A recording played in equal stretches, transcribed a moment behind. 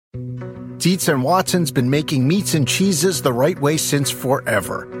Dietz and Watson's been making meats and cheeses the right way since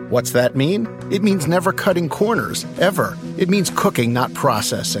forever. What's that mean? It means never cutting corners, ever. It means cooking, not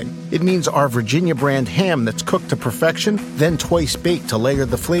processing. It means our Virginia brand ham that's cooked to perfection, then twice baked to layer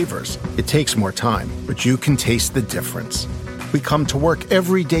the flavors. It takes more time, but you can taste the difference. We come to work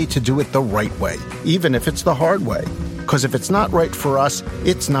every day to do it the right way, even if it's the hard way. Because if it's not right for us,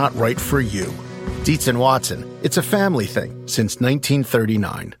 it's not right for you. Dietz and Watson, it's a family thing since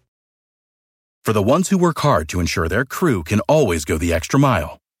 1939. For the ones who work hard to ensure their crew can always go the extra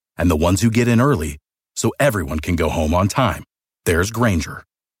mile, and the ones who get in early so everyone can go home on time, there's Grainger,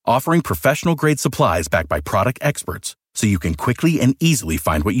 offering professional-grade supplies backed by product experts so you can quickly and easily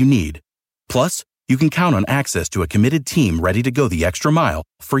find what you need. Plus, you can count on access to a committed team ready to go the extra mile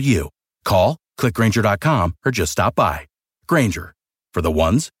for you. Call, click Grainger.com, or just stop by. Grainger, for the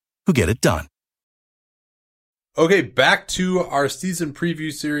ones who get it done. Okay, back to our season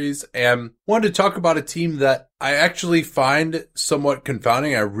preview series, and wanted to talk about a team that I actually find somewhat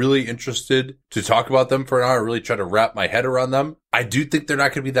confounding. I'm really interested to talk about them for an hour, really try to wrap my head around them. I do think they're not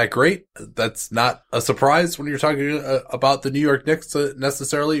going to be that great. That's not a surprise when you're talking about the New York Knicks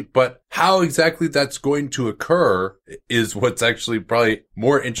necessarily, but how exactly that's going to occur is what's actually probably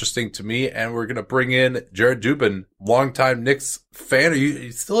more interesting to me. And we're going to bring in Jared Dubin, longtime Knicks fan. Are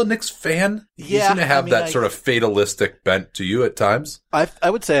you still a Knicks fan? Yeah. You seem to have that sort of fatalistic bent to you at times. I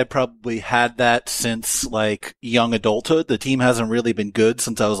would say I probably had that since like young adulthood. The team hasn't really been good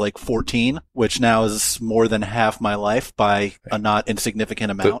since I was like 14, which now is more than half my life by a not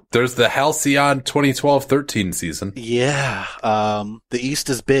insignificant amount. There's the Halcyon 2012-13 season. Yeah. The East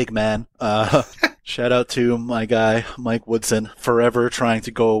is big, man. Shout out to my guy, Mike Woodson, forever trying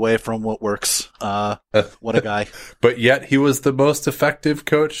to go away from what works. What a guy. But yet he was the most effective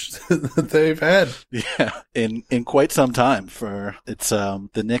coach that they've had. Yeah, in quite some time.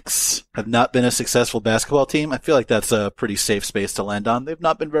 The Knicks have not been a successful basketball team. I feel like that's a pretty safe space to land on. They've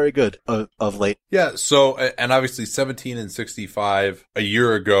not been very good of late. Yeah, so, and obviously 17-65 a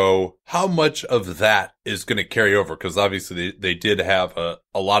year ago, how much of that is going to carry over? Because obviously they did have a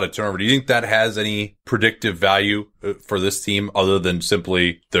lot of turnover. Do you think that has any predictive value for this team other than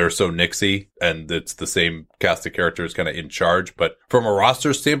simply they're so Knicksy and it's the same cast of characters kind of in charge? But from a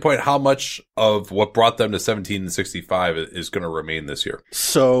roster standpoint, how much of what brought them to 17-65 is going to remain this year?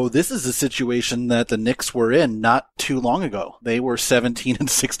 So this is a situation that the Knicks were in not too long ago. They were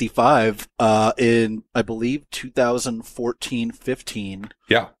 17-65 in, I believe, 2014-15.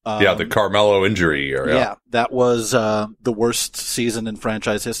 Yeah. The Carmelo injury year. Yeah, that was the worst season in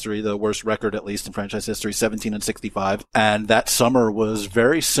franchise history, the worst record at least in franchise history, 17-65. And that summer was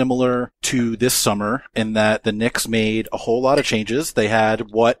very similar to this summer in that the Knicks made a whole lot of changes. They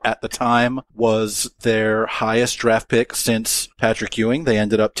had what at the time was their highest draft pick since Patrick Ewing. They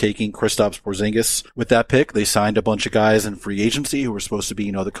ended up taking Kristaps Porzingis with that pick. They signed a bunch of guys in free agency who were supposed to be,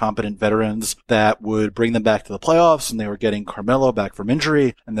 the competent veterans that would bring them back to the playoffs, and they were getting Carmelo back from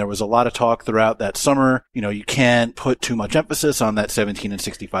injury. And there was a lot of talk throughout that summer. You can't put too much emphasis on that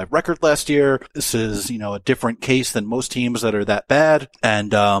 17-65 record last year. This is, a different case than most teams that are that bad.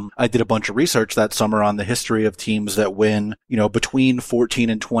 And I did a bunch of research that summer on the history of teams that win, between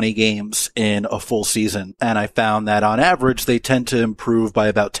 14 and 20 games in a full season. And I found that on average, they tend to improve by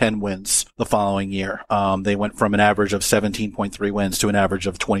about 10 wins the following year. They went from an average of 17.3 wins to an average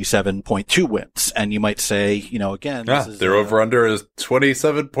of 27.2 wins. And you might say, again, their over-under is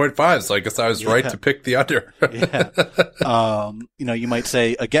 27.5. So I guess I was right to pick the under. You might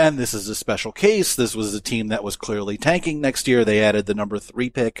say, again, this is a special case. This was a team that was clearly tanking next year. They added the number 3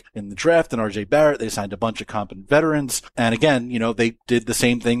 pick in the draft and RJ Barrett. They signed a bunch of competent veterans. And again, they did the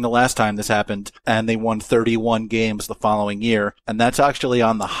same thing the last time this happened, and they won 31 games the following year. And that's actually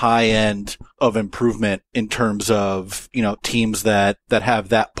on the high end of improvement in terms of, teams that have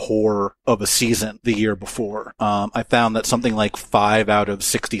that poor of a season the year before. I found that something like 5 out of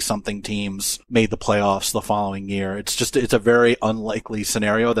 60 something teams made the playoffs the following year. It's a very unlikely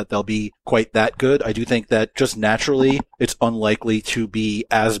scenario that they'll be quite that good. I do think that just naturally it's unlikely to be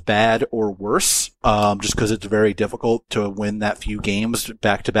as bad or worse, just because it's very difficult to win that few games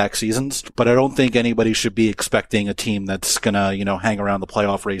back-to-back seasons. But I don't think anybody should be expecting a team that's gonna, hang around the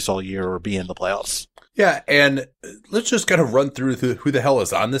playoff race all year or be in the playoffs. Yeah, and let's just kind of run through who the hell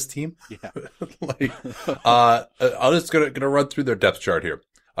is on this team. Yeah. I'm just gonna run through their depth chart here.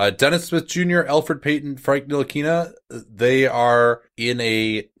 Dennis Smith Jr., Elfrid Payton, Frank Ntilikina, they are in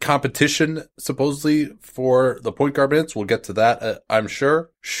a competition, supposedly, for the point guard minutes. We'll get to that, I'm sure.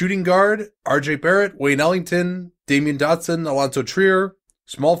 Shooting guard, RJ Barrett, Wayne Ellington, Damian Dotson, Alonzo Trier.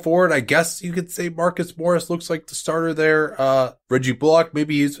 Small forward, I guess you could say Marcus Morris looks like the starter there. Reggie Bullock,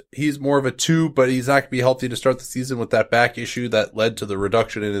 maybe he's more of a 2, but he's not going to be healthy to start the season with that back issue that led to the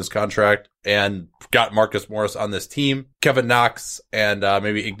reduction in his contract and got Marcus Morris on this team. Kevin Knox and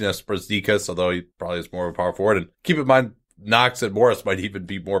maybe Ignas Brazdeikis, although he probably is more of a power forward. And keep in mind, Knox and Morris might even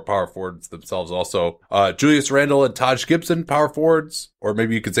be more power forwards themselves also. Julius Randle and Taj Gibson, power forwards. Or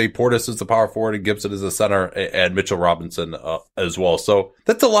maybe you could say Portis is the power forward and Gibson is the center, and Mitchell Robinson as well. So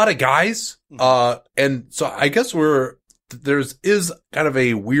that's a lot of guys. And so I guess is kind of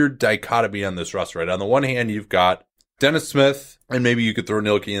a weird dichotomy on this roster, right? On the one hand, you've got Dennis Smith, and maybe you could throw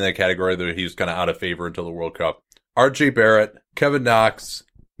Ntilikina in that category, though he's kind of out of favor until the World Cup. RJ Barrett, Kevin Knox,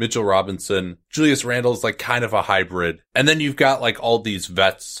 Mitchell Robinson, Julius Randle's like kind of a hybrid. And then you've got like all these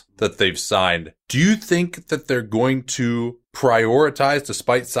vets that they've signed. Do you think that they're going to prioritize,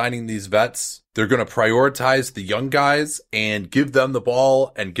 despite signing these vets, they're going to prioritize the young guys and give them the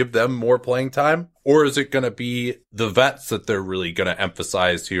ball and give them more playing time? Or is it going to be the vets that they're really going to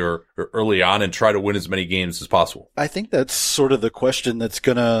emphasize here early on and try to win as many games as possible? I think that's sort of the question that's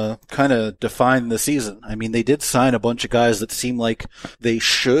going to kind of define the season. I mean, they did sign a bunch of guys that seem like they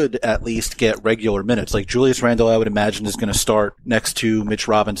should at least get regular minutes. Like Julius Randle, I would imagine, is going to start next to Mitch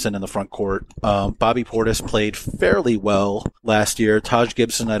Robinson in the front court. Bobby Portis played fairly well last year. Taj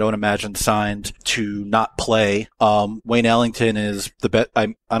Gibson, I don't imagine, signed to not play. Wayne Ellington is the best.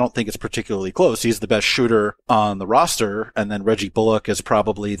 I don't think it's particularly close. He's the best shooter on the roster. And then Reggie Bullock is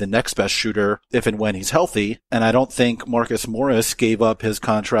probably the next best shooter if and when he's healthy. And I don't think Marcus Morris gave up his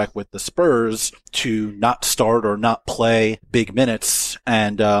contract with the Spurs to not start or not play big minutes.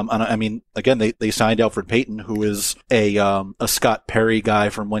 And, I mean, again, they signed Alfred Payton, who is a Scott Perry guy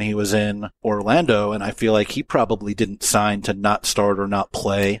from when he was in Orlando. And I feel like he probably didn't sign to not start or not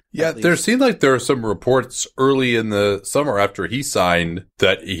play. Yeah, there seemed like there were some reports early in the summer after he signed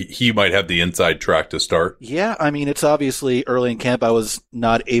that he might have the inside track to start. Yeah, I mean, it's obviously early in camp. I was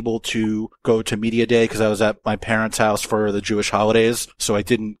not able to go to media day because I was at my parents' house for the Jewish holidays. So I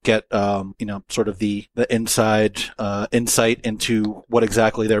didn't get, sort of the inside insight into what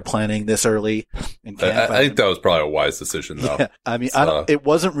exactly they're planning this early in camp. I think that was probably a wise decision, though. Yeah, I mean, it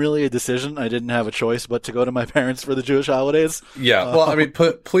wasn't really a decision. I didn't have a choice but to go to my parents for the Jewish holidays. Yeah, well, I mean,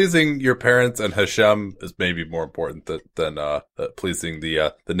 pleasing your parents and Hashem is maybe more important than pleasing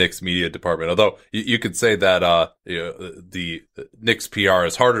the Knicks media department. Although you could say that the Knicks PR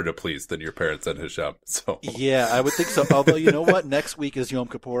is harder to please than your parents and Hashem. So yeah, I would think so. Although you know what, next week is Yom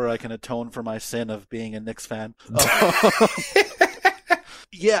Kippur. I can atone for my sin of being a Knicks fan.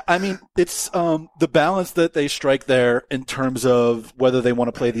 Yeah, I mean, it's the balance that they strike there in terms of whether they want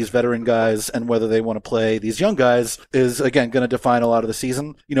to play these veteran guys and whether they want to play these young guys is, again, going to define a lot of the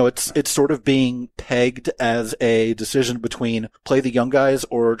season. You know, it's sort of being pegged as a decision between play the young guys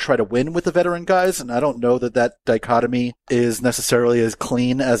or try to win with the veteran guys, and I don't know that dichotomy is necessarily as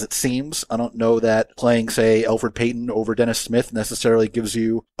clean as it seems. I don't know that playing, say, Alfred Payton over Dennis Smith necessarily gives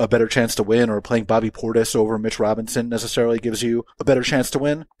you a better chance to win, or playing Bobby Portis over Mitch Robinson necessarily gives you a better chance to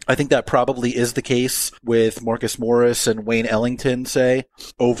win. I think that probably is the case with Marcus Morris and Wayne Ellington, say,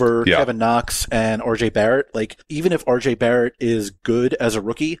 over Kevin Knox and RJ Barrett. Like, even if RJ Barrett is good as a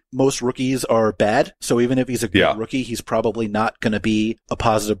rookie, most rookies are bad. So even if he's a good rookie, he's probably not going to be a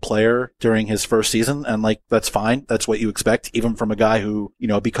positive player during his first season. And like, that's fine. That's what you expect, even from a guy who, you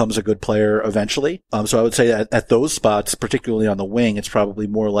know, becomes a good player eventually. So I would say that at those spots, particularly on the wing, it's probably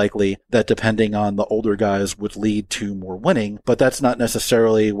more likely that depending on the older guys would lead to more winning, but that's not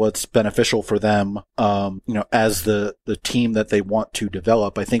necessarily what's beneficial for them, as the team that they want to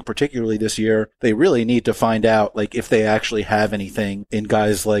develop. I think particularly this year, they really need to find out, like, if they actually have anything in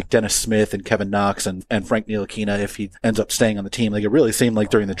guys like Dennis Smith and Kevin Knox and Frank Ntilikina if he ends up staying on the team. Like, it really seemed like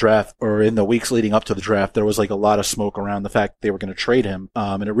during the draft or in the weeks leading up to the draft, there was like a lot of smoke around the fact that they were going to trade him.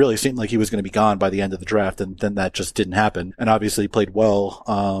 And it really seemed like he was going to be gone by the end of the draft. And then that just didn't happen. And obviously he played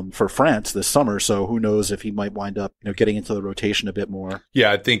well, for France this summer. So who knows if he might wind up, getting into the rotation a bit more.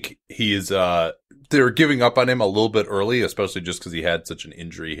 Yeah, I think he is, they were giving up on him a little bit early, especially just because he had such an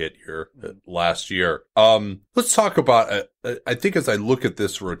injury hit here last year. Let's talk about, I think as I look at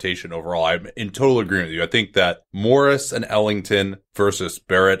this rotation overall, I'm in total agreement with you. I think that Morris and Ellington versus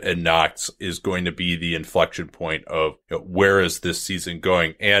Barrett and Knox is going to be the inflection point of where is this season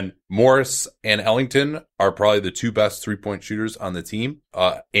going. And Morris and Ellington are probably the two best 3-point shooters on the team.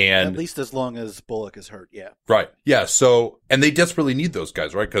 And at least as long as Bullock is hurt. Yeah. Right. Yeah. So, and they desperately need those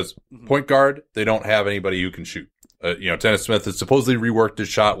guys, right? Because point guard, they don't have anybody who can shoot. Dennis Smith has supposedly reworked his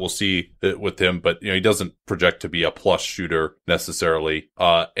shot. We'll see with him, but he doesn't project to be a plus shooter necessarily.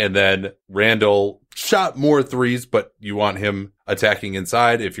 And then Randall shot more threes, but you want him attacking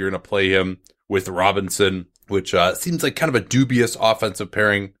inside if you're going to play him with Robinson, which seems like kind of a dubious offensive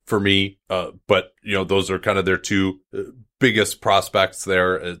pairing for me. But those are kind of their two biggest prospects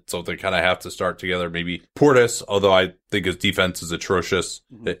there. So they kind of have to start together. Maybe Portis, although I think his defense is atrocious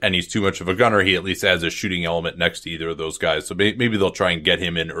and he's too much of a gunner, he at least has a shooting element next to either of those guys. So maybe they'll try and get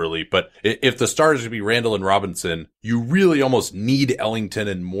him in early. But if the starters would be Randall and Robinson, you really almost need Ellington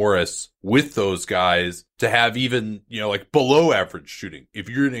and Morris with those guys to have even, like below average shooting. If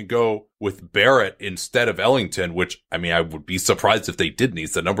you're going to go with Barrett instead of Ellington, which I would be surprised if they didn't.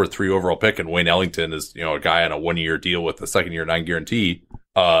 He's the number 3 overall pick, and Wayne Ellington is, a guy on a 1-year deal with a 2nd-year non-guarantee.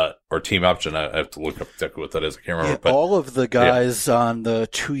 Or team option. I have to look up exactly what that is. I can't remember. But all of the guys on the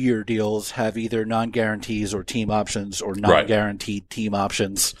 2-year deals have either non-guarantees or team options or non-guaranteed team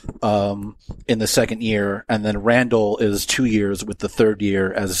options in the 2nd year. And then Randall is 2 years with the 3rd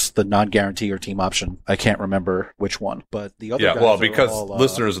year as the non-guarantee or team option. I can't remember which one, but the other guys because all,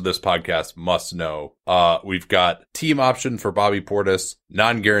 listeners of this podcast must know, we've got team option for Bobby Portis,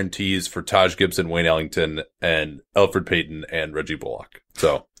 non-guarantees for Taj Gibson, Wayne Ellington, and Elfrid Payton and Reggie Bullock.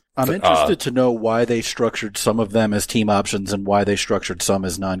 So I'm interested to know why they structured some of them as team options and why they structured some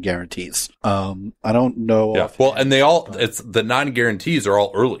as non-guarantees. I don't know. Yeah. Well, and it's the non-guarantees are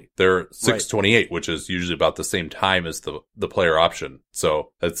all early. They're 6/28, which is usually about the same time as the player option.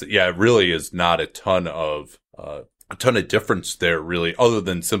 So it really is not a ton of difference there, really, other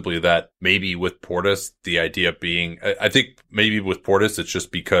than simply that maybe with Portis, the idea being, I think maybe with Portis, it's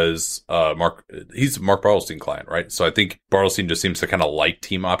just because he's a Mark Bartelstein client, right? So I think Bartelstein just seems to kind of like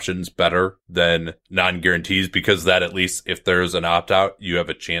team options better than non-guarantees, because that at least if there's an opt-out, you have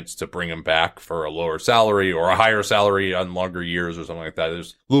a chance to bring him back for a lower salary or a higher salary on longer years or something like that.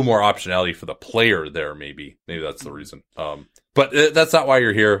 There's a little more optionality for the player there, maybe. Maybe that's the reason. But that's not why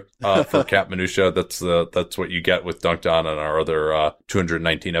you're here, for Cap Minutia. That's what you get with Dunked On our other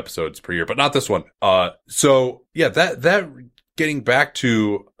 219 episodes per year, but not this one. So yeah, that getting back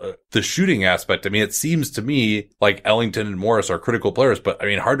to the shooting aspect, it seems to me like Ellington and Morris are critical players, but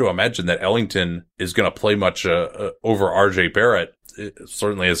hard to imagine that Ellington is going to play much over RJ Barrett,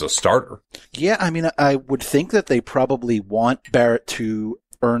 certainly as a starter. Yeah, I would think that they probably want Barrett to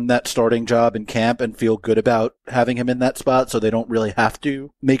earn that starting job in camp and feel good about having him in that spot, so they don't really have to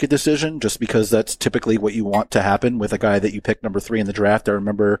make a decision, just because that's typically what you want to happen with a guy that you picked number 3 in the draft. I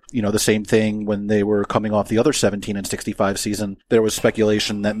remember, the same thing when they were coming off the other 17-65 season. There was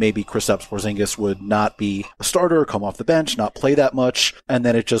speculation that maybe Kristaps Porzingis would not be a starter, come off the bench, not play that much, and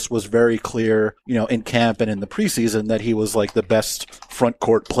then it just was very clear, in camp and in the preseason that he was like the best front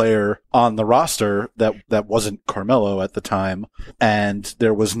court player on the roster that wasn't Carmelo at the time, and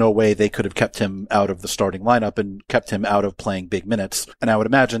there was no way they could have kept him out of the starting lineup and kept him out of playing big minutes. And I would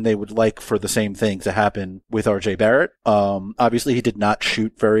imagine they would like for the same thing to happen with RJ Barrett. Obviously he did not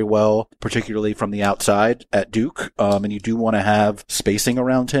shoot very well, particularly from the outside at Duke. And you do want to have spacing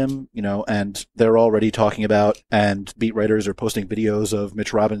around him, and they're already talking about, and beat writers are posting videos of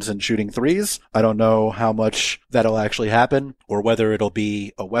Mitch Robinson shooting threes. I don't know how much that'll actually happen or whether it'll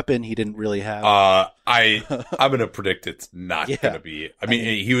be a weapon he didn't really have. I'm going to predict it's not going to be.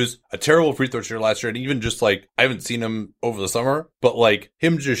 He was a terrible free throw shooter last year, and even just I haven't seen him over the summer, but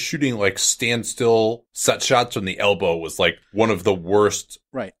him just shooting standstill set shots from the elbow was one of the worst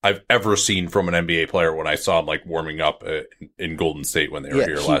I've ever seen from an NBA player when I saw him warming up in Golden State when they were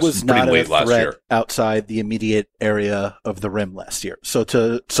here he was not a threat outside the immediate area of the rim last year. So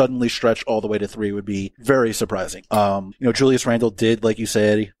to suddenly stretch all the way to 3 would be very surprising. Julius Randle did, like you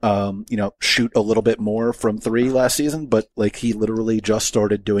said, shoot a little bit more from 3 last season, but he literally just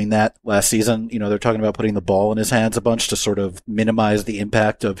started doing that last season. They're talking about putting the ball in his hands a bunch to sort of minimize the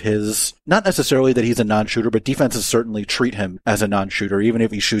impact of his, not necessarily that he's a non-shooter, but defenses certainly treat him as a non-shooter, even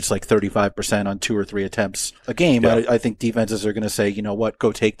if he shoots 35% on 2 or 3 attempts a game. Yeah. I think defenses are going to say, you know what,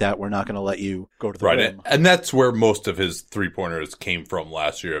 go take that. We're not going to let you go to the rim. And that's where most of his 3-pointers came from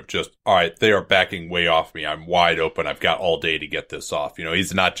last year, of just, all right, they are backing way off me. I'm wide open. I've got all day to get this off.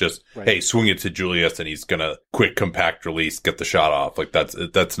 He's not just, hey, swing it to Julius and he's going to quick compact release, get the shot off.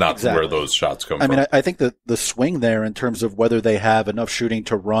 That's not where those shots come from. I think that the swing there in terms of whether they have enough shooting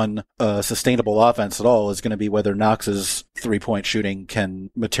to run a sustainable offense at all is going to be whether Knox's 3-point shooting can can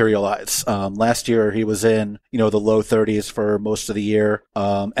materialize. Last year he was in, the low 30s for most of the year.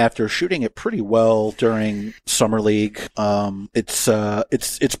 After shooting it pretty well during summer league,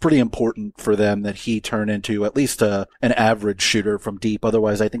 it's pretty important for them that he turn into at least an average shooter from deep.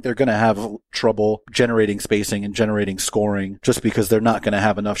 Otherwise, I think they're going to have trouble generating spacing and generating scoring just because they're not going to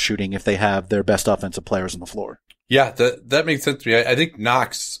have enough shooting if they have their best offensive players on the floor. Yeah, that makes sense to me. I think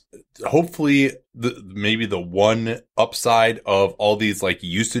Knox, hopefully maybe the one upside of all these like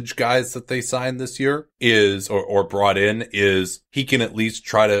usage guys that they signed this year is, or brought in, is he can at least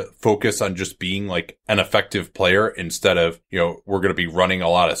try to focus on just being like an effective player instead of, we're going to be running a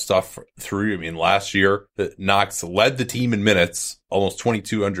lot of stuff through. I mean, last year Knox led the team in minutes, almost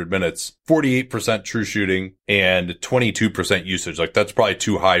 2,200 minutes, 48% true shooting and 22% usage. Like that's probably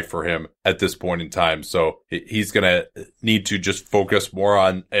too high for him at this point in time. So he's going to need to just focus more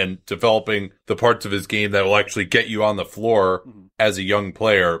on and developing the parts of his game that will actually get you on the floor as a young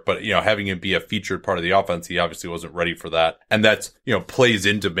player. But, having him be a featured part of the offense, he obviously wasn't ready for that. And that's, plays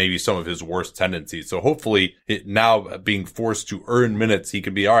into maybe some of his worst tendencies. So hopefully now being forced to earn minutes, he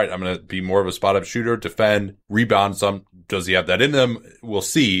can be, all right, I'm going to be more of a spot up shooter, defend, rebound some. Does he have that in him? We'll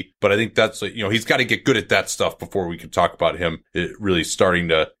see. But I think that's, he's got to get good at that stuff before we can talk about him really starting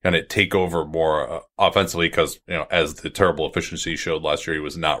to kind of take over more offensively because, as the terrible efficiency showed last year, he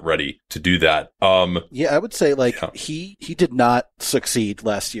was not ready to do that. I would say he did not succeed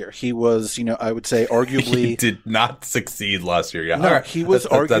last year. He was, I would say arguably he did not succeed last year. Yeah. No, right. He was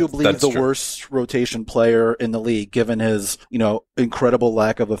arguably that's the true. worst rotation player in the league, given his, incredible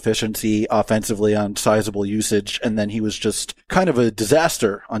lack of efficiency offensively on sizable usage. And then he was just kind of a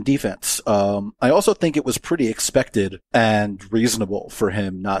disaster on defense. I also think it was pretty expected and reasonable for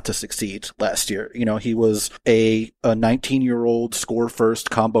him not to succeed last year. He was a 19-year-old score first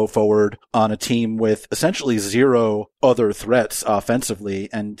combo forward on a team with essentially zero other threats offensively.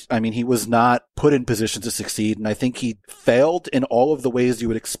 And I mean, he was not put in position to succeed. And I think he failed in all of the ways you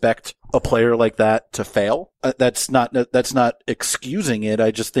would expect a player like that to fail. That's not excusing it. I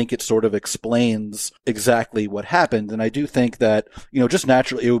just think it sort of explains exactly what happened. And I do think that, just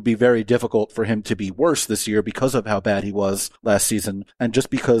naturally it would be very difficult for him to be worse this year because of how bad he was last season. And just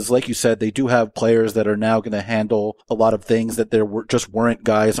because, like you said, they do have players that are now going to handle a lot of things that there weren't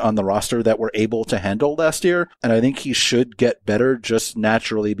guys on the roster that were able to handle last year. And I think he should get better just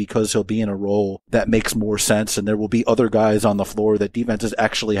naturally because he'll be in a role that makes more sense. And there will be other guys on the floor that defenses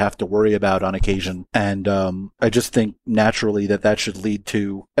actually have to worry about on occasion. And, I just think naturally that should lead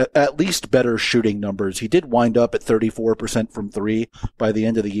to at least better shooting numbers. He did wind up at 34% from three by the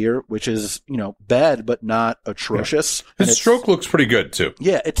end of the year, which is, bad, but not atrocious. Yeah. His stroke looks pretty good too.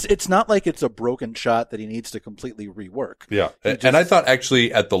 Yeah. It's not like it's a broken shot that he needs to completely rework. Yeah. And I thought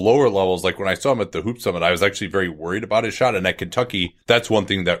actually at the lower levels, like when I saw him at the Hoop Summit, I was actually very worried about his shot. And at Kentucky, that's one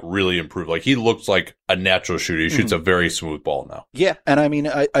thing that really improved. Like he looks like a natural shooter. He shoots a very smooth ball now. Yeah. And I mean,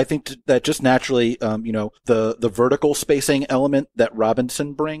 I think that just naturally, the vertical spacing element that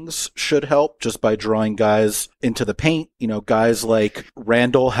Robinson brings should help just by drawing guys into the paint. Guys like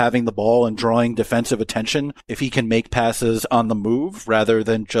Randall having the ball and drawing defensive attention. If he can make passes on the move rather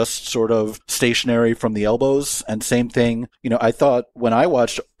than just sort of stationary from the elbows. And same thing, I thought when I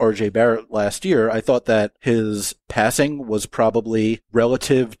watched RJ Barrett last year, I thought that his passing was probably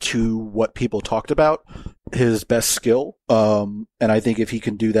relative to what people talked about his best skill. And I think if he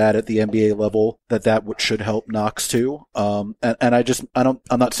can do that at the NBA level, that should help Knox too. I'm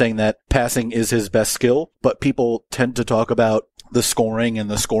not saying that passing is his best skill, but people tend to talk about the scoring and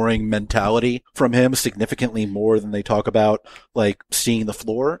the scoring mentality from him significantly more than they talk about like seeing the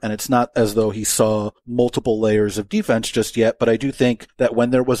floor. And it's not as though he saw multiple layers of defense just yet, but I do think that when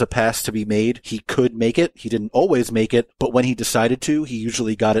there was a pass to be made, he could make it. He didn't always make it, but when he decided to, he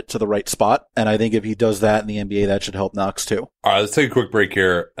usually got it to the right spot. And I think if he does that in the NBA, that should help Knox too. All right, let's take a quick break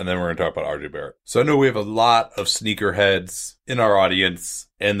here, and then we're going to talk about RJ Barrett. So I know we have a lot of sneakerheads in our audience,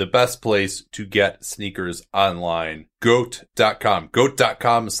 and the best place to get sneakers online, GOAT.com.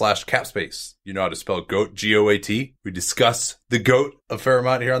 GOAT.com/capspace. You know how to spell GOAT, G-O-A-T. We discuss the GOAT a fair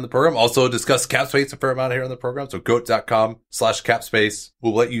amount here on the program. Also discuss Capspace a fair amount here on the program. So GOAT.com/capspace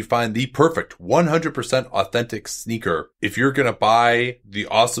will let you find the perfect 100% authentic sneaker. If you're going to buy the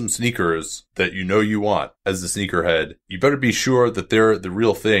awesome sneakers that you want as a sneakerhead, you better be sure that they're the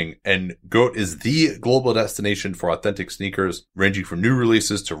real thing. And GOAT is the global destination for authentic sneakers, ranging from new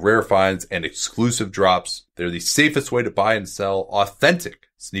releases to rare finds and exclusive drops. They're the safest way to buy and sell authentic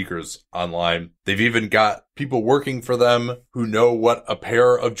sneakers online. They've even got people working for them who know what a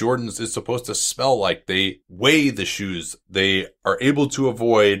pair of Jordans is supposed to smell like. They weigh the shoes. They are able to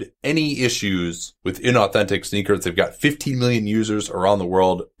avoid any issues with inauthentic sneakers. They've got 15 million users around the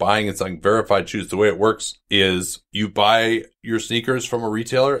world buying and selling verified shoes. The way it works is you buy your sneakers from a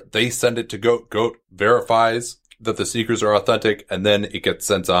retailer, they send it to GOAT. GOAT verifies that the sneakers are authentic, and then it gets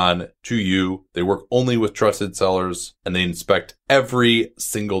sent on to you. They work only with trusted sellers, and they inspect every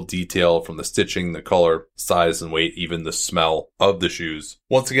single detail from the stitching, the color, size, and weight, even the smell of the shoes.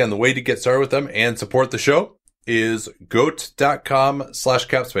 Once again, the way to get started with them and support the show is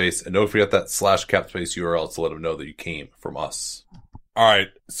goat.com/capspace, and don't forget that /capspace URL to let them know that you came from us. All right,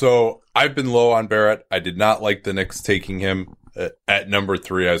 so I've been low on Barrett. I did not like the Knicks taking him. At number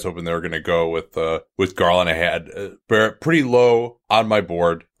 3, I was hoping they were going to go with Garland. I had Barrett pretty low on my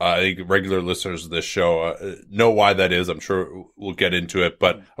board. I think regular listeners of this show know why that is. I'm sure we'll get into it,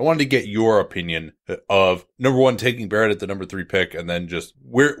 but I wanted to get your opinion of number 1, taking Barrett at the number 3 pick, and then just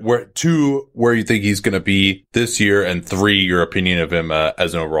where 2, where you think he's going to be this year, and 3, your opinion of him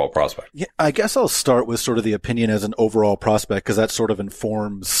as an overall prospect. Yeah, I guess I'll start with sort of the opinion as an overall prospect, because that sort of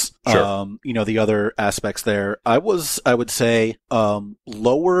informs, sure. The other aspects there. I would say,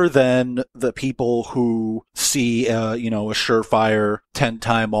 lower than the people who see, a surefire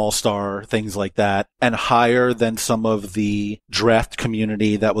 10-time All-Star, things like that, and higher than some of the draft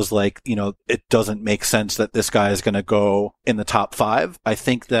community that was like, it doesn't make sense that this guy is going to go in the top 5. I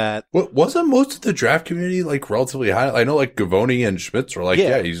think that... Wasn't most of the draft community like relatively high? I know like Gavoni and Schmitz were like,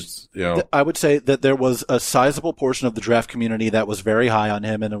 he's, I would say that there was a sizable portion of the draft community that was very high on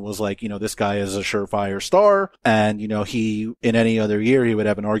him, and it was like, this guy is a surefire star, and, he, in any other year, he would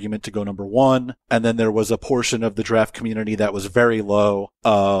have an argument to go number 1. And then there was a portion of the draft community that was very low,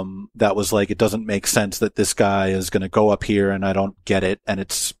 that was like, it doesn't make sense that this guy is going to go up here, and I don't get it, and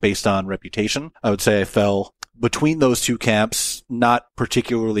it's based on reputation. I would say I fell between those two camps, not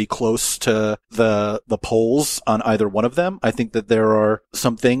particularly close to the polls on either one of them. I think that there are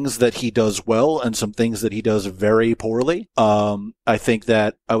some things that he does well and some things that he does very poorly. I think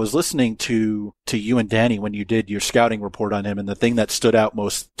that I was listening to you and Danny when you did your scouting report on him, and the thing that stood out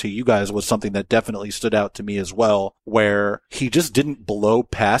most to you guys was something that definitely stood out to me as well, where he just didn't blow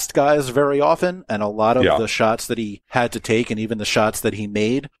past guys very often, and a lot of the shots that he had to take, and even the shots that he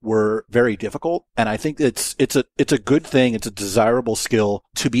made, were very difficult. And I think it's a good thing. It's a desirable skill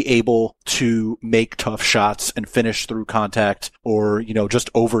to be able to make tough shots and finish through contact, or, just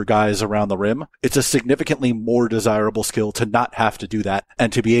over guys around the rim. It's a significantly more desirable skill to not have to do that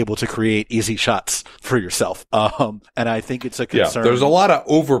and to be able to create easy shots for yourself. And I think it's a concern. Yeah, there's a lot of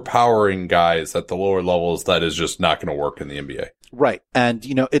overpowering guys at the lower levels that is just not going to work in the NBA. Right. And,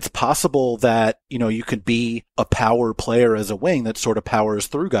 it's possible that, you could be a power player as a wing that sort of powers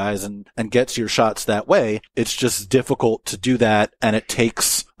through guys and gets your shots that way. It's just difficult to do that. And it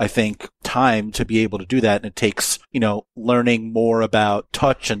takes, I think, time to be able to do that. And it takes, learning more about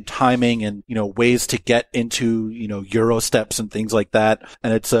touch and timing and, ways to get into, Euro steps and things like that.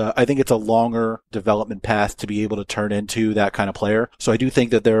 And I think it's a longer development path to be able to turn into that kind of player. So I do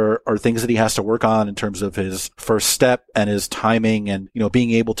think that there are things that he has to work on in terms of his first step and his timing and,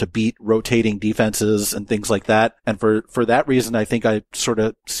 being able to beat rotating defenses and things like that. And for that reason, I think I sort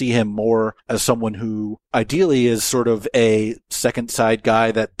of see him more as someone who ideally is sort of a second side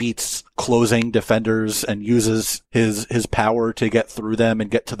guy that beats closing defenders and uses his power to get through them and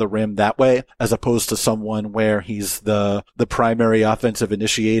get to the rim that way, as opposed to someone where he's the primary offensive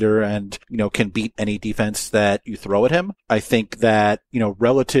initiator and, can beat any defense that you throw at him. I think that,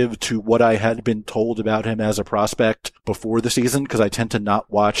 relative to what I had been told about him as a prospect before the season, because I tend to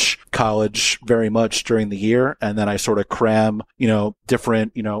not watch college very much during the year, and then I sort of cram,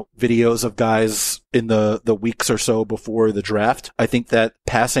 different, videos of guys in the weeks or so before the draft. I think that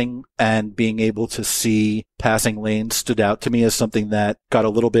passing and being able to see passing lanes stood out to me as something that got a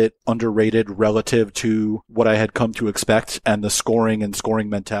little bit underrated relative to what I had come to expect, and the scoring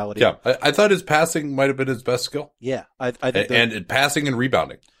mentality. Yeah, I thought his passing might have been his best skill. Yeah, I think and passing and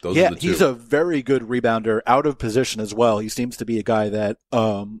rebounding. Those are the two. He's a very good rebounder out of position as well. He seems to be a guy that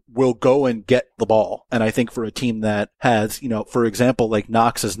will go and get the ball. And I think for a team that has, for example, like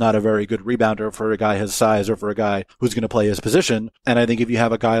Knox is not a very good rebounder for a guy his size or for a guy who's going to play his position. And I think if you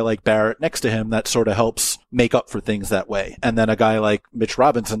have a guy like Barrett next to him, that sort of helps make up for things that way. And then a guy like Mitch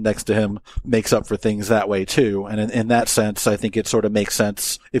Robinson next to him makes up for things that way too. And in that sense, I think it sort of makes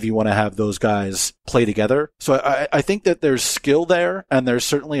sense if you want to have those guys play together. So I think that there's skill there, and there's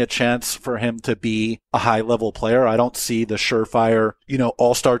certainly a chance for him to be a high level player. I don't see the surefire,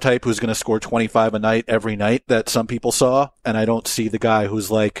 all-star type who's going to score 25 a night every night that some people saw. And I don't see the guy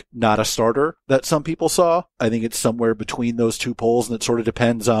who's like not a starter that some people saw. I think it's somewhere between those two poles, and it sort of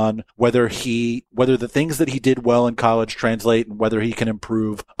depends on whether the things that he did well in college translate and whether he can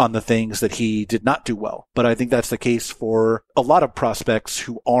improve on the things that he did not do well. But I think that's the case for a lot of prospects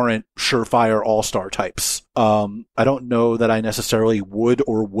who aren't surefire all-star types. I don't know that I necessarily would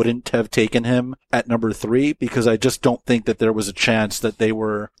or wouldn't have taken him at number 3, because I just don't think that there was a chance that they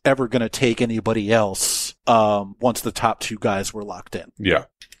were ever going to take anybody else once the top 2 guys were locked in. Yeah.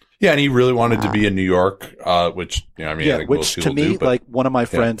 Yeah, and he really wanted to be in New York, which, I think most people do. Like, one of my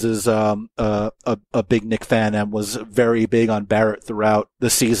friends is a big Knick fan and was very big on Barrett throughout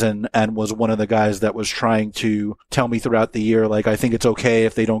the season, and was one of the guys that was trying to tell me throughout the year, like, I think it's okay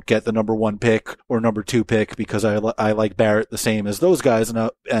if they don't get the number 1 pick or number 2 pick, because I like Barrett the same as those guys.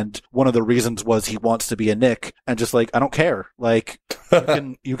 And one of the reasons was he wants to be a Knick, and just like, I don't care. Like,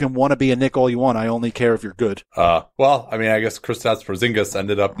 you can want to be a Knick all you want. I only care if you're good. Well, I guess Kristaps Porzingis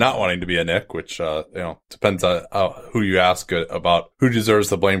ended up not wanting to be a Knick, which, depends on who you ask about who deserves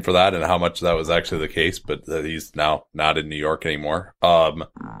the blame for that and how much that was actually the case, but he's now not in New York anymore.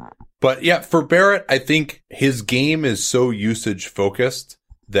 But yeah, for Barrett, I think his game is so usage focused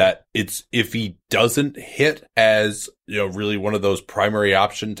that it's, if he doesn't hit as, really one of those primary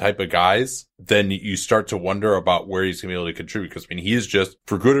option type of guys, then you start to wonder about where he's going to be able to contribute. Because, he is just,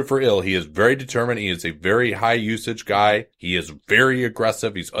 for good or for ill, he is very determined. He is a very high usage guy. He is very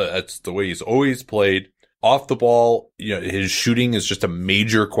aggressive. That's the way he's always played. Off the ball, his shooting is just a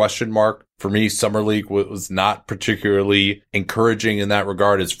major question mark. For me, Summer League was not particularly encouraging in that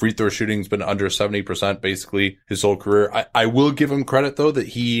regard. His free throw shooting's been under 70% basically his whole career. I will give him credit, though, that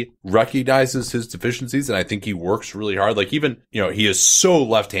he recognizes his deficiencies, and I think he works really hard. Like, even, he is so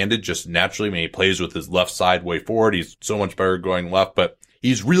left-handed just naturally. He plays with his left side way forward. He's so much better going left, but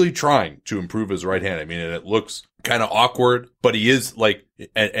he's really trying to improve his right hand. And it looks kind of awkward, but he is like,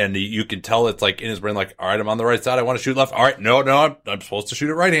 and you can tell it's like in his brain, like, all right, I'm on the right side. I want to shoot left. All right. No, I'm supposed to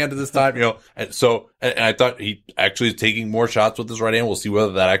shoot it right-handed this time, And so, and I thought he actually is taking more shots with his right hand. We'll see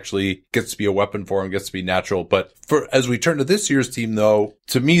whether that actually gets to be a weapon for him, gets to be natural. But as we turn to this year's team, though,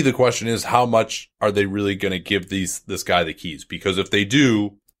 to me, the question is, how much are they really going to give this guy the keys? Because if they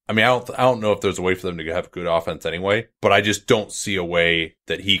do, I don't know if there's a way for them to have good offense anyway, but I just don't see a way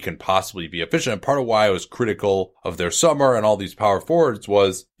that he can possibly be efficient. And part of why I was critical of their summer and all these power forwards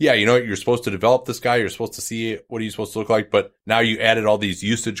was, yeah, you're supposed to develop this guy. You're supposed to see what he's supposed to look like. But now you added all these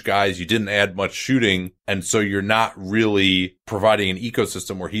usage guys. You didn't add much shooting. And so you're not really providing an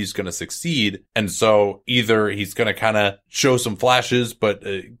ecosystem where he's going to succeed. And so either he's going to kind of show some flashes, but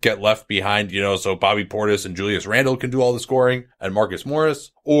get left behind, so Bobby Portis and Julius Randle can do all the scoring and Marcus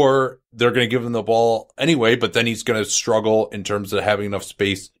Morris, or they're going to give him the ball anyway, but then he's going to struggle in terms of having enough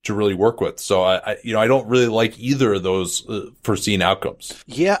space to really work with. So I don't really like either of those foreseen outcomes.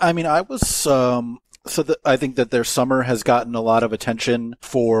 Yeah. I was, I think that their summer has gotten a lot of attention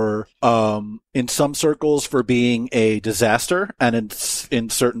for, in some circles, for being a disaster, and in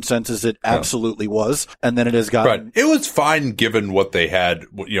certain senses it absolutely was. And then it has gotten... Right. It was fine given what they had,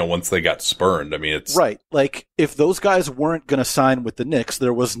 once they got spurned. It's... Right. Like, if those guys weren't going to sign with the Knicks,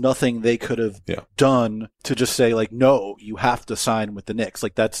 there was nothing they could have done to just say, like, no, you have to sign with the Knicks.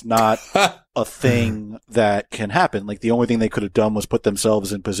 Like, that's not a thing that can happen. Like, the only thing they could have done was put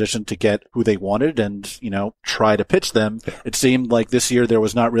themselves in position to get who they wanted and, try to pitch them. It seemed like this year there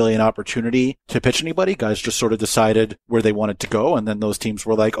was not really an opportunity to pitch anybody. Guys just sort of decided where they wanted to go, and then those teams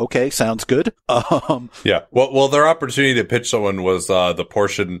were like, okay, sounds good. Yeah. Well, their opportunity to pitch someone was the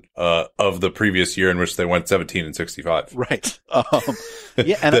portion of the previous year in which they went 17-65. Right.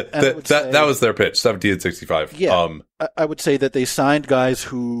 Yeah, and that was their pitch, 17-65. Yeah. I would say that they signed guys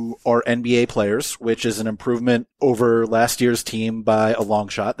who are NBA players, which is an improvement over last year's team by a long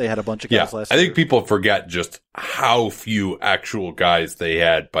shot. They had a bunch of guys last year. I think people forget just how few actual guys they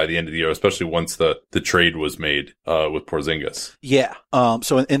had by the end of the year, especially once the trade was made with Porzingis. Yeah.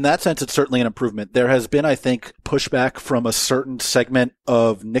 So in that sense, it's certainly an improvement. There has been, I think, pushback from a certain segment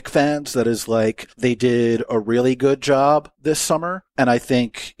of Knick fans that is like, they did a really good job this summer And I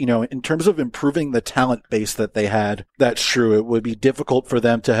think, in terms of improving the talent base that they had, that's true. It would be difficult for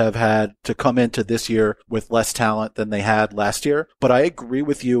them to have had to come into this year with less talent than they had last year. But I agree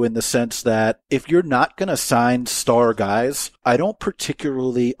with you in the sense that if you're not going to sign star guys, I don't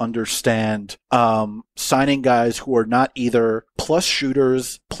particularly understand signing guys who are not either plus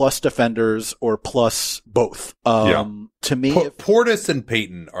shooters, plus defenders, or plus both. To me, Portis and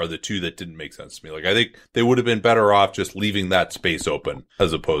Payton are the two that didn't make sense to me. Like, I think they would have been better off just leaving that space open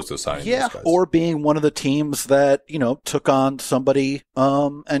as opposed to signing these guys. Or being one of the teams that, took on somebody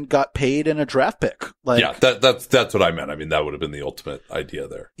and got paid in a draft pick. That's what I meant. I mean, that would have been the ultimate idea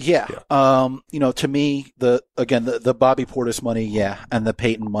there. To me, the Bobby Portis money, and the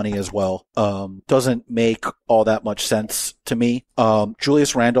Payton money as well, doesn't make all that much sense to me.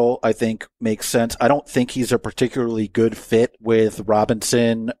 Julius Randle, I think, makes sense. I don't think he's a particularly good fit with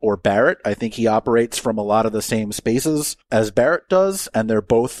Robinson or Barrett. I think he operates from a lot of the same spaces as Barrett does, and they're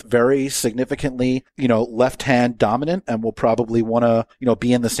both very significantly, left-hand dominant and will probably want to,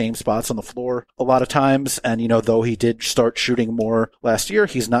 be in the same spots on the floor a lot of times. And, though he did start shooting more last year,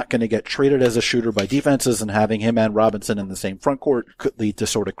 he's not going to get treated as a shooter by defenses, and having him and Robinson in the same front court could lead to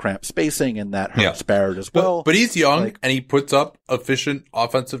sort of cramped spacing, and that hurts Barrett as well. But he's young, and he puts up efficient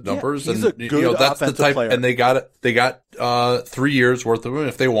offensive numbers. He's a good that's the type player. And they got 3 years worth of him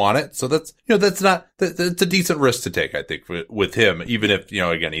if they want it. So that's a decent risk to take, I think, with him, even if,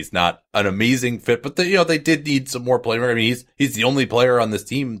 again, he's not an amazing fit, but they did need some more players. I mean, he's the only player on this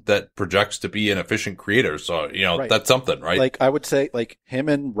team that projects to be an efficient creator. So, that's something, right? Like, I would say, him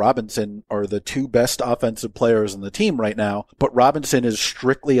and Robinson are the two best offensive players in the team right now, but Robinson is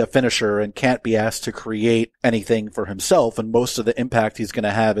strictly a finisher and can't be asked to create anything for himself. And most of the impact he's going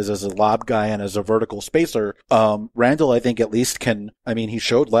to have is as a lob guy and as a vertical spacer. Randle, I think, at least he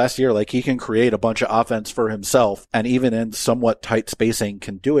showed last year, he can create a bunch of offense for himself, and even in somewhat tight spacing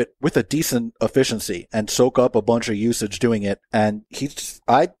can do it with a decent efficiency and soak up a bunch of usage doing it. And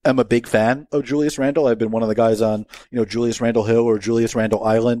I am a big fan of Julius Randle. I've been one of the guys on, Julius Randle Hill or Julius Randle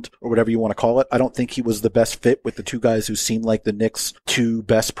Island or whatever you want to call it. I don't think he was the best fit with the two guys who seem like the Knicks' two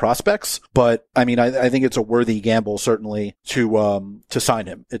best prospects, but I think it's a worthy gamble, certainly, to sign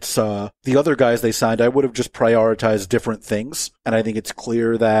him. It's, the other guys they signed, I would have just prioritized different things. And I think it's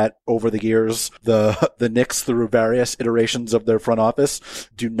clear that over the years, the Knicks, through various iterations of their front office,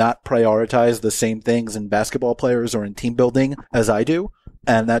 do not prioritize the same things in basketball players or in team building as I do.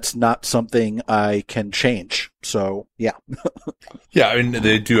 And that's not something I can change. So, yeah. Yeah, I mean,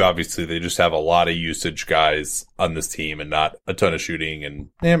 they do, obviously. They just have a lot of usage guys on this team and not a ton of shooting and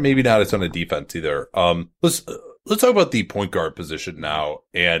maybe not a ton of defense either. Let's talk about the point guard position now.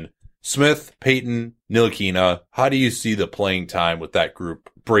 And Smith, Payton, Ntilikina, how do you see the playing time with that group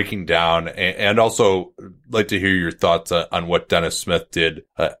breaking down? And also like to hear your thoughts on what Dennis Smith did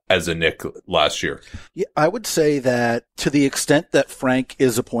as a Knick last year. Yeah, I would say that to the extent that Frank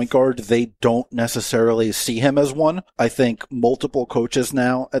is a point guard, they don't necessarily see him as one. I think multiple coaches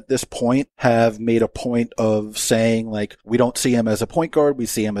now at this point have made a point of saying, we don't see him as a point guard. We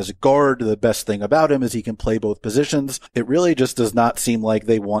see him as a guard. The best thing about him is he can play both positions. It really just does not seem like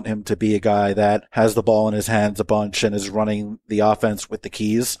they want him to be a guy that has the ball in his hands a bunch and is running the offense with the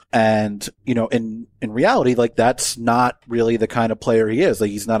keys. And, in reality, that's not really the kind of player he is.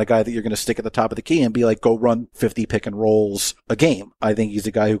 He's not a guy that you're going to stick at the top of the key and be go run 50 pick and rolls a game. I think he's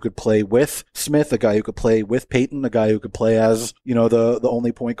a guy who could play with Smith, a guy who could play with Payton, a guy who could play as, the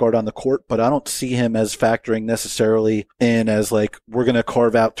only point guard on the court. But I don't see him as factoring necessarily in as we're going to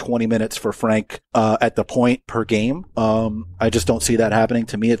carve out 20 minutes for Frank at the point per game. I just don't see that happening.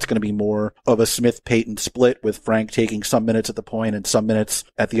 To me, it's going to be more of a Smith-Payton split, with Frank taking some minutes at the point and some minutes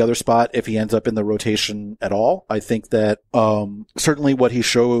at the other spot if he ends up in the rotation at all. I think that certainly what he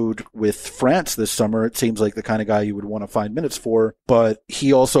showed with France this summer, it seems like the kind of guy you would want to find minutes for, but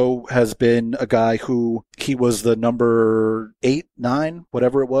he also has been a guy who he was the number 8, 9,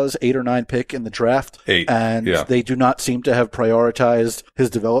 whatever it was, 8 or 9 pick in the draft. 8. And they do not seem to have prioritized his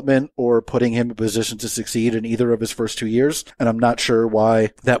development or putting him in position to succeed in either of his first 2 years. And I'm not sure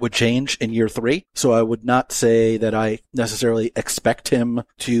why that would change in year 3. So I would not say that I necessarily expect him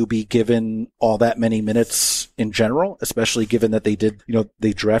to be given all that many minutes in general, especially given that they did,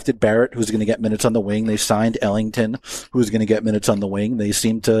 they drafted Barrett, who's going to get minutes on the wing. They signed Ellington, who's going to get minutes on the wing. They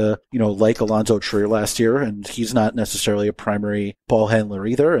seem to, like Alonzo Trier last year, and he's not necessarily a primary ball handler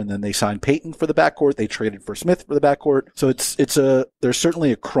either. And then they signed Payton for the backcourt. They traded for Smith for the backcourt. So there's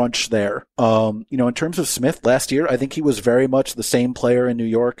certainly a crunch there. In terms of Smith last year, I think he was very much the same player in New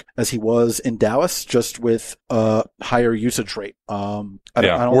York as he was in Dallas, just with a higher usage rate.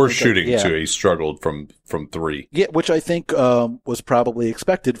 Or shooting too. He struggled from three. Yeah, which I think was probably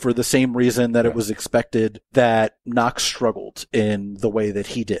expected for the same reason that it was expected that Knox struggled in the way that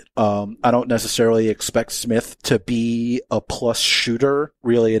he did. I don't necessarily expect Smith to be a plus shooter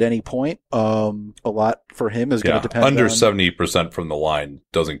really at any point. A lot for him is going to depend under on 70% from the line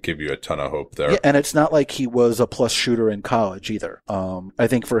doesn't give you a ton of hope there. Yeah, and it's not like he was a plus shooter in college either. I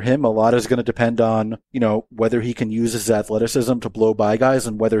think for him, a lot is going to depend on, whether he can use his athleticism to blow by guys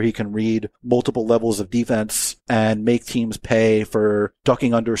and whether he can read multiple levels of defense and make teams pay for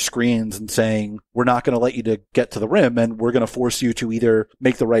ducking under screens and saying, we're not going to let you to get to the rim and we're going to force you to either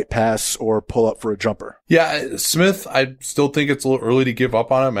make the right pass or pull up for a jumper. Yeah, Smith, I still think it's a little early to give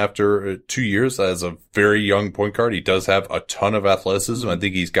up on him after 2 years as a very young point guard. He does have a ton of athleticism. I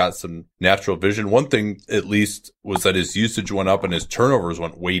think he's got some natural vision. One thing, at least, was that his usage went up and his turnovers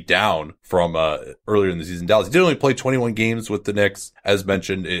went way down from earlier in the season. Dallas, he did only play 21 games with the Knicks. As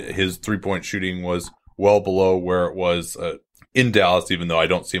mentioned, his three-point shooting was well below where it was in Dallas, even though I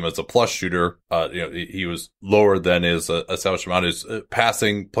don't see him as a plus shooter. He was lower than his established amount. His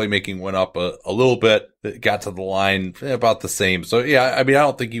passing, playmaking went up a little bit. It got to the line about the same. So, yeah, I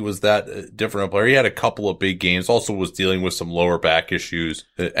don't think he was that different a player. He had a couple of big games, also was dealing with some lower back issues.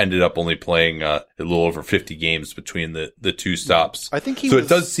 It ended up only playing a little over 50 games between the two stops. I think it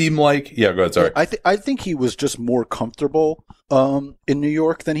does seem like, go ahead, sorry. I think he was just more comfortable in New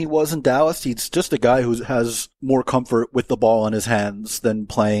York than he was in Dallas. He's just a guy who has more comfort with the ball in his hands than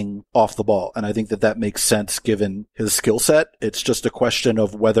playing off the ball. And I think that makes sense given his skill set. It's just a question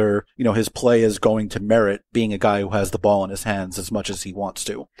of whether, his play is going to merit being a guy who has the ball in his hands as much as he wants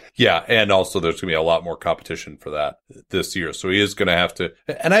to. Yeah. And also there's going to be a lot more competition for that this year. So he is going to have to,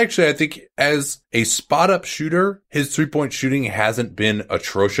 and I think as a spot up shooter, his 3-point shooting hasn't been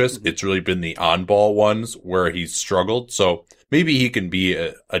atrocious. It's really been the on ball ones where he's struggled. So maybe he can be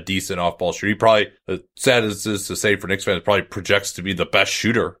a decent off-ball shooter. He probably, sad as this is to say for Knicks fans, probably projects to be the best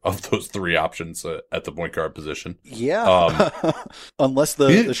shooter of those three options at the point guard position. Yeah. Unless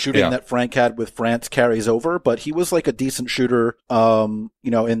the shooting that Frank had with France carries over, but he was like a decent shooter,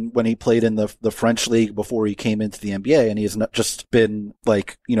 when he played in the French league before he came into the NBA, and he has not just been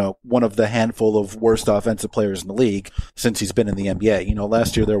like, one of the handful of worst offensive players in the league since he's been in the NBA.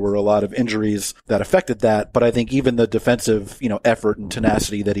 Last year there were a lot of injuries that affected that, but I think even the defensive effort and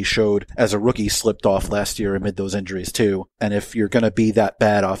tenacity that he showed as a rookie slipped off last year amid those injuries too. And if you're going to be that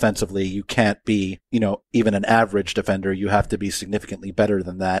bad offensively, you can't be, even an average defender. You have to be significantly better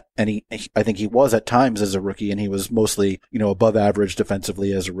than that. And I think he was at times as a rookie, and he was mostly, above average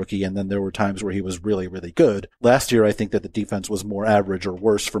defensively as a rookie. And then there were times where he was really, really good. Last year, I think that the defense was more average or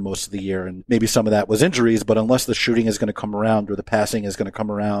worse for most of the year. And maybe some of that was injuries, but unless the shooting is going to come around or the passing is going to come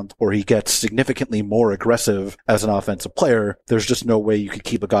around or he gets significantly more aggressive as an offensive player, there's just no way you could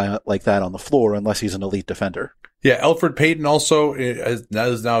keep a guy like that on the floor unless he's an elite defender. Yeah, Elfrid Payton also is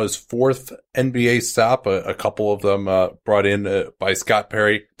now his fourth NBA stop, a couple of them brought in by Scott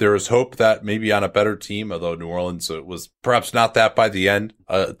Perry. There is hope that maybe on a better team, although New Orleans was perhaps not that by the end,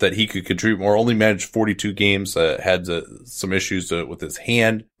 that he could contribute more. Only managed 42 games, had some issues with his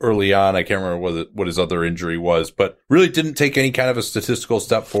hand early on. I can't remember what his other injury was, but really didn't take any kind of a statistical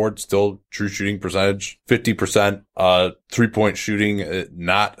step forward. Still true shooting percentage, 50%, 3-point shooting,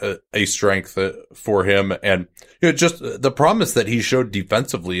 not a strength for him. And just the promise that he showed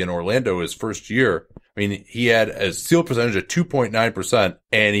defensively in Orlando his first year. I mean, he had a steal percentage of 2.9%,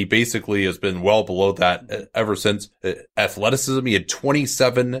 and he basically has been well below that ever since. Athleticism, he had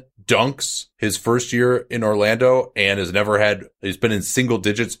 27 dunks his first year in Orlando and he's been in single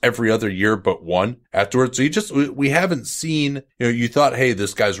digits every other year but one afterwards. So we haven't seen, you thought, hey,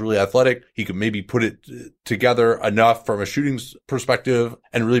 this guy's really athletic. He could maybe put it together enough from a shooting perspective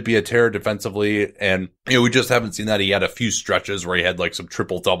and really be a terror defensively. And, we just haven't seen that. He had a few stretches where he had like some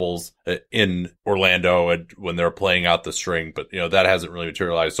triple doubles in Orlando and when they were playing out the string, but that hasn't really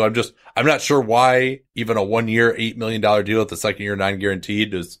materialized. So I'm not sure why even a 1 year, $8 million deal at the second year,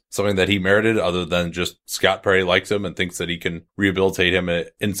 non-guaranteed is something that he merited, other than just Scott Perry likes him and thinks that he can rehabilitate him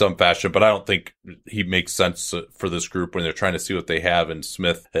in some fashion. But I don't think he makes sense for this group when they're trying to see what they have in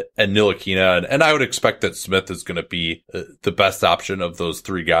Smith and Ntilikina. And I would expect that Smith is going to be the best option of those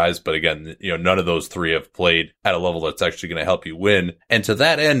three guys. But again, none of those three have played at a level that's actually going to help you win. And to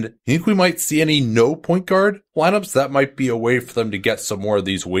that end, you think we might see any no point guard lineups? That might be a way for them to get some more of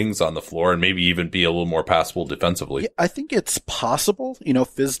these wings on the floor and maybe even be a little more passable defensively. Yeah, I think it's possible.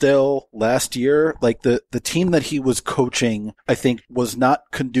 Fizdale last year, like the team that he was coaching, I think was not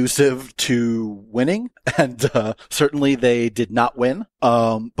conducive to winning, and certainly they did not win.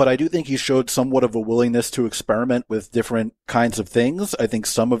 But I do think he showed somewhat of a willingness to experiment with different kinds of things. I think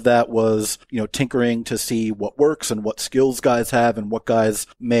some of that was, tinkering to see what works and what skills guys have and what guys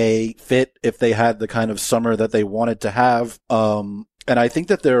may fit if they had the kind of summer that they wanted to have. And I think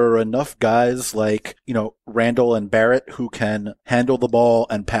that there are enough guys like, Randall and Barrett who can handle the ball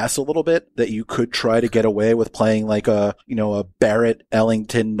and pass a little bit that you could try to get away with playing like a Barrett,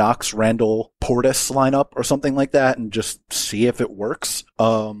 Ellington, Knox, Randall, Portis lineup or something like that and just see if it works.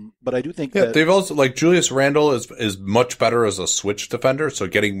 But I do think that they've also, like, Julius Randle is much better as a switch defender. So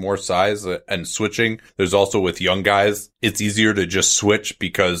getting more size and switching. There's also with young guys, it's easier to just switch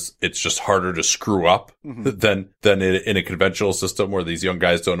because it's just harder to screw up than in a conventional system where these young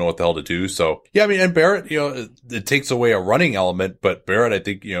guys don't know what the hell to do. So yeah, I mean, and Barrett, it takes away a running element, but Barrett, I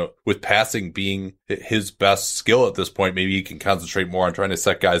think, with passing being his best skill at this point, maybe he can concentrate more on trying to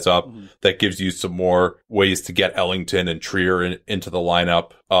set guys up. That gives you some more ways to get Ellington and Trier into the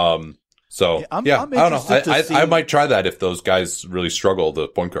lineup. So I don't know. I might try that if those guys really struggle, the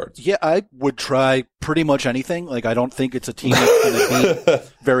point guards. Yeah, I would try pretty much anything. Like, I don't think it's a team that's going to be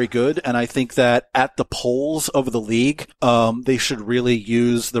very good. And I think that at the polls of the league, they should really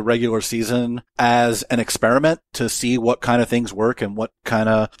use the regular season as an experiment to see what kind of things work and what kind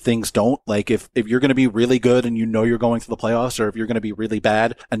of things don't. Like, if you're going to be really good and you're going to the playoffs, or if you're going to be really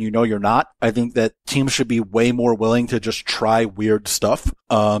bad and you're not, I think that teams should be way more willing to just try weird stuff.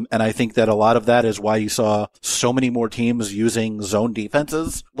 And I think that a lot of that is why you saw so many more teams using zone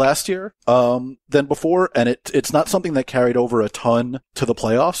defenses last year than before. And it's not something that carried over a ton to the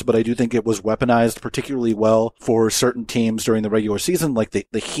playoffs, but I do think it was weaponized particularly well for certain teams during the regular season. Like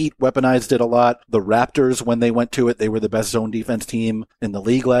the Heat weaponized it a lot. The Raptors, when they went to it, they were the best zone defense team in the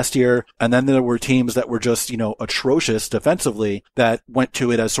league last year. And then there were teams that were just, atrocious defensively that went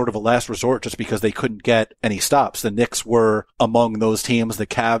to it as sort of a last resort just because they couldn't get any stops. The Knicks were among those teams. The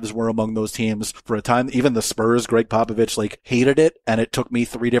Cavs were among those teams for a time. Even the Spurs, Greg Popovich, hated it. And it took me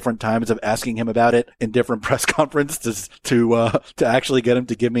 3 different times of asking him about it in different press conferences to actually get him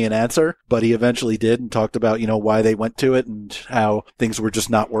to give me an answer. But he eventually did and talked about, why they went to it and how things were just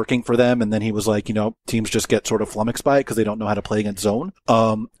not working for them. And then he was like, teams just get sort of flummoxed by it because they don't know how to play against zone.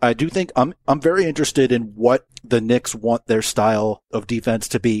 I do think I'm very interested in what the Knicks want their style of defense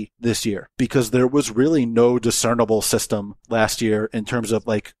to be this year, because there was really no discernible system last year in terms of,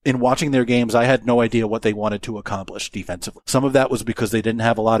 in watching their games, I had no idea what they wanted to accomplish defensively. Some of that was because they didn't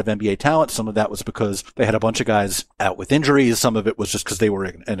have a lot of NBA talent. Some of that was because they had a bunch of guys out with injuries. Some of it was just because they were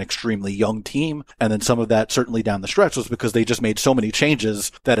an extremely young team. And then some of that, certainly down the stretch, was because they just made so many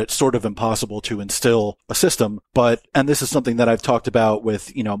changes that it's sort of impossible to instill a system. And this is something that I've talked about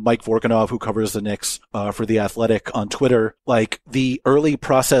with, Mike Vorkunov, who covers the Knicks for The Athletic on Twitter. The early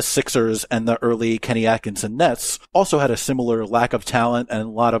process Sixers and the early Kenny Atkinson Nets also had a similar lack of talent and a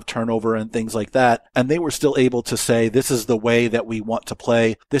lot of turnover and things like that. And they were still able to say, this is the way that we want to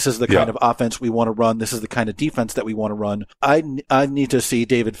play. This is the kind of offense we want to run. This is the kind of defense that we want to run. I need to see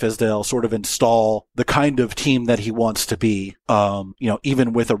David Fizdale sort of install the kind of team that he wants to be,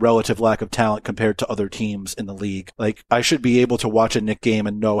 even with a relative lack of talent compared to other teams in the league. I should be able to watch a Knick game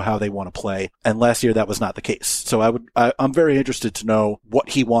and know how they want to play. And last year that was not the case. So I'm very interested to know what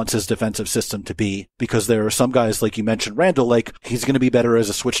he wants his defensive system to be, because there are some guys, like you mentioned, Randall, he's going to be better as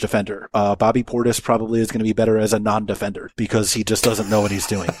a switch defender. Bobby Portis probably is going to be better as a non-defender because he just doesn't know what he's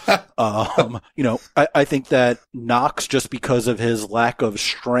doing. I think that Knox, just because of his lack of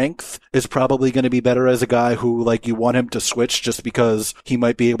strength, is probably going to be better as a guy who, you want him to switch just because he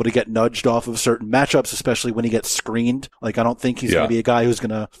might be able to get nudged off of certain matchups, especially when he gets screened. I don't think he's going to be a guy who's going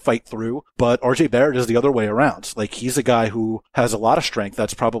to fight through. But RJ Barrett is the other way around. He's a guy who has a lot of strength.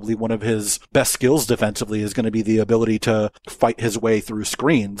 That's probably one of his best skills defensively, is going to be the ability to fight his way through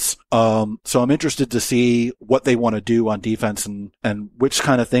screens. So I'm interested to see what they want to do on defense and which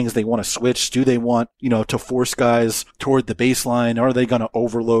kind of things they want to switch. Do they want, to force guys toward the baseline? Are they going to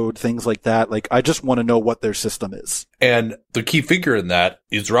overload things like that? I just want to know what their system is. And the key figure in that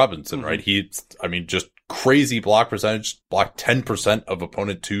is Robinson, right? Just crazy block percentage, blocked 10% of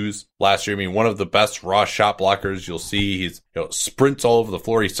opponent twos last year. One of the best raw shot blockers you'll see. He's, sprints all over the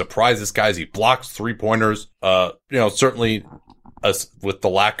floor. He surprises guys. He blocks 3-pointers. Certainly with the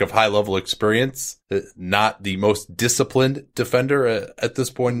lack of high level experience, not the most disciplined defender at this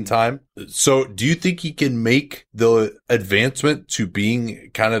point in time. So do you think he can make the advancement to being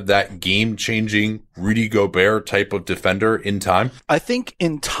kind of that game-changing Rudy Gobert type of defender in time? I think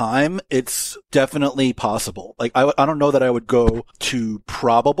in time, it's definitely possible. Like, I don't know that I would go to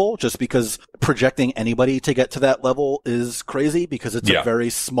probable, just because projecting anybody to get to that level is crazy, because it's a very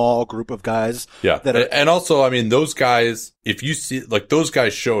small group of guys. Yeah. And also, I mean, those guys, if you see, like, those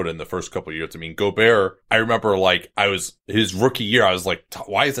guys showed in the first couple of years. I mean, Gobert, I remember, like, his rookie year, I was like,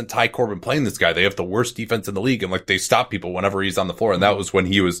 why isn't Ty Corbin playing this guy? They have the worst defense in the league, and, like, they stop people whenever he's on the floor. And that was when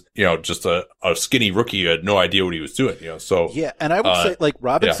he was, just a skinny rookie who had no idea what he was doing, so. Yeah. And I would say, like,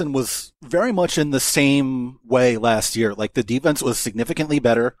 Robinson was very much in the same way last year. Like, the defense was significantly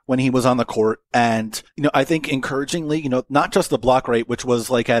better when he was on the court. And, I think encouragingly, not just the block rate, which was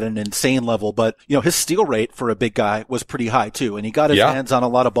like at an insane level, but, his steal rate for a big guy was pretty high too. And he got his hands on a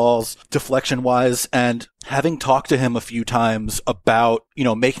lot of balls deflection wise. And having talked to him a few times about,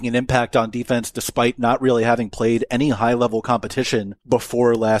 making an impact on defense despite not really having played any high level competition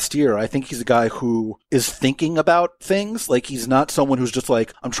before last year, I think he's a guy who is thinking about things. Like, he's not someone who's just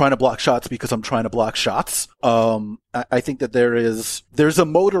like, I'm trying to block shots because I'm trying to block shots. I think that there's a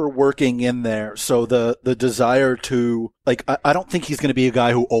motor working in there. So the desire to, like, I don't think he's going to be a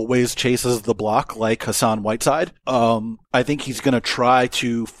guy who always chases the block like Hassan Whiteside. I think he's going to try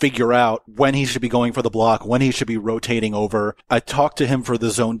to figure out when he should be going for the block, when he should be rotating over. I talked to him for the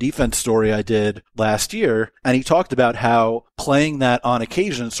zone defense story I did last year, and he talked about how playing that on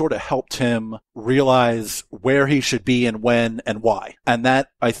occasion sort of helped him realize where he should be and when and why. And that,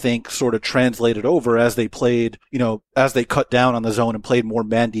 I think, sort of translated over as they played, as they cut down on the zone and played more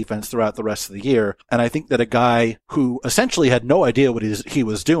man defense throughout the rest of the year. And I think that a guy who essentially had no idea what he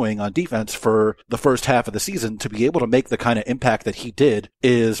was doing on defense for the first half of the season, to be able to make the kind of impact that he did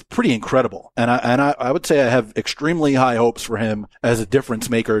is pretty incredible. And I would say I have extremely high hopes for him as a difference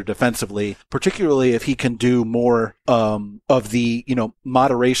maker defensively, particularly if he can do more of the,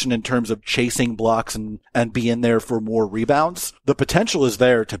 moderation in terms of chasing blocks and be in there for more rebounds. The potential is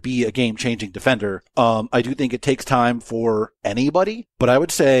there to be a game-changing defender. I do think it takes time for anybody, but I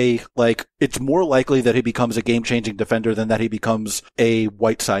would say, like, it's more likely that he becomes a game-changing defender than that he becomes a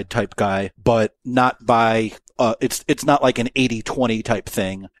Whiteside type guy, but not by it's not like an 80-20 type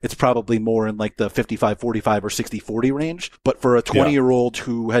thing. It's probably more in like the 55-45 or 60-40 range. But for a 20-year-old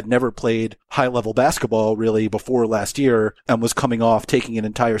who had never played high-level basketball really before last year and was coming off taking an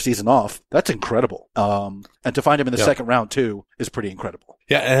entire season off, that's incredible. And to find him in the second round too is pretty incredible.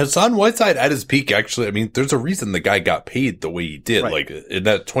 Yeah, and Hassan Whiteside at his peak, actually, I mean, there's a reason the guy got paid the way he did. Right. Like, in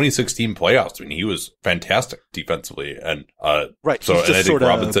that 2016 playoffs, I mean, he was fantastic defensively. And, right. So, and I think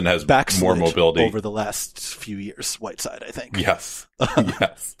Robinson has more mobility over the last few years, Whiteside, I think. Yes.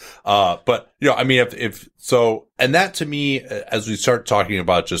 Yes. But, I mean, if so, and that to me, as we start talking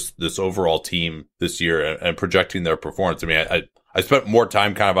about just this overall team this year and projecting their performance, I mean, I spent more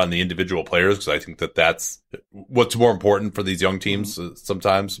time kind of on the individual players because I think that that's what's more important for these young teams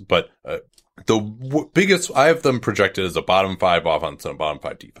sometimes. But the biggest, I have them projected as a bottom 5 offense and a bottom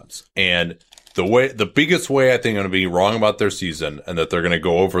 5 defense. And the biggest way I think I'm going to be wrong about their season and that they're going to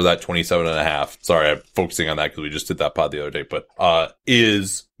go over that 27.5. Sorry, I'm focusing on that because we just did that pod the other day, but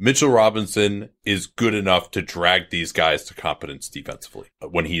is Mitchell Robinson is good enough to drag these guys to competence defensively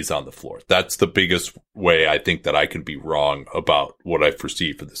when he's on the floor. That's the biggest way I think that I can be wrong about what I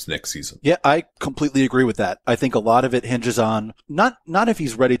foresee for this next season. Yeah, I completely agree with that. I think a lot of it hinges on not if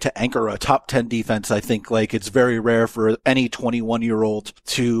he's ready to anchor a top 10 defense. I think like it's very rare for any 21-year-old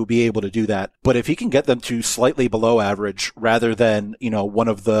to be able to do that. But if he can get them to slightly below average rather than, one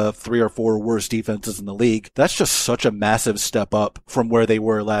of the 3 or 4 worst defenses in the league, that's just such a massive step up from where they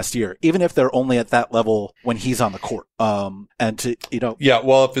were last year, even if they're only at that level when he's on the court. And to, yeah,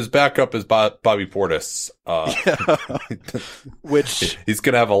 well, if his backup is Bobby Portis, which he's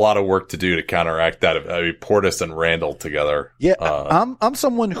going to have a lot of work to do to counteract that. I mean, Portis and Randall together. Yeah. I'm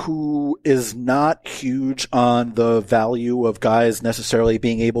someone who is not huge on the value of guys necessarily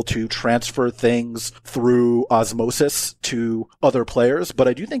being able to transfer things through osmosis to other players. But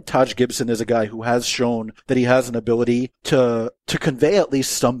I do think Taj Gibson is a guy who has shown that he has an ability to convey at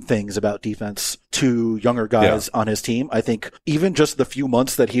least some things about defense to younger guys on his team. I think even just the few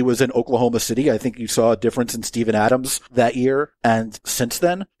months that he was in Oklahoma City, I think you saw a difference in Steven Adams that year and since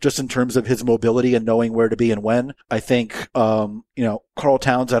then, just in terms of his mobility and knowing where to be and when. I think, Karl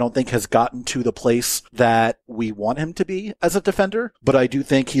Towns, I don't think has gotten to the place that we want him to be as a defender, but I do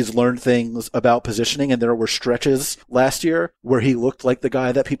think he's learned things about positioning, and there were stretches last year where he looked like the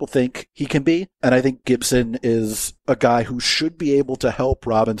guy that people think he can be. And I think Gibson is a guy who should be able to help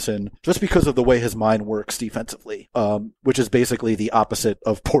Robinson just because of the way his mind works defensively, which is basically the opposite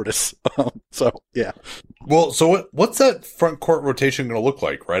of Portis. So, yeah. Well, so what's that front court rotation going to look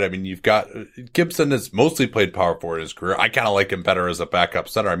like, right? I mean, you've got Gibson has mostly played power forward in his career. I kind of like him better as a backup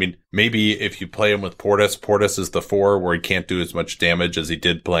center. I mean, maybe if you play him with Portis is the 4 where he can't do as much damage as he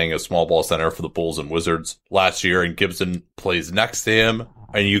did playing a small ball center for the Bulls and Wizards last year, and Gibson plays next to him.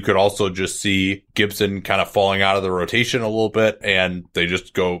 And you could also just see Gibson kind of falling out of the rotation a little bit, and they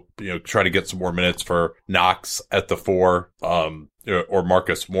just go, try to get some more minutes for Knox at the 4, or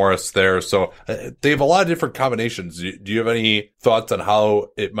Marcus Morris there. So they have a lot of different combinations. Do you have any thoughts on how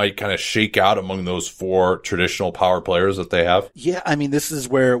it might kind of shake out among those 4 traditional power players that they have? Yeah, I mean, this is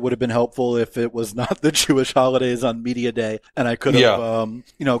where it would have been helpful if it was not the Jewish holidays on Media Day, and I could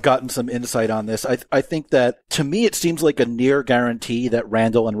have, gotten some insight on this. I think that, to me, it seems like a near guarantee that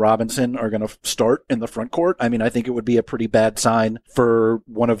Randall and Robinson are going to start in the front court. I mean, I think it would be a pretty bad sign for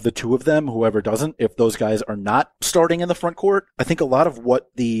one of the 2 of them, whoever doesn't, if those guys are not starting in the front court. I think a lot of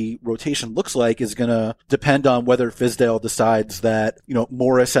what the rotation looks like is going to depend on whether Fizdale decides that,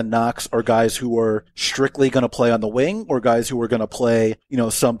 Morris and Knox are guys who are strictly going to play on the wing or guys who are going to play,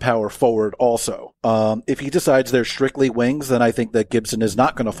 some power forward also. If he decides they're strictly wings, then I think that Gibson is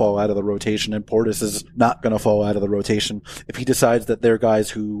not going to fall out of the rotation and Portis is not going to fall out of the rotation. If he decides that they're guys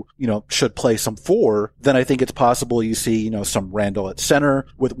who, should play some 4, then I think it's possible you see, some Randall at center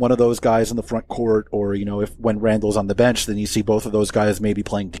with one of those guys in the front court, or, if when Randall's on the bench, then you see both of those guys maybe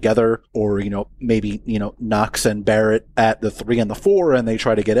playing together, or, maybe, Knox and Barrett at the 3 and the 4, and they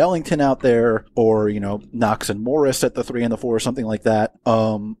try to get Ellington out there, or, Knox and Morris at the 3 and the 4, or something like that.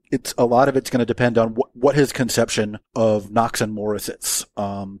 It's a lot of it's going to depend on what his conception of Knox and Morris is.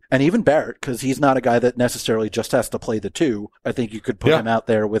 And even Barrett, because he's not a guy that necessarily just has to play the 2. I think you could put him out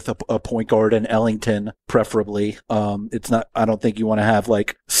there with a point guard and Ellington, preferably. I don't think you want to have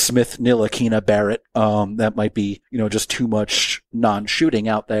like Smith, Ntilikina, Barrett. That might be, just too much non-shooting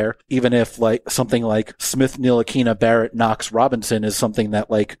out there. Even if like something like Smith, Ntilikina, Barrett, Knox, Robinson is something that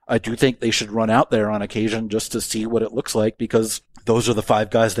like I do think they should run out there on occasion just to see what it looks like, because those are the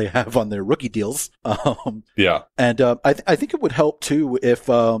 5 guys they have on their rookie deals. And I think it would help too if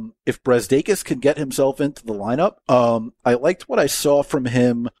Brazdeikis can get himself into the lineup. I liked what I saw from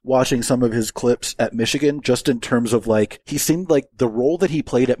him watching some of his clips at Michigan, just in terms of like, he seemed like the role that he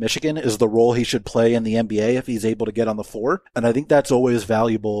played at Michigan is the role he should play in the NBA if he's able to get on the floor. And I think that's always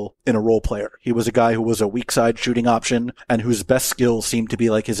valuable in a role player. He was a guy who was a weak side shooting option and whose best skills seemed to be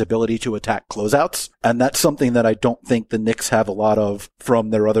like his ability to attack closeouts. And that's something that I don't think the Knicks have a lot of from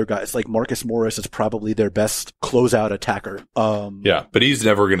their other guys. Like Marcus Morris is probably their best closeout attacker. But he's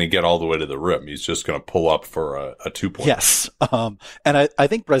never going to get all the way to the rim. He's just going to pull up for a 2-point. Yes. And I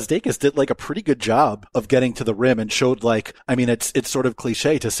think Brazdeikis did like a pretty good job of getting to the rim and showed like, I mean, it's sort of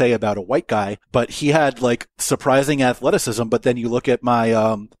cliche to say about a white guy, but he had like surprising athleticism. But then you look at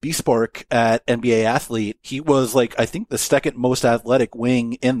my B-Spark at NBA Athlete, he was like, I think the second most athletic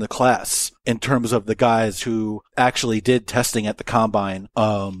wing in the class in terms of the guys who actually did testing at the combine.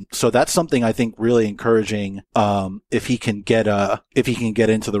 So that's something I think really encouraging. If he can get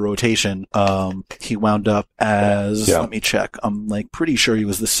into the rotation, he wound up as, let me check. I'm like pretty sure he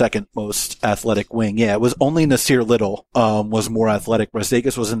was the second most athletic wing. Yeah, it was only Nasir Little, was more athletic.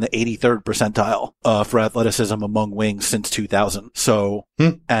 Brazdeikis was in the 83rd percentile, for athleticism among wings since 2000. So,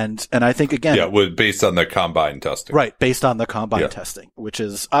 and I think again. Yeah, based on the combine testing. Right. Based on the combine testing, which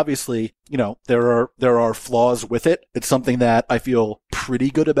is obviously, there are flaws with it. It's something that I feel pretty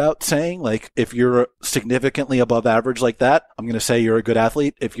good about saying. Like, if you're significantly above average like that, I'm going to say you're a good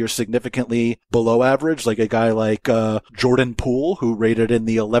athlete. If you're significantly below average, like a guy like Jordan Poole, who rated in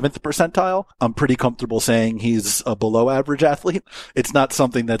the 11th percentile, I'm pretty comfortable saying he's a below average athlete. It's not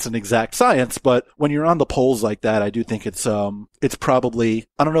something that's an exact science, but when you're on the polls like that, I do think it's probably,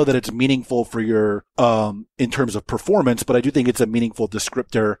 I don't know that it's meaningful for your, in terms of performance, but I do think it's a meaningful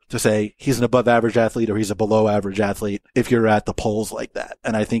descriptor to say he's an above average athlete or he's a below average athlete if you're at the polls like that.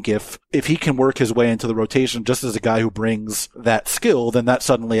 And I think if he can work his way into the rotation just as a guy who brings that skill, then that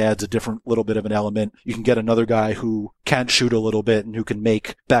suddenly adds a different little bit of an element. You can get another guy who can shoot a little bit and who can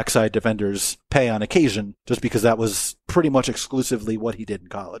make backside defenders pay on occasion, just because that was pretty much exclusively what he did in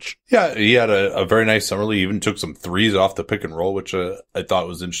college. Yeah, he had a very nice summer league. He even took some threes off the pick and roll, which I thought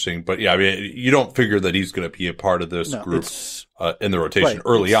was interesting. But yeah, I mean, you don't figure that he's going to be a part of this group in the rotation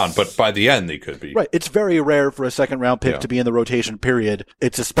early on, but by the end they could be. Right. It's very rare for a second round pick to be in the rotation, period.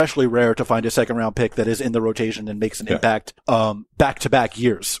 It's especially rare to find a second round pick that is in the rotation and makes an impact back-to-back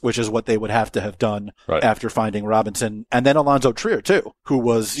years, which is what they would have to have done after finding Robinson. And then Alonzo Trier too, who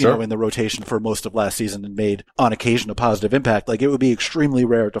was, you know, in the rotation for most of last season and made on occasion a positive impact. Like, it would be extremely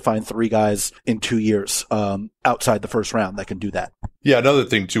rare to find 3 guys in 2 years outside the first round that can do that. Yeah, another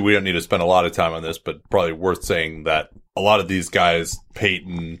thing too, we don't need to spend a lot of time on this, but probably worth saying that a lot of these guys,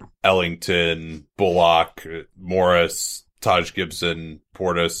 Peyton, Ellington, Bullock, Morris, Taj Gibson,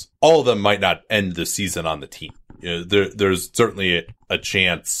 Portis, all of them might not end the season on the team. You know, there's certainly a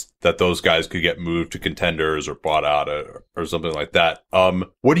chance that those guys could get moved to contenders or bought out or something like that.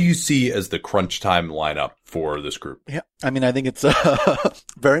 What do you see as the crunch time lineup for this group? Yeah, I mean, I think it's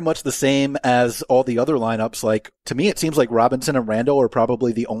very much the same as all the other lineups. Like, to me, it seems like Robinson and Randall are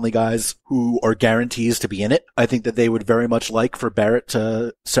probably the only guys who are guarantees to be in it. I think that they would very much like for Barrett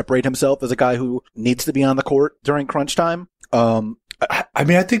to separate himself as a guy who needs to be on the court during crunch time. I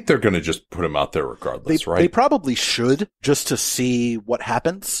mean, I think they're going to just put him out there regardless, right? They probably should, just to see what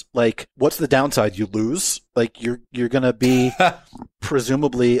happens. Like, what's the downside? You lose. Like, you're going to be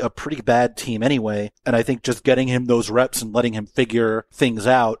presumably a pretty bad team anyway. And I think just getting him those reps and letting him figure things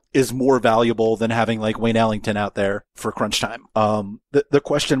out is more valuable than having like Wayne Ellington out there for crunch time. The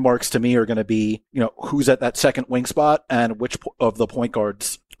question marks to me are going to be, you know, who's at that second wing spot and which of the point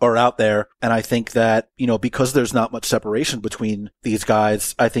guards are out there. And I think that, you know, because there's not much separation between these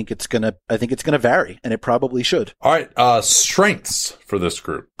guys, I think it's going to vary, and it probably should. All right. Strengths for this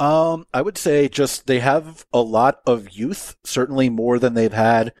group. I would say just they have a lot of youth, certainly more than they've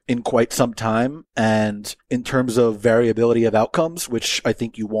had in quite some time. And in terms of variability of outcomes, which I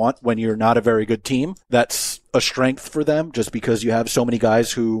think you want when you're not a very good team, that's a strength for them, just because you have so many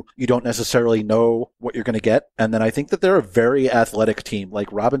guys who you don't necessarily know what you're going to get. And then I think that they're a very athletic team.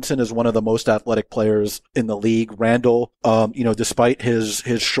 Like, Robinson is one of the most athletic players in the league. Randall, you know, despite his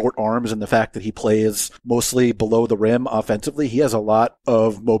short arms and the fact that he plays mostly below the rim offensively, he has a lot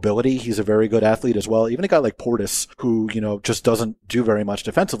of mobility. He's a very good athlete as well. Even a guy like Portis, who, you know, just doesn't do very much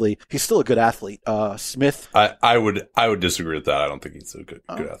defensively, he's still a good athlete. Smith, I would disagree with that. I don't think he's a good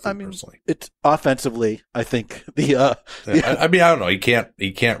athlete, I mean, personally. It's offensively, I think I mean, I don't know.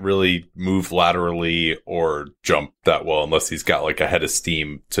 He can't really move laterally or jump that well unless he's got like a head of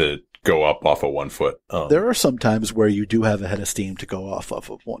steam to go up off of 1 foot. There are some times where you do have a head of steam to go off of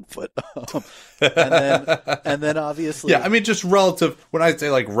 1 foot. and then obviously. Yeah, I mean, just relative, when I say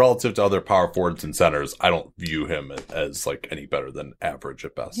like relative to other power forwards and centers, I don't view him as like any better than average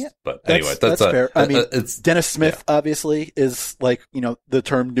at best. Yeah, but anyway, that's fair. I mean, it's Dennis Smith obviously is like, you know, the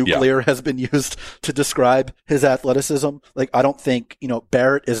term nuclear has been used to describe his athleticism. Like, I don't think, you know,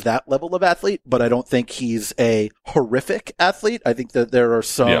 Barrett is that level of athlete, but I don't think he's a horrific athlete. I think that there are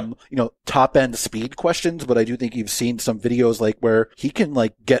some, you know, top end speed questions, but I do think you've seen some videos like where he can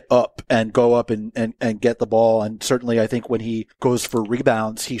like get up and go up and get the ball. And certainly I think when he goes for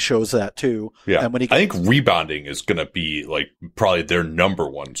rebounds, he shows that too. Yeah. And when I think rebounding is going to be like probably their number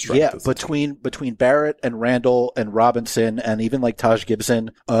one strength. Yeah. Between Barrett and Randall and Robinson and even like Taj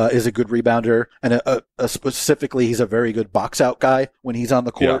Gibson, is a good rebounder. And specifically, he's a very good box out guy when he's on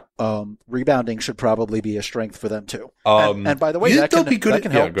the court. Yeah. Rebounding should probably be a strength for them too. And by the way, that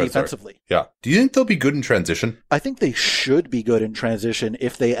can help defensively. Yeah. Do you think they'll be good in transition? I think they should be good in transition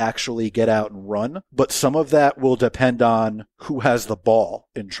if they actually get out and run, but some of that will depend on who has the ball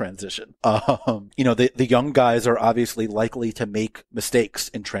in transition. You know, the young guys are obviously likely to make mistakes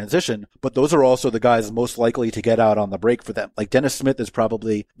in transition, but those are also the guys most likely to get out on the break for them. Like, Dennis Smith is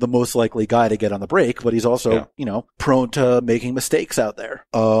probably the most likely guy to get on the break, but he's also, you know, prone to making mistakes out there.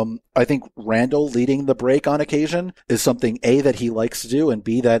 I think Randall leading the break on occasion is something, A, that he likes to do, and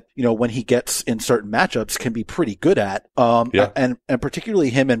B, that, you know, when he gets in certain matchups can be pretty good at. And particularly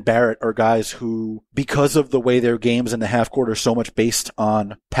him and Barrett are guys who, because of the way their games in the half court are so much based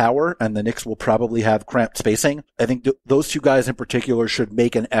on power, and the Knicks will probably have cramped spacing, I think those two guys in particular should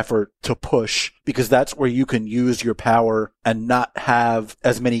make an effort to push, because that's where you can use your power and not have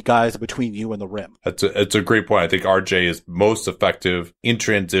as many guys between you and the rim. It's a great point. I think RJ is most effective in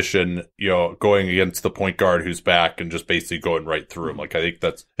transition, you know, going against the point guard who's back and just basically going right through him. Like, I think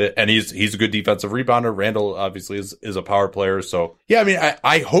that's, and he's a good defensive rebounder. Randall obviously is a power player. So yeah, I mean,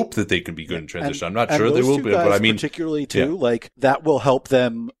 I hope that they can be good in transition. I'm not sure they will be, but I mean, particularly too, like, that will help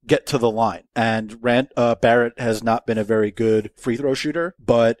them get to the line. And Barrett has not been a very good free throw shooter,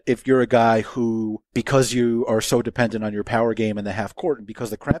 but if you're a guy who, because you are so dependent on your power game in the half court, and because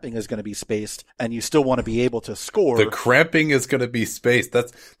the cramping is going to be spaced, and you still want to be able to score. The cramping is going to be spaced.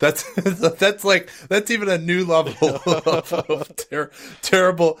 That's even a new level of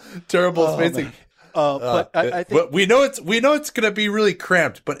terrible spacing. But I think we know it's going to be really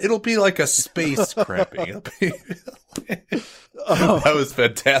cramped, but it'll be like a space cramping. That was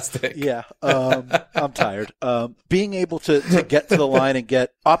fantastic. Yeah. I'm tired. Being able to get to the line and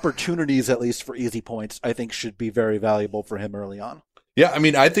get opportunities, at least for easy points, I think should be very valuable for him early on. Yeah, I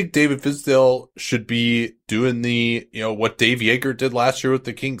mean, I think David Fizdale should be doing what Dave Yeager did last year with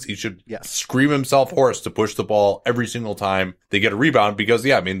the Kings. He should scream himself hoarse to push the ball every single time they get a rebound because,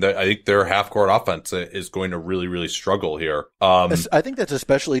 I think their half-court offense is going to really, really struggle here. I think that's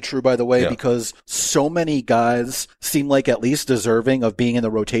especially true, by the way, because so many guys seem like at least deserving of being in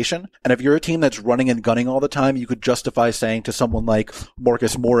the rotation. And if you're a team that's running and gunning all the time, you could justify saying to someone like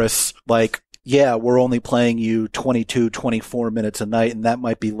Marcus Morris, like, yeah, we're only playing you 22, 24 minutes a night, and that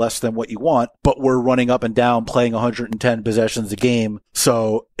might be less than what you want, but we're running up and down playing 110 possessions a game.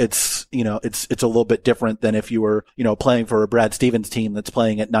 So it's a little bit different than if you were, playing for a Brad Stevens team that's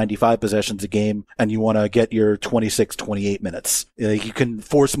playing at 95 possessions a game and you want to get your 26, 28 minutes. You can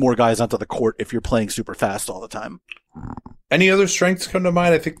force more guys onto the court if you're playing super fast all the time. Any other strengths come to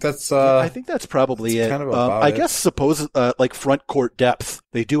mind? I think that's probably it. Kind of about I guess suppose like front court depth.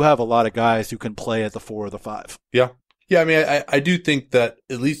 They do have a lot of guys who can play at the 4 or the 5. Yeah. Yeah, I mean, I do think that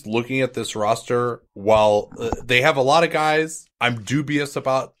at least looking at this roster, while they have a lot of guys, I'm dubious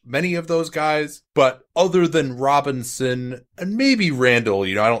about many of those guys. But other than Robinson and maybe Randall,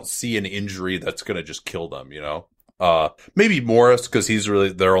 I don't see an injury that's going to just kill them, maybe Morris because he's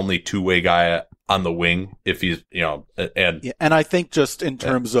really their only two-way guy on the wing if he's, and I think just in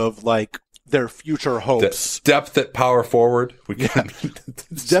terms of like their future hopes. Depth at power forward.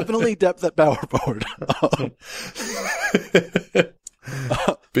 Definitely depth at power forward.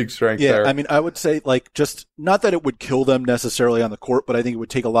 Big strength there. I mean, I would say like just not that it would kill them necessarily on the court, but I think it would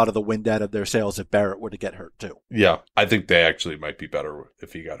take a lot of the wind out of their sails if Barrett were to get hurt too. Yeah, I think they actually might be better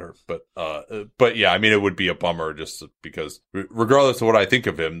if he got hurt. But yeah, I mean, it would be a bummer just because regardless of what I think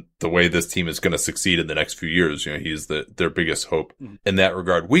of him, the way this team is going to succeed in the next few years, he's their biggest hope in that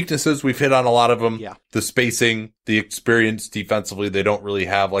regard. Weaknesses, we've hit on a lot of them. Yeah. The spacing, the experience defensively, they don't really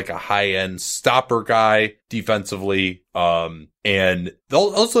have like a high-end stopper guy defensively. And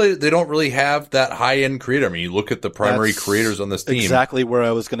also they don't really have that high-end creator. I mean, you look at the primary creators on this team. Exactly where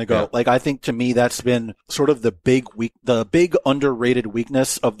I was going to go. Yeah. Like, I think to me that's been sort of the big underrated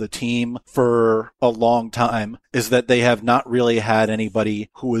weakness of the team for a long time is that they have not really had anybody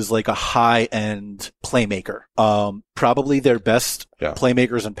who is like a high-end playmaker. Probably their best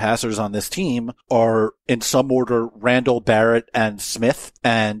playmakers and passers on this team are in some order Randall, Barrett, and Smith.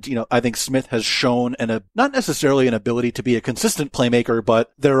 And, I think Smith has shown not necessarily an ability to be a consistent playmaker,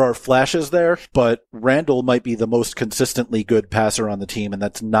 but there are flashes there. But Randall might be the most consistently good passer on the team, and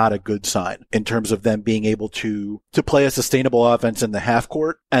that's not a good sign in terms of them being able to play a sustainable offense in the half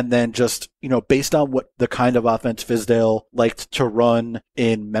court. And then just, based on what the kind of offense Fizdale liked to run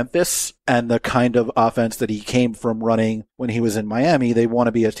in Memphis and the kind of offense that he came from running when he was in Miami, they want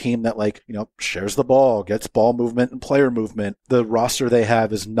to be a team that shares the ball, gets ball movement and player movement. The roster they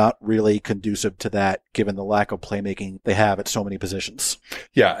have is not really conducive to that given the lack of playmaking they have at so many positions.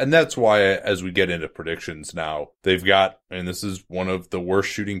 Yeah. And that's why as we get into predictions now, they've got, and this is one of the worst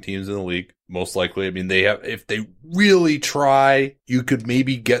shooting teams in the league. Most likely. I mean, they have, if they really try, you could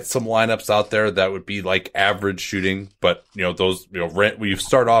maybe get some lineups out there that would be like average shooting. But, we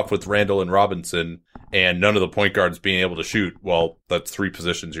start off with Randall and Robinson and none of the point guards being able to shoot. Well, that's 3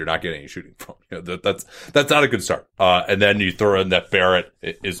 positions you're not getting any shooting from. That's not a good start. And then you throw in that Barrett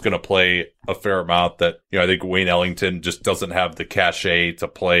is going to play a fair amount that, I think Wayne Ellington just doesn't have the cachet to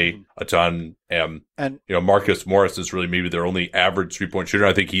play a ton. And Marcus Morris is really maybe their only average 3-point shooter.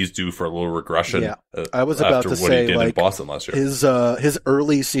 I think he's due for a little regression. Yeah. I was about to say, he did in Boston last year. His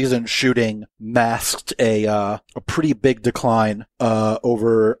early season shooting masked a pretty big decline,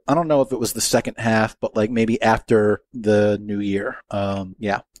 over, I don't know if it was the second half, but like maybe after the new year.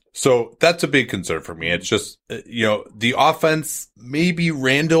 So that's a big concern for me. It's just, the offense, maybe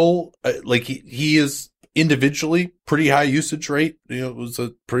Randall, he is individually pretty high usage rate. It was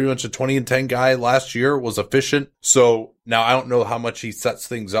pretty much a 20 and 10 guy last year, was efficient. So now I don't know how much he sets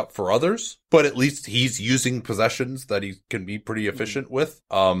things up for others, but at least he's using possessions that he can be pretty efficient with.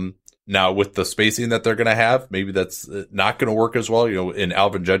 Now with the spacing that they're going to have, maybe that's not going to work as well. In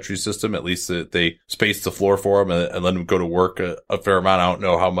Alvin Gentry's system, at least they space the floor for him and let him go to work a fair amount. I don't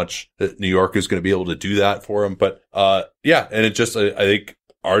know how much New York is going to be able to do that for him, but and it just, I think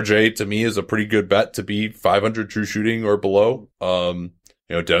RJ to me is a pretty good bet to be 500 true shooting or below.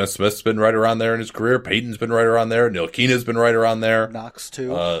 Dennis Smith's been right around there in his career. Peyton's been right around there. Ntilikina's been right around there. Knox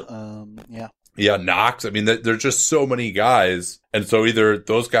too. Yeah, Knox. I mean, there's just so many guys. And so either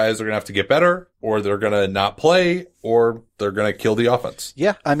those guys are going to have to get better, or they're going to not play, or they're going to kill the offense.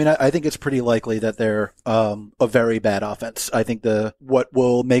 Yeah, I mean, I think it's pretty likely that they're a very bad offense. I think what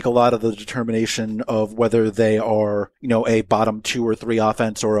will make a lot of the determination of whether they are, a bottom 2 or 3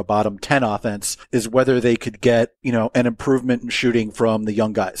 offense or a bottom 10 offense is whether they could get, an improvement in shooting from the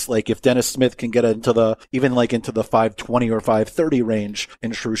young guys. Like if Dennis Smith can get into the 520 or 530 range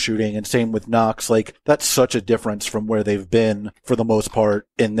in true shooting, and same with Knox, like that's such a difference from where they've been for the most part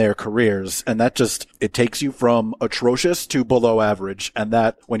in their careers. And that it takes you from atrocious to below average. And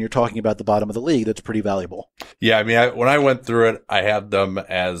that, when you're talking about the bottom of the league, that's pretty valuable. Yeah, I mean, when I went through it, I had them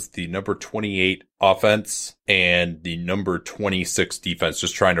as the number 28 offense and the number 26 defense,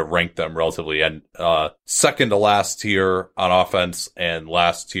 just trying to rank them relatively. And second to last tier on offense and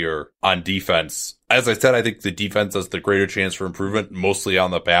last tier on defense. As I said, I think the defense has the greater chance for improvement, mostly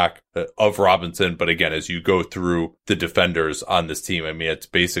on the back of Robinson. But again, as you go through the defenders on this team, I mean, it's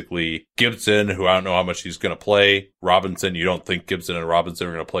basically Gibson, who I don't know how much he's going to play. Robinson, you don't think Gibson and Robinson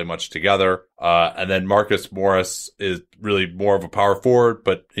are going to play much together. And then Marcus Morris is really more of a power forward,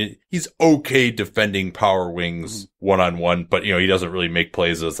 but he's okay defending power wings one-on-one, but he doesn't really make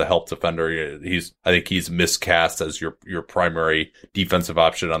plays as a help defender. I think he's miscast as your primary defensive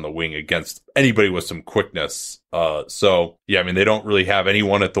option on the wing against anybody with some quickness. So yeah, I mean, they don't really have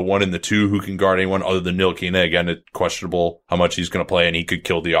anyone at the 1 and the 2 who can guard anyone other than Ntilikina. Again, it's questionable how much he's going to play, and he could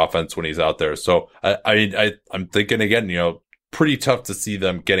kill the offense when he's out there. So I'm thinking again, pretty tough to see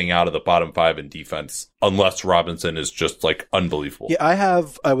them getting out of the bottom 5 in defense unless Robinson is just like unbelievable. Yeah,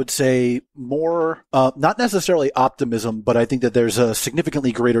 I would say more, not necessarily optimism, but I think that there's a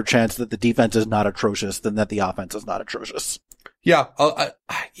significantly greater chance that the defense is not atrocious than that the offense is not atrocious. Yeah, I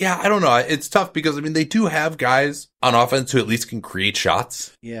don't know. It's tough because, I mean, they do have guys on offense who at least can create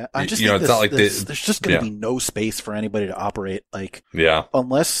shots. Yeah, I just think it's not like there's just going to be no space for anybody to operate.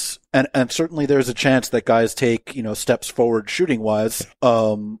 Unless, and certainly there's a chance that guys take, steps forward shooting wise.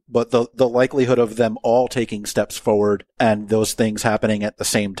 But the likelihood of them all taking steps forward and those things happening at the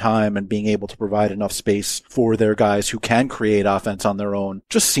same time and being able to provide enough space for their guys who can create offense on their own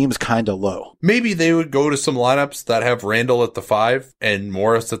just seems kind of low. Maybe they would go to some lineups that have Randall at the 5 and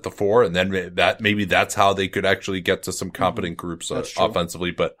Morris at the 4, and then maybe that's how they could actually get to some competent groups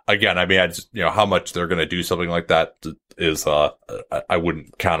offensively. But again, I mean, how much they're going to do something like that is, I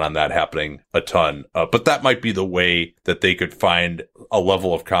wouldn't count on that happening a ton. But that might be the way that they could find a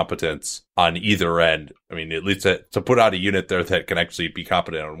level of competence on either end. I mean, at least to put out a unit there that can actually be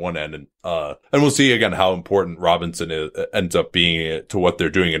competent on one end. And we'll see again how important Robinson ends up being to what they're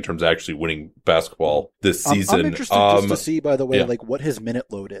doing in terms of actually winning basketball this season. I'm interested just to see, by the way, like what his minute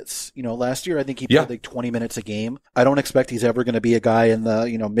load is. Last year, I think he played like 20 minutes a game. I don't expect he's ever going to be a guy in the,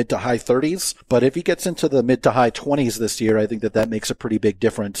 mid to high 30s, but if he gets into the mid to high 20s this year, I think that makes a pretty big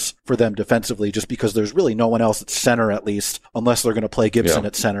difference for them defensively, just because there's really no one else at center, at least, unless they're going to play Gibson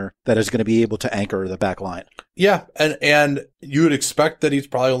at center, that is going to be able to anchor the back line. Yeah, and you would expect that he's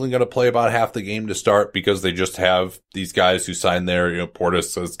probably only going to play about half the game to start because they just have these guys who signed there.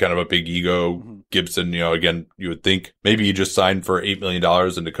 Portis has kind of a big ego. Mm-hmm. Gibson, again, you would think maybe he just signed for $8 million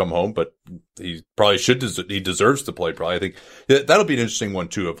and to come home, but he probably he deserves to play. Probably, I think that'll be an interesting one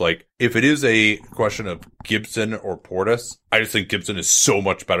too. Of like, if it is a question of Gibson or Portis, I just think Gibson is so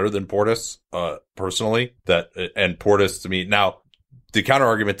much better than Portis, personally. And Portis to me now. The counter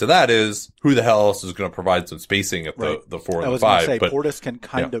argument to that is who the hell else is going to provide some spacing at the 4 and the 5. I was going to say Portis can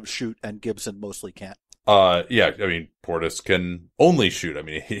kind of shoot and Gibson mostly can't. Yeah, I mean, Portis can only shoot. I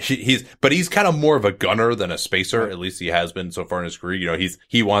mean, he's kind of more of a gunner than a spacer. At least he has been so far in his career.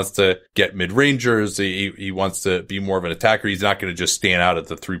 He wants to get mid-rangers. He wants to be more of an attacker. He's not going to just stand out at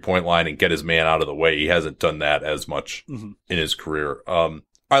the 3-point line and get his man out of the way. He hasn't done that as much in his career. All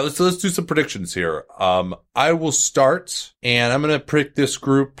right, let's do some predictions here. I will start, and I'm going to predict this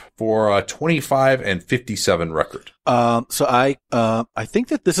group for a 25-57 record. So I think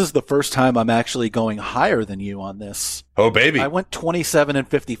that this is the first time I'm actually going higher than you on this. Oh, baby. I went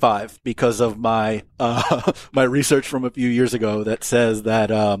 27-55 because of my my research from a few years ago that says that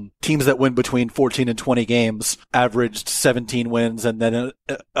teams that win between 14 and 20 games averaged 17 wins and then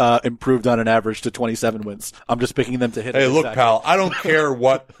improved on an average to 27 wins. I'm just picking them to hit. Hey, look, pal, I don't care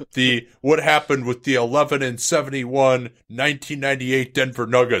what happened with the 11-71 1998 Denver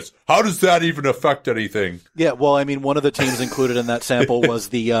Nuggets. How does that even affect anything? Yeah, well, I mean, mean, one of the teams included in that sample was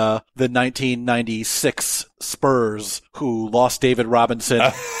the 1996 Spurs, who lost David Robinson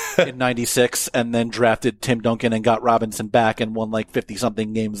in 96 and then drafted Tim Duncan and got Robinson back and won like 50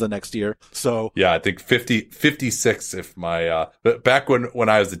 something games the next year. So yeah, I think 56 if my, but back when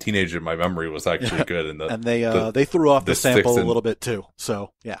I was a teenager, my memory was actually good. And they threw off the sample a little bit too.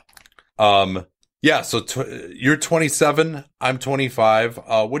 So yeah. Yeah, so you're 27, I'm 25.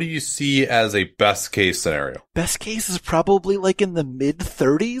 What do you see as a best case scenario? Best case is probably like in the mid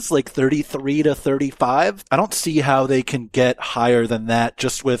 30s, like 33 to 35. I don't see how they can get higher than that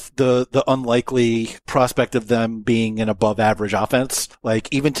just with the unlikely prospect of them being an above average offense. Like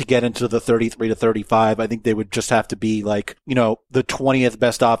even to get into the 33 to 35, I think they would just have to be like, you know, the 20th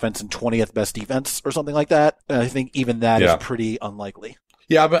best offense and 20th best defense or something like that. And I think even that is pretty unlikely.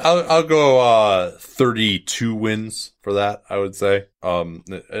 Yeah, but I'll go 32 wins for that, I would say,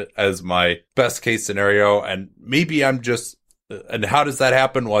 as my best case scenario. And maybe I'm just, and how does that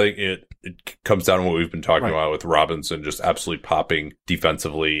happen? Well, it comes down to what we've been talking about with Robinson just absolutely popping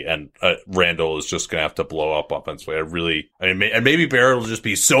defensively, and Randall is just going to have to blow up offensively. And maybe Barrett will just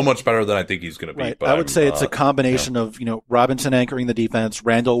be so much better than I think he's going to be. Right. But I would say it's a combination of, you know, Robinson anchoring the defense,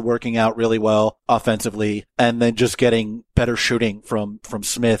 Randall working out really well offensively, and then just getting better shooting from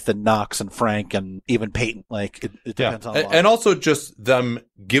Smith and Knox and Frank and even Peyton. Like it depends on a lot. And also just them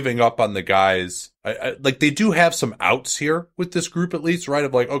giving up on the guys. Like they do have some outs here with this group at least, right?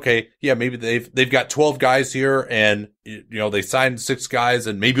 Of like, okay, yeah, maybe they've got 12 guys here and, you know, they signed 6 guys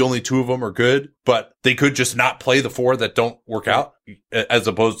and maybe only 2 of them are good, but they could just not play the 4 that don't work out as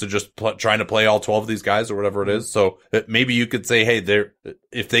opposed to just trying to play all 12 of these guys or whatever it is. So maybe you could say, hey,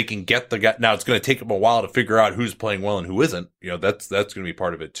 if they can get the guy, now it's going to take them a while to figure out who's playing well and who isn't, you know, that's going to be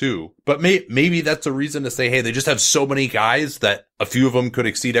part of it too. But maybe that's a reason to say, hey, they just have so many guys that a few of them could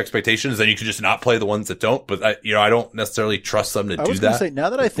exceed expectations, then you could just not play the ones that don't. But I don't necessarily trust them to do that. I was going to say,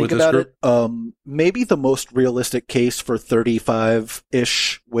 now that I think about it, maybe the most realistic case for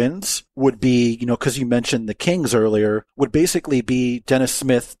 35-ish wins would be, you know, because you mentioned the Kings earlier, would basically be Dennis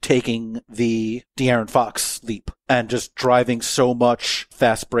Smith taking the De'Aaron Fox leap and just driving so much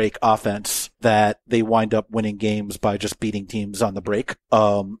fast break offense that they wind up winning games by just beating teams on the break.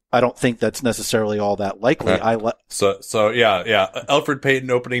 I don't think that's necessarily all that likely. So yeah. Elfrid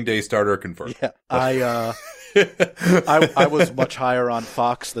Payton opening day starter confirmed. Yeah, I was much higher on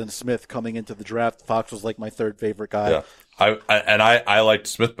Fox than Smith coming into the draft. Fox was like my 3rd favorite guy. Yeah. I liked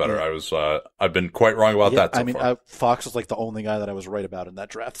Smith better. Yeah. I've been quite wrong about that so far. Fox was like the only guy that I was right about in that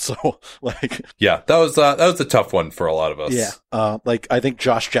draft. So like, yeah, that was a tough one for a lot of us. Yeah. Like I think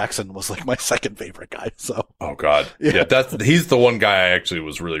Josh Jackson was like my 2nd favorite guy. So. Oh God. Yeah. He's the one guy I actually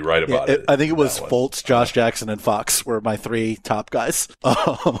was really right about it. I think it was Fultz, Josh Jackson, and Fox were my 3 top guys.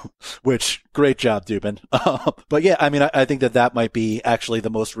 Which great job, Dubin. But yeah, I mean, I think that might be actually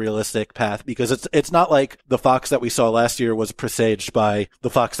the most realistic path because it's not like the Fox that we saw last year was presaged by the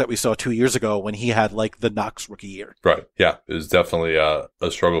Fox that we saw 2 years ago when he had like the Knox rookie year. Right. Yeah. It was definitely a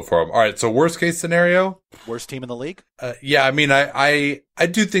struggle for him. All right. So worst case scenario. Worst team in the league? Yeah. I mean, I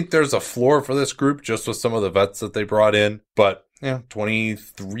do think there's a floor for this group just with some of the vets that they brought in, but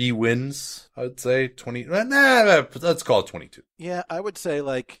 23 wins, I would say. 20. Let's call it 22. Yeah, I would say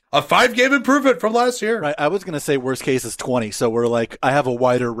like a 5-game improvement from last year. Right. I was going to say worst case is 20. So we're like, I have a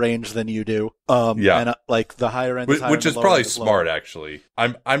wider range than you do. And like the higher end, which is probably smart, actually.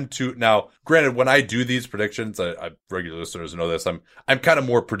 I'm too now. Granted, when I do these predictions, I regular listeners know this. I'm kind of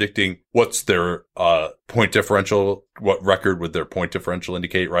more predicting what's their point differential, what record would their point differential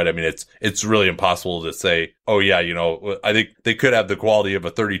indicate, right? I mean, it's really impossible to say, oh yeah, you know, I think they could have the quality of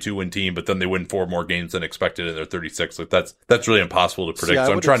a 32-win team, but then they win 4 more games than expected and they're 36. Like that's really impossible to predict.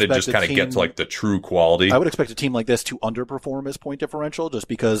 So I'm trying to just kind of get to like the true quality. I would expect a team like this to underperform as point differential just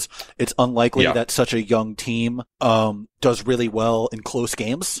because it's unlikely that such a young team does really well in close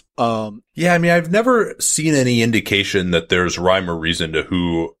games. Yeah, I mean, I've never seen any indication that there's rhyme or reason to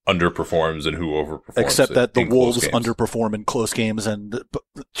who underperforms and who overperforms. Except that the Wolves underperform in close games and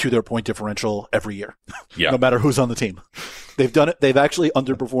to their point differential every year. Yeah. No matter who's on the team. They've done it. They've actually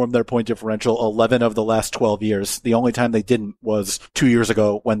underperformed their point differential 11 of the last 12 years. The only time they didn't was 2 years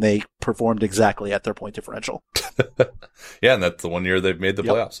ago when they performed exactly at their point differential. Yeah, and that's the one year they've made the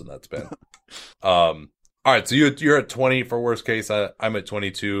playoffs, and that's bad. All right, so you're at 20 for worst case. I'm at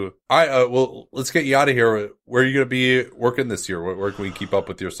 22. All right, well, let's get you out of here. Where are you going to be working this year? Where can we keep up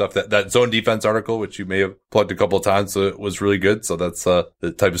with your stuff? That zone defense article, which you may have plugged a couple of times, was really good. So that's the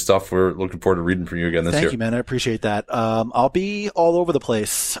type of stuff we're looking forward to reading from you again this year. Thank you, man. I appreciate that. I'll be all over the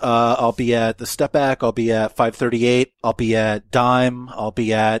place. I'll be at the Step Back. I'll be at 538. I'll be at Dime. I'll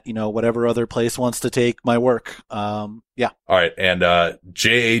be at, whatever other place wants to take my work. Yeah. All right. And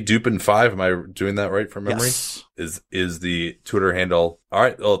J.A. Dupin 5, am I doing that right from memory? Yes. Is the Twitter handle. All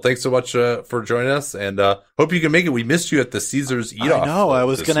right. Well, thanks so much for joining us, and hope you can make it. We missed you at the Caesars Eat-Off. I know. I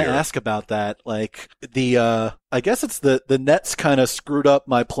was going to ask about that. Like I guess it's the Nets kind of screwed up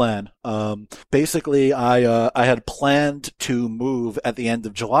my plan. Basically, I had planned to move at the end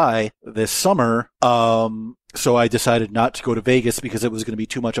of July this summer. So I decided not to go to Vegas because it was going to be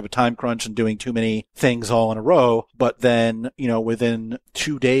too much of a time crunch and doing too many things all in a row. But then, within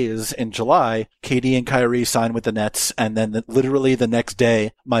 2 days in July, KD and Kyrie signed with the Nets. And then literally the next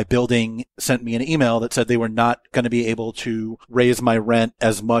day, my building sent me an email that said they were not going to be able to raise my rent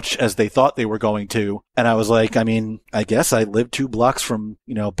as much as they thought they were going to. And I was like, I guess I live 2 blocks from,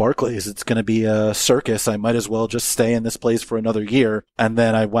 Barclays. It's going to be a circus. I might as well just stay in this place for another year. And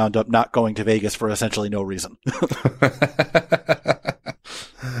then I wound up not going to Vegas for essentially no reason.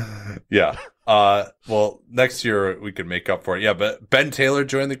 Yeah. Well, next year we could make up for it. Yeah, but Ben Taylor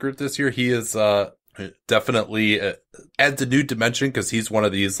joined the group this year. He is definitely adds a new dimension because he's one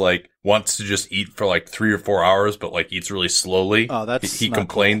of these wants to just eat for 3 or 4 hours, but eats really slowly. Oh, that's he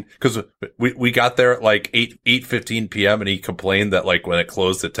complained because we got there at 8:15 p.m. and he complained that when it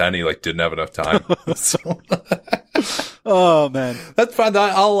closed at 10, he didn't have enough time. So. Oh man, that's fine.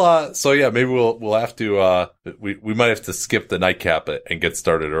 I'll so yeah, maybe we'll have to we might have to skip the nightcap and get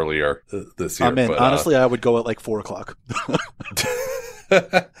started earlier this year. I mean, honestly, I would go at 4:00.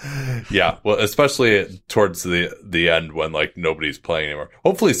 Yeah, well, especially towards the end when nobody's playing anymore.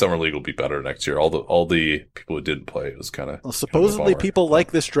 Hopefully, Summer League will be better next year. All the people who didn't play, it was kind of supposedly people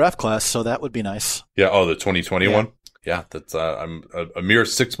like this draft class, so that would be nice. Yeah. Oh, the 2021. Yeah, that's I'm a mere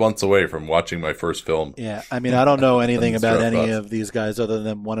 6 months away from watching my first film. Yeah, I don't know anything about any of these guys other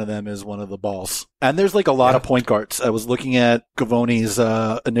than one of them is one of the balls. And there's a lot of point guards. I was looking at Gavoni's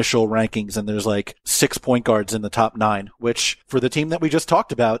initial rankings, and there's 6 point guards in the top 9, which for the team that we just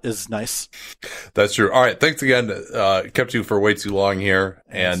talked about is nice. That's true. All right, thanks again. Kept you for way too long here,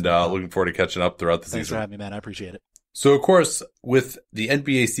 and looking forward to catching up throughout the season. Thanks for having me, man. I appreciate it. So, of course, with the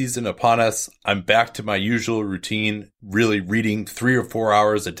NBA season upon us, I'm back to my usual routine, really reading 3 or 4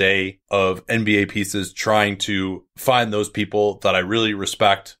 hours a day of NBA pieces, trying to find those people that I really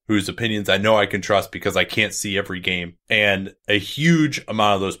respect, whose opinions I know I can trust because I can't see every game. And a huge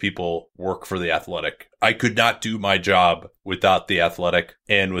amount of those people work for The Athletic. I could not do my job without The Athletic.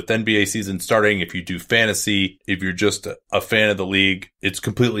 And with NBA season starting, if you do fantasy, if you're just a fan of the league, it's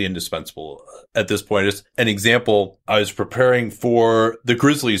completely indispensable at this point. As an example, I was preparing for the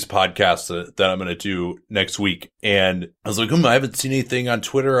Grizzlies podcast that I'm going to do next week. And I was like, I haven't seen anything on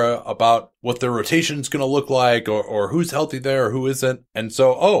Twitter about what their rotation is going to look like or who's healthy there or who isn't. And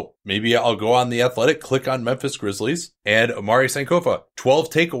so, maybe I'll go on The Athletic, click on Memphis Grizzlies and Amari Sankofa, 12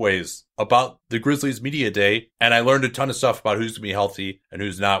 takeaways about the Grizzlies media day. And I learned a ton of stuff about who's going to be healthy and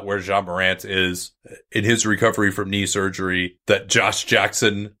who's not, where Ja Morant is in his recovery from knee surgery, that Josh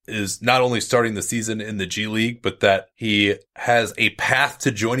Jackson is not only starting the season in the G League, but that he has a path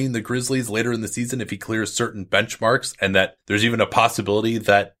to joining the Grizzlies later in the season if he clears certain benchmarks, and that there's even a possibility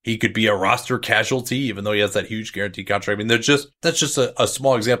that he could be a roster casualty, even though he has that huge guaranteed contract. That's just a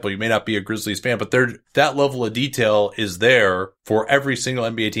small example. You may not be a Grizzlies fan, but that level of detail is there for every single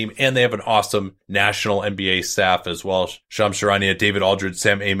NBA team, and they have an awesome national NBA staff as well. Shams Charania, David Aldridge,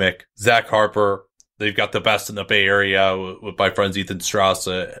 Sam Amick, Zach Harper. They've got the best in the Bay Area with my friends Ethan Strauss,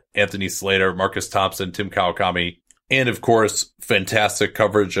 Anthony Slater, Marcus Thompson, Tim Kawakami. And of course, fantastic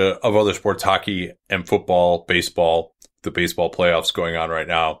coverage of other sports, hockey and football, baseball, the baseball playoffs going on right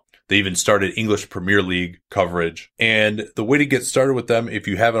now. They even started English Premier League coverage. And the way to get started with them, if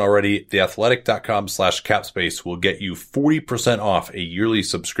you haven't already, theathletic.com/capspace will get you 40% off a yearly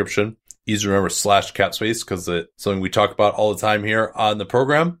subscription. Easy to remember /capspace because it's something we talk about all the time here on the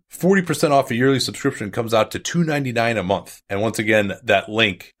program. 40% off a yearly subscription comes out to $2.99 a month. And once again, that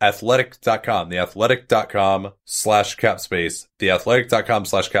link, athletic.com, theathletic.com/capspace,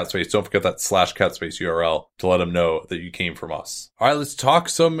 theathletic.com/capspace. Don't forget that /capspace URL to let them know that you came from us. All right, let's talk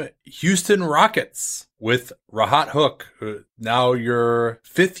some Houston Rockets with Rahat Hook. Now your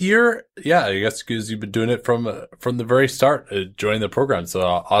 5th year. Yeah, I guess because you've been doing it from the very start, joining the program. So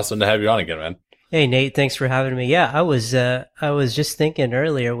awesome to have you on again, man. Hey, Nate, thanks for having me. Yeah, I was just thinking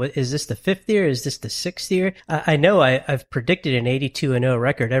earlier, is this the 5th year? Is this the 6th year? I know I've predicted an 82-0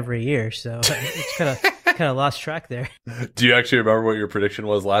 record every year, so it's kind of lost track there. Do you actually remember what your prediction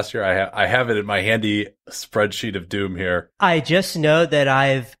was last year? I have it in my handy spreadsheet of doom here. I just know that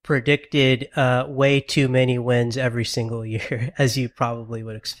I've predicted way too many wins every single year, as you probably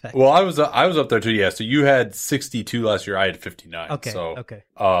would expect. Well, I was up there too. Yeah, so you had 62 last year. I had 59. Okay. So, okay.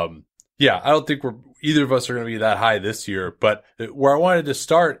 Yeah, I don't think either of us are going to be that high this year. But where I wanted to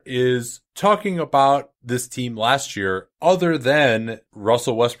start is talking about this team last year. Other than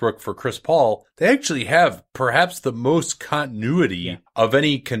Russell Westbrook for Chris Paul, they actually have perhaps the most continuity of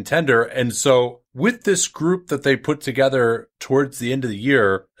any contender. And so with this group that they put together towards the end of the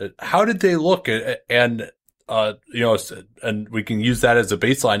year, how did they look? And and we can use that as a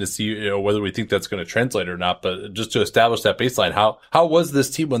baseline to see, whether we think that's going to translate or not. But just to establish that baseline, how was this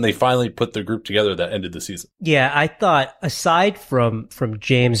team when they finally put the group together that ended the season? Yeah, I thought aside from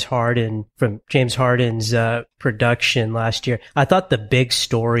James Harden's production last year, I thought the big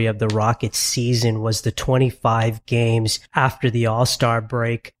story of the Rockets season was the 25 games after the All-Star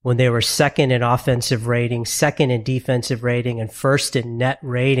break when they were second in offensive rating, second in defensive rating, and first in net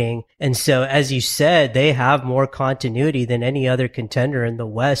rating. And so, as you said, they have more continuity than any other contender in the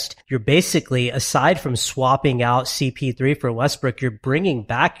West. You're basically, aside from swapping out CP3 for Westbrook, you're bringing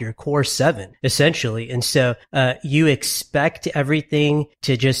back your core 7, essentially. And so, you expect everything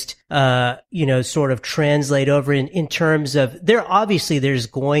to just, sort of translate over in terms of there's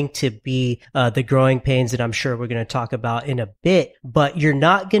going to be, the growing pains that I'm sure we're going to talk about in a bit, but you're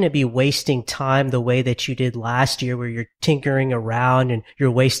not going to be wasting time the way that you did last year where you're tinkering around and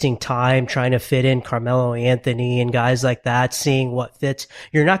you're wasting time trying to fit in Carmelo Anthony and guys like that, seeing what fits.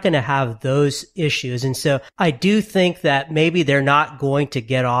 You're not going to have those issues. And so I do think that maybe they're not going to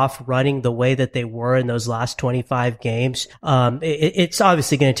get off running the way that they were in those last 25 games. It's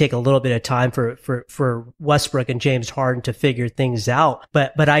obviously going to take a little bit of time for Westbrook and James Harden to figure things out.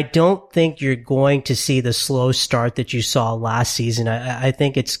 But I don't think you're going to see the slow start that you saw last season. I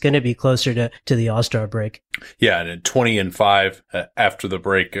think it's going to be closer to the All-Star break. Yeah, and 20-5 after the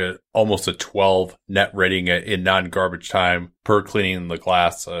break, almost a 12 net rating in non-garbage time per cleaning the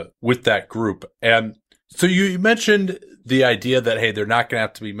glass with that group. And so you mentioned the idea that, hey, they're not going to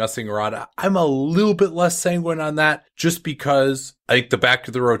have to be messing around. I'm a little bit less sanguine on that just because I think the back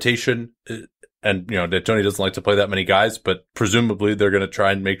of the rotation, and, D'Antoni doesn't like to play that many guys, but presumably they're going to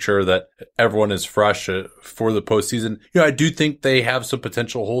try and make sure that everyone is fresh for the postseason. I do think they have some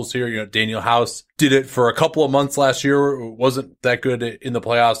potential holes here. Daniel House did it for a couple of months last year. Wasn't that good in the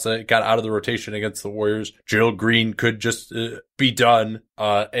playoffs. Got out of the rotation against the Warriors. Gerald Green could just be done.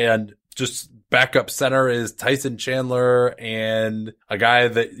 And just backup center is Tyson Chandler, and a guy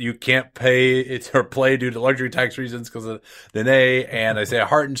that you can't pay or play due to luxury tax reasons because of Nene and Isaiah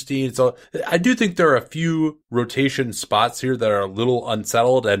Hartenstein. So I do think there are a few rotation spots here that are a little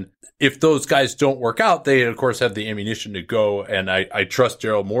unsettled. And if those guys don't work out, they, of course, have the ammunition to go. And I trust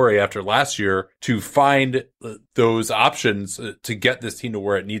Daryl Morey after last year to find those options to get this team to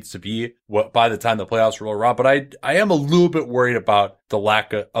where it needs to be by the time the playoffs roll around. But I am a little bit worried about the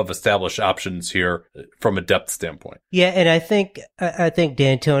lack of established options here from a depth standpoint. Yeah, and I think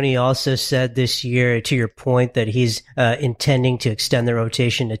D'Antoni also said this year, to your point, that he's intending to extend the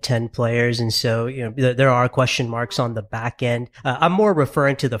rotation to 10 players. And so, there are question marks on the back end. I'm more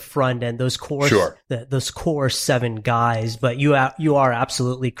referring to the front end, those core, those core 7 guys. But you are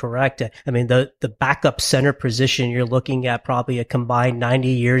absolutely correct. I mean, the backup center position, you're looking at probably a combined 90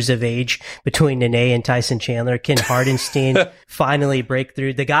 years of age between Nene and Tyson Chandler. Can Hardenstein finally break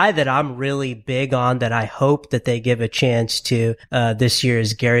through? The guy that I'm really big on that I hope that they give a chance to this year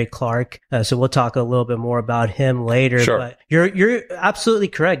is Gary Clark. So we'll talk a little bit more about him later. Sure. But you're absolutely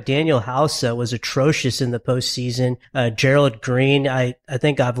correct. Daniel House was atrocious in the postseason. Gerald Green, I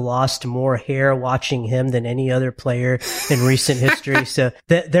think I've lost more hair watching him than any other player in recent history. So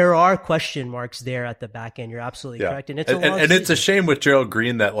there are question marks there at the back end. You're absolutely correct. And it's a shame with Gerald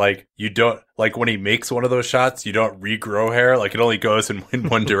Green that you don't, when he makes one of those shots, you don't regrow hair. It only goes in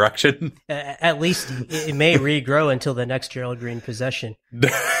one direction. At least it may regrow until the next Gerald Green possession.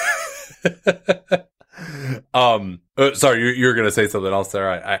 Sorry, you're going to say something else there.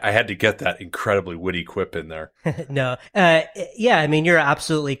 I had to get that incredibly witty quip in there. No. Yeah, I mean, you're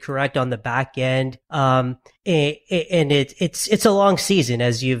absolutely correct on the back end. And it's a long season,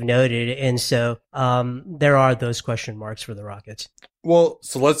 as you've noted. And so, there are those question marks for the Rockets. Well,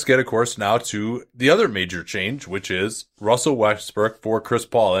 so let's get, of course, now to the other major change, which is Russell Westbrook for Chris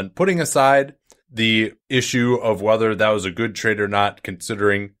Paul. And putting aside the issue of whether that was a good trade or not,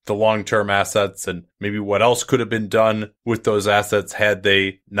 considering the long-term assets and maybe what else could have been done with those assets had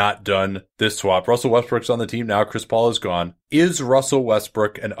they not done this swap. Russell Westbrook's on the team now. Chris Paul is gone. Is Russell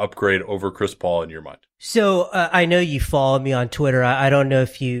Westbrook an upgrade over Chris Paul in your mind? So I know you follow me on Twitter. I don't know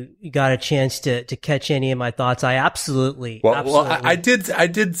if you got a chance to catch any of my thoughts. I absolutely. I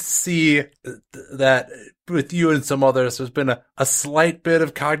did see that with you and some others. There's been a slight bit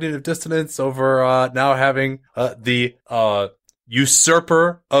of cognitive dissonance over now having the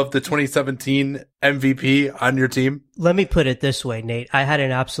usurper of the 2017 MVP on your team. Let me put it this way, Nate. I had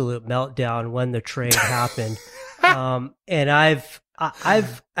an absolute meltdown when the trade happened. And I've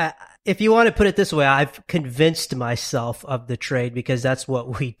if you want to put it this way, I've convinced myself of the trade because that's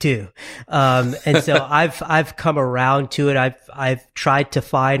what we do. And so I've come around to it. I've tried to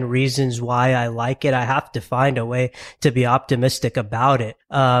find reasons why I like it. I have to find a way to be optimistic about it.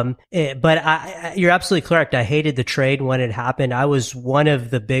 But you're absolutely correct. I hated the trade when it happened. I was one of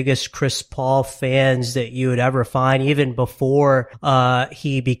the biggest Chris Paul fans that you would ever find, even before,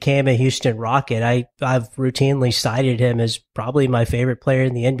 he became a Houston Rocket. I've routinely cited him as probably my favorite player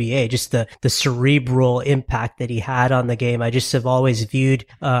in the NBA. Just the cerebral impact that he had on the game. I just have always viewed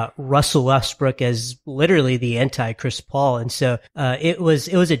Russell Westbrook as literally the anti-Chris Paul. And so it was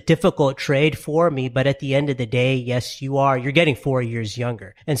a difficult trade for me, but at the end of the day, yes, you're getting 4 years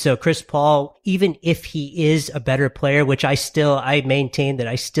younger. And so Chris Paul, even if he is a better player, which I maintain that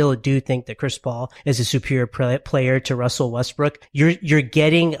I still do think that Chris Paul is a superior player to Russell Westbrook, you're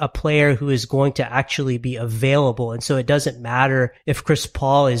getting a player who is going to actually be available. And so it doesn't matter if Chris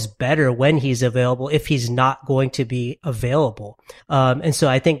Paul is better when he's available if he's not going to be available. And so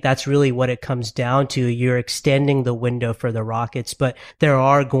I think that's really what it comes down to. You're extending the window for the Rockets, but there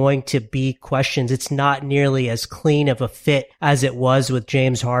are going to be questions. It's not nearly as clean of a fit as it was with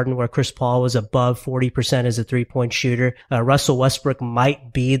James Harden, where Chris Paul was above 40% as a three-point shooter. Russell Westbrook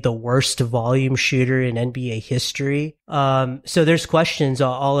might be the worst volume shooter in NBA history. So there's questions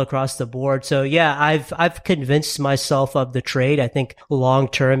all across the board. So yeah, I've convinced myself of the trade. I think long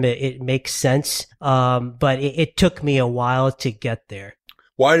term it makes sense. But it took me a while to get there.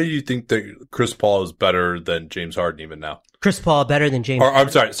 Why do you think that Chris Paul is better than James Harden even now? Chris Paul better than James. I'm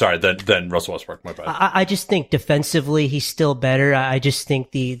sorry, than Russell Westbrook. My bad. I just think defensively he's still better. I just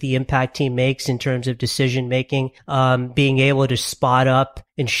think the impact he makes in terms of decision making, being able to spot up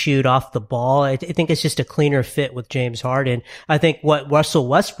and shoot off the ball, I think it's just a cleaner fit with James Harden. I think what Russell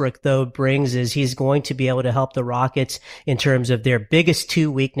Westbrook though brings is he's going to be able to help the Rockets in terms of their biggest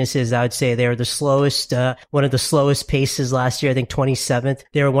two weaknesses. I would say they were the slowest, one of the slowest paces last year. I think 27th.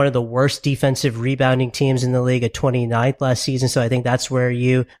 They were one of the worst defensive rebounding teams in the league at 29th last season. So I think that's where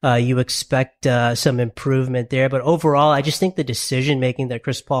you expect some improvement there. But overall, I just think the decision making that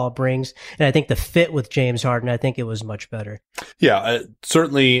Chris Paul brings, and I think the fit with James Harden, I think it was much better. Yeah,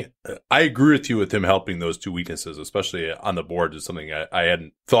 certainly. I agree with you with him helping those two weaknesses, especially on the board, is something I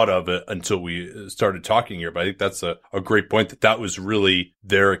hadn't thought of until we started talking here. But I think that's a great point, that was really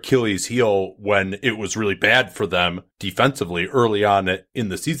their Achilles heel when it was really bad for them defensively early on in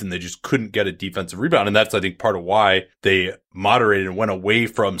the season. They just couldn't get a defensive rebound. And that's, I think, part of why they moderated and went away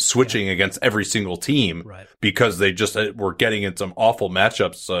from switching against every single team, right? Because they just were getting in some awful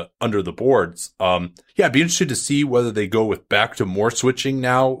matchups under the boards. I'd be interested to see whether they go back to more switching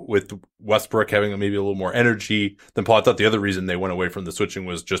now, with Westbrook having maybe a little more energy than Paul. I thought the other reason they went away from the switching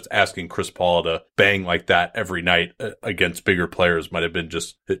was just asking Chris Paul to bang like that every night against bigger players might have been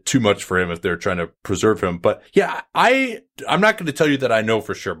just too much for him if they're trying to preserve him. But yeah, I'm not going to tell you that I know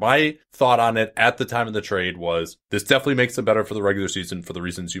for sure. My thought on it at the time of the trade was this definitely makes them better for the regular season for the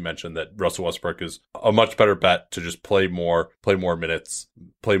reasons you mentioned, that Russell Westbrook is a much better bet to just play more minutes,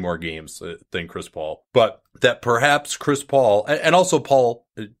 play more games than Chris Paul. But that perhaps Chris Paul, and also Paul,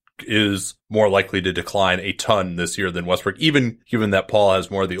 is more likely to decline a ton this year than Westbrook, even given that Paul has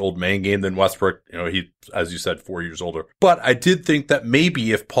more of the old man game than Westbrook. He, as you said, 4 years older. But I did think that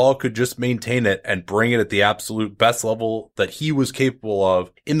maybe if Paul could just maintain it and bring it at the absolute best level that he was capable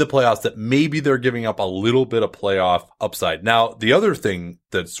of in the playoffs, that maybe they're giving up a little bit of playoff upside. Now, the other thing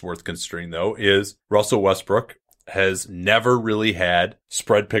that's worth considering, though, is Russell Westbrook has never really had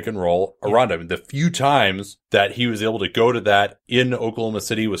spread pick and roll around him. The few times that he was able to go to that in Oklahoma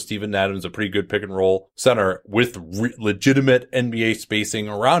City with Steven Adams, a pretty good pick and roll center with legitimate NBA spacing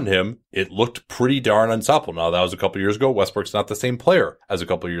around him, it looked pretty darn unstoppable. Now, that was a couple years ago. Westbrook's not the same player as a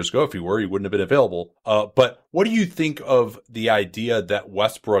couple years ago. If he were, he wouldn't have been available. But what do you think of the idea that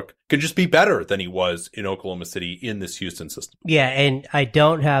Westbrook could just be better than he was in Oklahoma City in this Houston system? Yeah, and I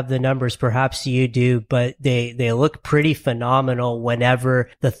don't have the numbers, perhaps you do, but they look pretty phenomenal whenever whenever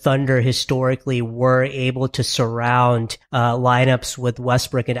the Thunder historically were able to surround lineups with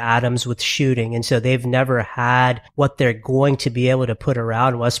Westbrook and Adams with shooting. And so they've never had what they're going to be able to put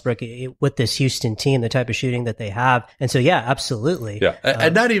around Westbrook with this Houston team, the type of shooting that they have. And so, yeah, absolutely. Yeah.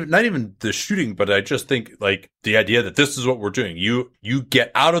 And not even the shooting, but I just think like the idea that this is what we're doing. You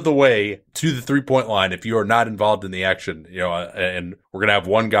get out of the way to the 3-point line if you are not involved in the action, and we're going to have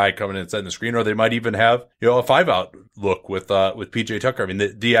one guy coming in and setting the screen, or they might even have, a 5-out look with PJ Tucker. I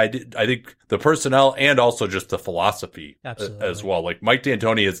mean, the idea, I think the personnel and also just the philosophy as well. Like Mike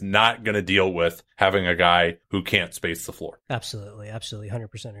D'Antoni is not going to deal with having a guy who can't space the floor. Absolutely.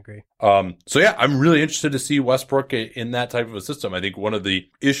 100% agree. So yeah, I'm really interested to see Westbrook in that type of a system. I think one of the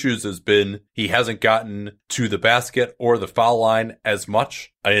issues has been he hasn't gotten to the basket or the foul line as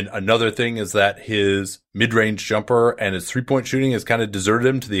much. And another thing is that his mid-range jumper and his 3-point shooting has kind of deserted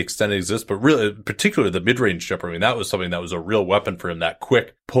him to the extent it exists, but really, particularly the mid-range jumper. I mean, that was something that was a real weapon for him, that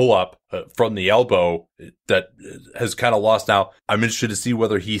quick pull-up from the elbow that has kind of lost now. I'm interested to see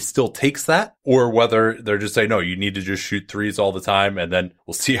whether he still takes that or whether they're just saying, no, you need to just shoot threes all the time. And then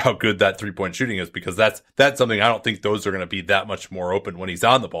we'll see how good that 3-point shooting is, because that's something I don't think those are going to be that much more open when he's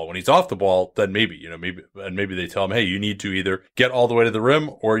on the ball. When he's off the ball, then maybe they tell him, hey, you need to either get all the way to the rim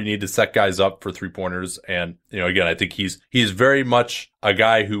or you need to set guys up for 3-pointers. And, again, I think he's very much a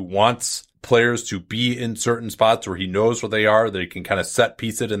guy who wants players to be in certain spots where he knows where they are, that he can kind of set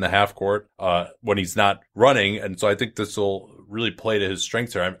piece it in the half court when he's not running. And so I think this will really play to his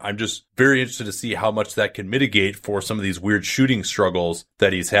strengths here. I'm just very interested to see how much that can mitigate for some of these weird shooting struggles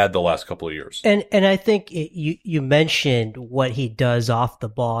that he's had the last couple of years. And I think you mentioned what he does off the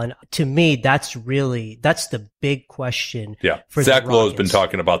ball, and to me, that's the big question. Yeah, for Zach Lowe has been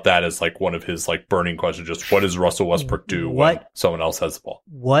talking about that as like one of his like burning questions. Just what does Russell Westbrook do when someone else has the ball?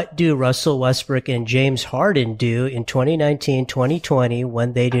 What do Russell Westbrook and James Harden do in 2019, 2020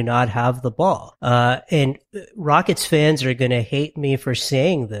 when they do not have the ball? And Rockets fans are going to hate me for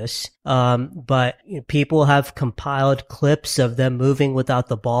saying this, but people have compiled clips of them moving without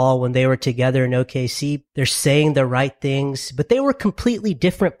the ball when they were together in OKC. They're saying the right things, but they were completely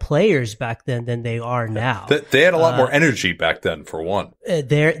different players back then than they are now. They had a lot more energy back then, for one.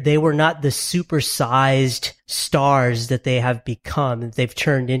 They were not the supersized stars that they have become, that they've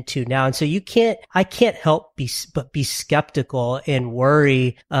turned into now. And so I can't help but be skeptical and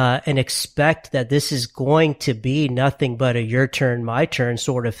worry, and expect that this is going to be nothing but a your turn, my turn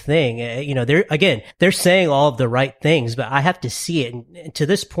sort of thing. They're saying all of the right things, but I have to see it. And to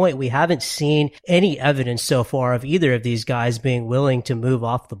this point, we haven't seen any evidence so far of either of these guys being willing to move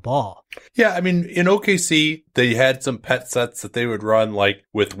off the ball. Yeah, I mean, in OKC, they had some pet sets that they would run, like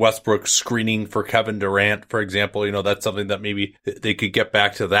with Westbrook screening for Kevin Durant, for example. That's something that maybe they could get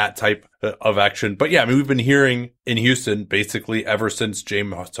back to that type of action. But yeah, I mean, we've been hearing in Houston basically ever since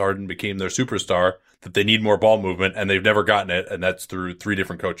James Harden became their superstar that they need more ball movement, and they've never gotten it, and that's through 3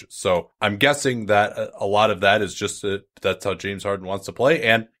 different coaches. So I'm guessing that a lot of that is just that's how James Harden wants to play.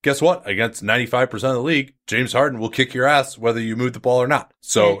 And guess what? Against 95% of the league, James Harden will kick your ass whether you move the ball or not.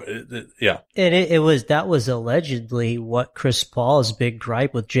 So, yeah. And that was allegedly what Chris Paul's big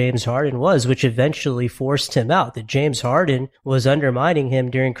gripe with James Harden was, which eventually forced him out, that James Harden was undermining him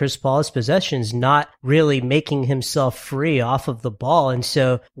during Chris Paul's possessions, not really making himself free off of the ball. And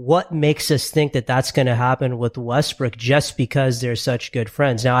so what makes us think that that's going to happen with Westbrook just because they're such good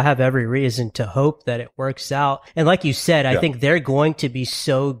friends? Now, I have every reason to hope that it works out. And like you said, I think they're going to be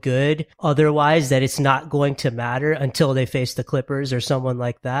so good otherwise that it's not going to matter until they face the Clippers or someone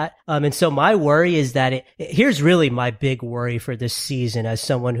like that. And so my worry is that here's really my big worry for this season as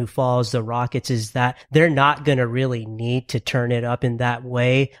someone who follows the Rockets, is that they're not going to really need to turn it up in that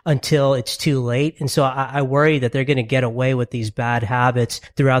way until it's too late. And so I worry that they're going to get away with these bad habits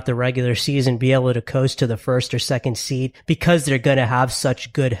throughout the regular season, be able to coast to the 1st or 2nd seed because they're going to have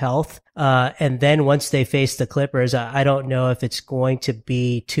such good health. And then once they face the Clippers, I don't know if it's going to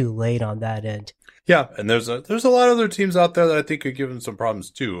be too late on that end. Yeah, and there's a lot of other teams out there that I think could give them some problems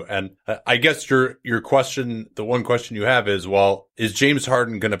too. And I guess your question, the one question you have is, well, is James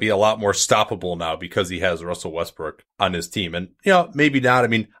Harden going to be a lot more stoppable now because he has Russell Westbrook on his team? And, maybe not. I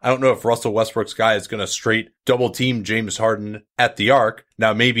mean, I don't know if Russell Westbrook's guy is going to straight double team James Harden at the arc.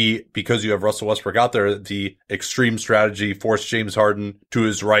 Now, maybe because you have Russell Westbrook out there, the extreme strategy, force James Harden to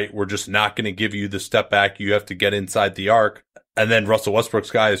his right. We're just not going to give you the step back. You have to get inside the arc. and then Russell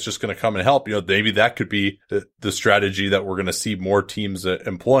Westbrook's guy is just going to come and help. Maybe that could be the strategy that we're going to see more teams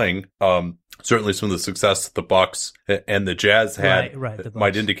employing. Certainly some of the success the Bucks and the Jazz had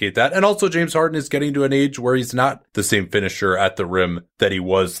might indicate that. And also James Harden is getting to an age where he's not the same finisher at the rim that he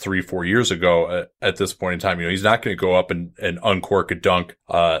was 3-4 years ago at this point in time. He's not going to go up and uncork a dunk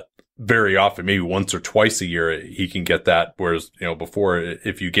very often. Maybe once or twice a year he can get that. Whereas, before,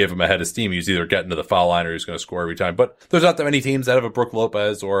 if you gave him a head of steam, he's either getting to the foul line or he's going to score every time. But there's not that many teams that have a Brook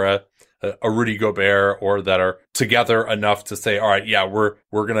Lopez or a Rudy Gobert, or that are together enough to say, all right, yeah, we're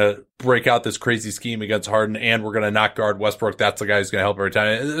going to break out this crazy scheme against Harden and we're going to not guard Westbrook. That's the guy who's going to help every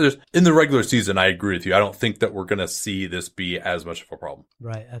time. In the regular season, I agree with you. I don't think that we're going to see this be as much of a problem.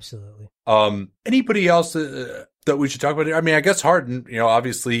 Right. Absolutely. Anybody else that we should talk about here? I mean, I guess Harden,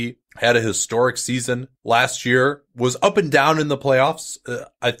 obviously had a historic season last year, was up and down in the playoffs.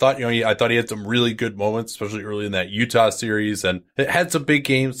 I thought he had some really good moments, especially early in that Utah series, and it had some big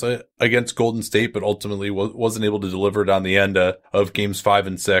games against Golden State, but ultimately wasn't able to deliver it on the end of games 5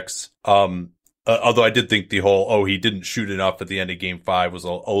 and 6. Although I did think the whole, he didn't shoot enough at the end of game 5 was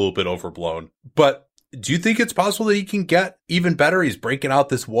a little bit overblown. But do you think it's possible that he can get even better? He's breaking out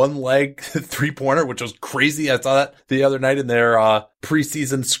this one leg 3-pointer, which was crazy. I saw that the other night in their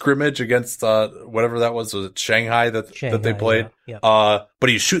preseason scrimmage against whatever that was it Shanghai that they played? Yeah. But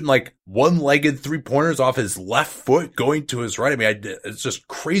he's shooting like one-legged 3-pointers off his left foot going to his right. I mean, it's just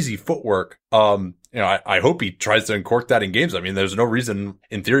crazy footwork. I hope he tries to uncork that in games. I mean, there's no reason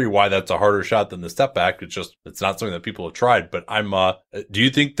in theory why that's a harder shot than the step back. It's not something that people have tried. But do you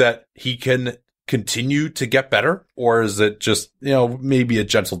think that he can continue to get better, or is it just maybe a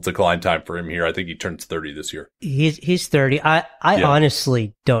gentle decline time for him here? I think he turns 30 this year. He's 30. I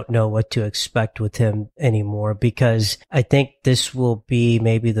honestly don't know what to expect with him anymore, because I think this will be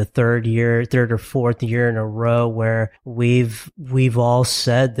maybe the third or fourth year in a row where we've all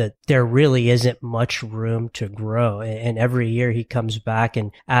said that there really isn't much room to grow, and every year he comes back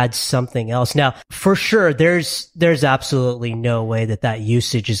and adds something else. Now, for sure, there's absolutely no way that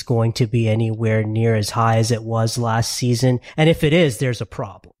usage is going to be anywhere near as high as it was last season. And if it is, there's a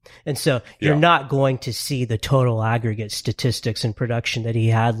problem. And so you're not going to see the total aggregate statistics and production that he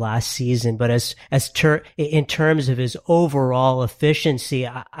had last season. But in terms of his overall efficiency,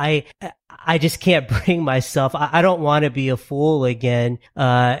 I just can't bring myself. I don't want to be a fool again,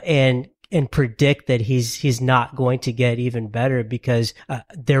 and predict that he's not going to get even better, because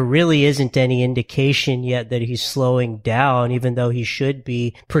there really isn't any indication yet that he's slowing down, even though he should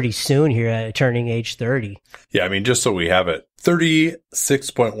be pretty soon here at turning age 30. Yeah, I mean, just so we have it,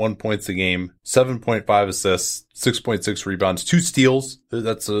 36.1 points a game, 7.5 assists, 6.6 rebounds, 2 steals.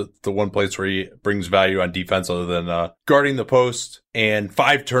 That's the one place where he brings value on defense other than guarding the post, and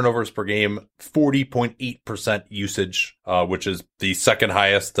 5 turnovers per game, 40.8% usage, which is the second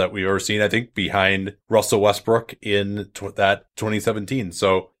highest that we've ever seen, I think, behind Russell Westbrook in that 2017.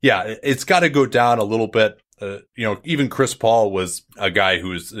 So yeah, it's got to go down a little bit. Even Chris Paul was a guy who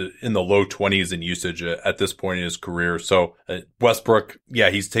was in the low 20s in usage at this point in his career. So Westbrook,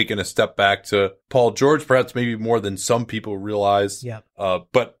 he's taken a step back to Paul George, perhaps maybe more than some people realize. Yeah.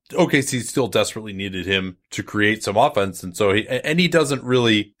 But OKC still desperately needed him to create some offense. And so he doesn't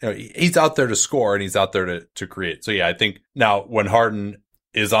really, he's out there to score and he's out there to create. So yeah, I think now when Harden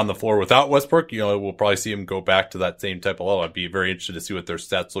is on the floor without Westbrook, we'll probably see him go back to that same type of level. I'd be very interested to see what their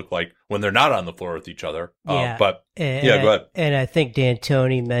stats look like when they're not on the floor with each other. Go ahead. And I think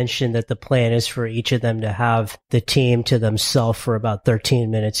D'Antoni mentioned that the plan is for each of them to have the team to themselves for about 13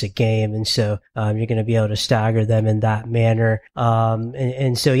 minutes a game. And so you're going to be able to stagger them in that manner.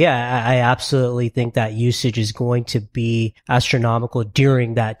 And so, I absolutely think that usage is going to be astronomical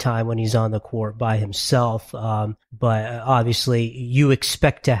during that time when he's on the court by himself. But obviously you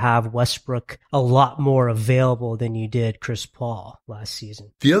expect to have Westbrook a lot more available than you did Chris Paul last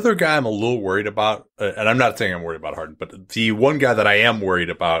season. The other guy I'm a little worried about, and I'm not saying I'm worried about Harden, but the one guy that I am worried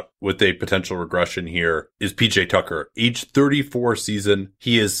about with a potential regression here is PJ Tucker. Age 34 season.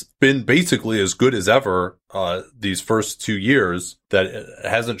 He has been basically as good as ever these first 2 years, that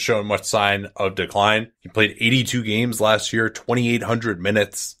hasn't shown much sign of decline. He played 82 games last year, 2,800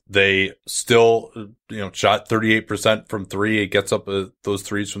 minutes. They still, shot 38% from 3. It gets up those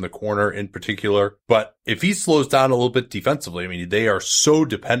threes from the corner in particular. But if he slows down a little bit defensively, I mean, they are so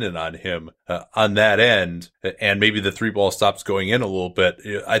dependent on him on that end, and maybe the 3-ball stops going in a little bit.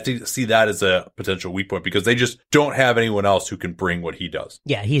 I see that as a potential weak point, because they just don't have anyone else who can bring what he does.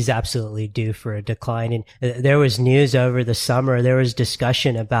 Yeah, he's absolutely due for a decline. And there was news over the summer. There was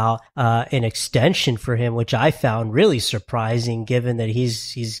discussion about an extension for him, which I found really surprising, given that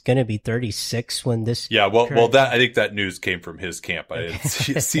he's going to be 36 when this. Yeah, well, that I think that news came from his camp. I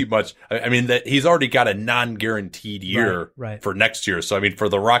didn't see much. I mean, that he's already got a non-guaranteed year for next year. So I mean, for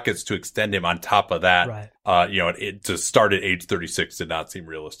the Rockets to extend him on top of that. To start at age 36 did not seem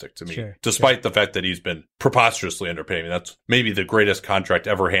realistic to me, despite the fact that he's been preposterously underpaid. I mean, that's maybe the greatest contract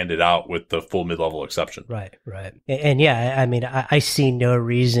ever handed out with the full mid-level exception. Right. And yeah, I mean, I see no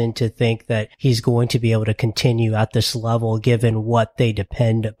reason to think that he's going to be able to continue at this level given what they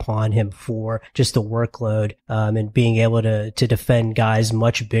depend upon him for, just the workload, and being able to defend guys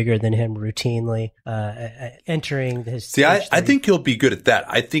much bigger than him routinely, entering his. See, I think he'll be good at that.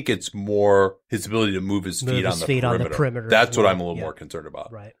 I think it's more his ability to move his feet on the perimeter. That's what I'm a little more concerned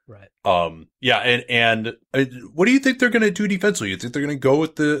about. Right. Yeah. And what do you think they're going to do defensively? You think they're going to go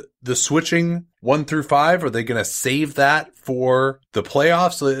with the switching 1 through 5? Are they going to save that for the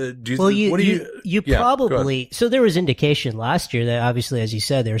playoffs? Probably, so there was indication last year that obviously, as you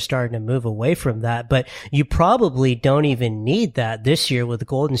said, they were starting to move away from that, but you probably don't even need that this year with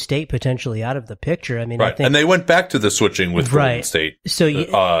Golden State potentially out of the picture. I mean, I think, and they went back to the switching with Golden State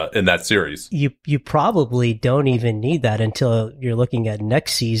in that series. You probably don't even need that until you're looking at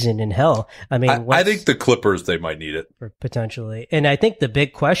next season. In hell, I mean, I think the Clippers, they might need it potentially. And I think the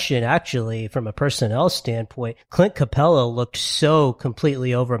big question, actually, from a personnel standpoint, Clint Capella looked so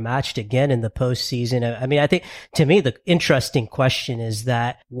completely overmatched again in the postseason. I mean, I think to me, the interesting question is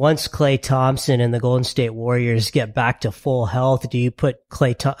that once Klay Thompson and the Golden State Warriors get back to full health, do you put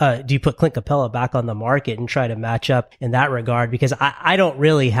Clint Capella back on the market and try to match up in that regard? Because I don't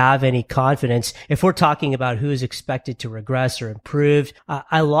really have any confidence if we're talking about who's expected to regress or improve.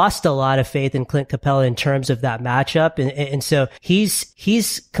 I lost a lot of faith in Clint Capella in terms of that matchup. And so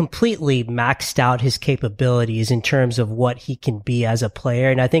he's completely maxed out his capabilities in terms of what he can be as a player.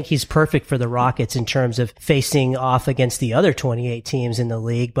 And I think he's perfect for the Rockets in terms of facing off against the other 28 teams in the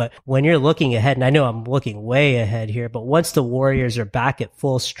league. But when you're looking ahead, and I know I'm looking way ahead here, but once the Warriors are back at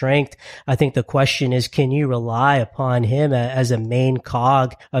full strength, I think the question is, can you rely upon him as a main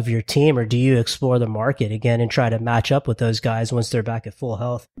cog of your team, or do you explore the market again and try to match up with those guys once they're back at full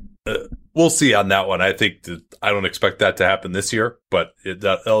health? We'll see on that one. I think I don't expect that to happen this year, but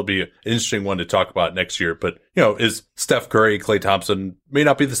that'll be an interesting one to talk about next year. But, is Steph Curry, Klay Thompson may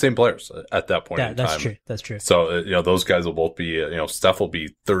not be the same players at that point in time. That's true. So, those guys will both be, Steph will be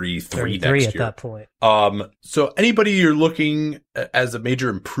 33 next year. At that point. So anybody you're looking as a major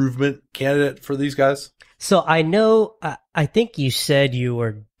improvement candidate for these guys? So I know, I think you said you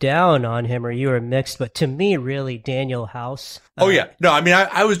were down on him or you were mixed, but to me, really, Daniel House. Oh yeah. No, I mean,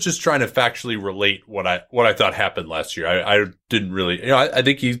 I was just trying to factually relate what I thought happened last year. I didn't really, I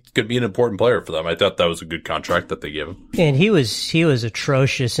think he could be an important player for them. I thought that was a good contract that they gave him. And he was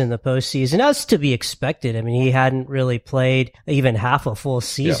atrocious in the postseason. That's to be expected. I mean, he hadn't really played even half a full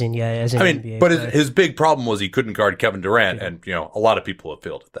season yet as an NBA but player. his big problem was he couldn't guard Kevin Durant, and a lot of people have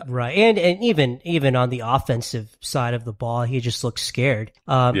failed at that. Right. And even on the offensive side of the ball, he just looked scared.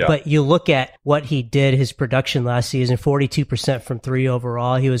 But you look at what he did, his production last season, 42% from three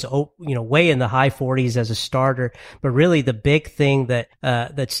overall. He was, way in the high 40s as a starter. But really the big thing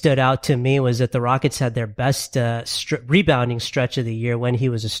that stood out to me was that the Rockets had their best rebounding stretch of the year when he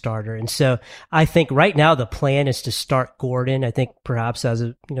was a starter. And so I think right now the plan is to start Gordon. I think perhaps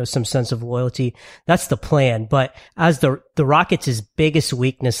as some sense of loyalty. That's the plan. But as the Rockets' biggest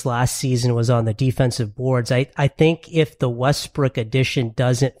weakness last season was on the defensive boards, I think if the Westbrook addition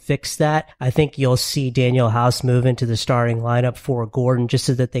doesn't fix that, I think you'll see Daniel House move into the starting lineup for Gordon just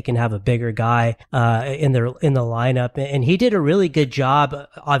so that they can have a bigger guy in the lineup. And he did a really good job,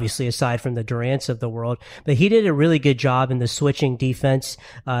 obviously aside from the Durants of the world, but he did a really good job in the switching defense.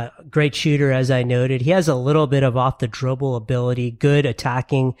 Great shooter, as I noted. He has a little bit of off the dribble ability, good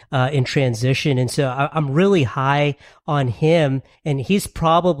attacking in transition. And so I'm really high on him, and he's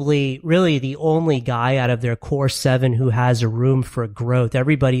probably really the only guy out of their core seven who has a room for growth.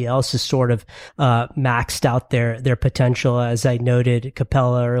 Everybody else is sort of maxed out their potential, as I noted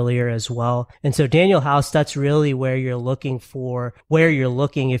Capella earlier as well. And so Daniel House, that's really where you're looking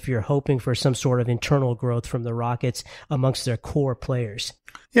if you're hoping for some sort of internal growth from the Rockets amongst their core players.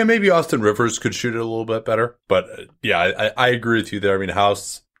 Yeah, maybe Austin Rivers could shoot it a little bit better, but I agree with you there. I mean,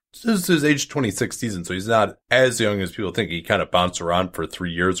 House this is his age 26 season, so he's not as young as people think. He kind of bounced around for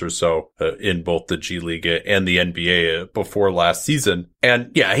 3 years or so in both the G League and the NBA before last season.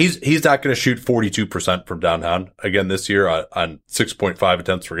 And yeah, he's not going to shoot 42% from downtown again this year on 6.5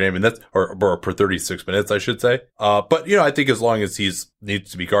 attempts per game, and that's or per 36 minutes, I should say. But I think as long as he's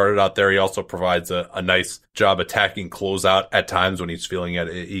needs to be guarded out there, he also provides a nice job attacking closeout at times when he's feeling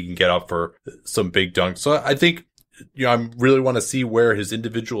it. He can get up for some big dunks. So I think, I really want to see where his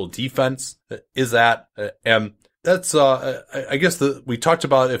individual defense is at. And that's, I guess we talked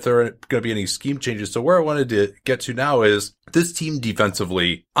about if there are going to be any scheme changes. So where I wanted to get to now is this team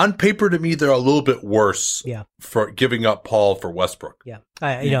defensively, on paper to me, they're a little bit worse for giving up Paul for Westbrook. Yeah.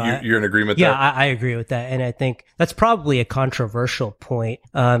 You're in agreement there? Yeah, I agree with that. And I think that's probably a controversial point,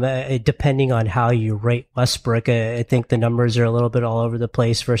 depending on how you rate Westbrook. I think the numbers are a little bit all over the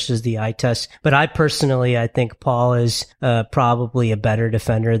place versus the eye test. But I think Paul is probably a better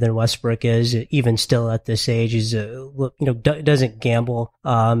defender than Westbrook is, even still at this age. He's, doesn't gamble,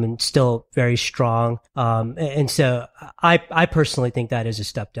 and still very strong. And so I personally think that is a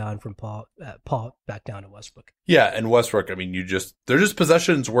step down from Paul back down to Westbrook. Yeah, and Westbrook, I mean, they're just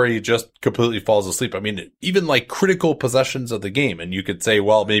possessions where he just completely falls asleep. I mean, even like critical possessions of the game. And you could say,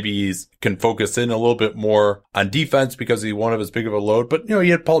 well, maybe he can focus in a little bit more on defense because he won't have as big of a load. But, he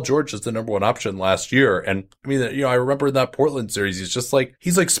had Paul George as the number one option last year. And I mean, I remember in that Portland series,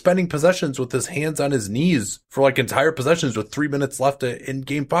 he's like spending possessions with his hands on his knees for like entire possessions with 3 minutes left in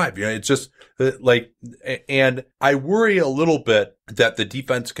game 5. It's just and I worry a little bit that the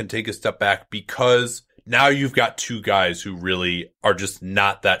defense can take a step back because now you've got two guys who really are just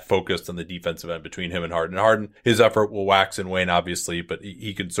not that focused on the defensive end between him and Harden. Harden, his effort will wax and wane, obviously, but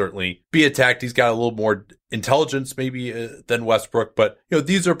he can certainly be attacked. He's got a little more intelligence maybe than Westbrook, but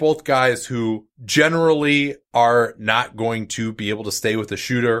these are both guys who generally are not going to be able to stay with a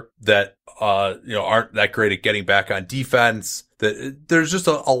shooter that aren't that great at getting back on defense. That there's just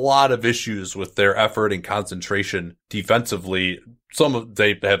a lot of issues with their effort and concentration defensively.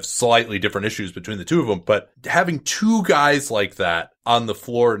 They have slightly different issues between the two of them, but having two guys like that on the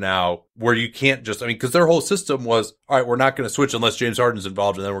floor now where you can't just, because their whole system was, all right, we're not going to switch unless James Harden's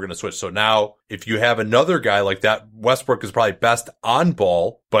involved and then we're going to switch. So now if you have another guy like that, Westbrook is probably best on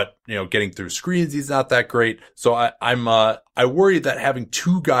ball, but getting through screens, he's not that great. So I worry that having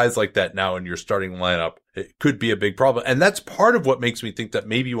two guys like that now in your starting lineup, it could be a big problem. And that's part of what makes me think that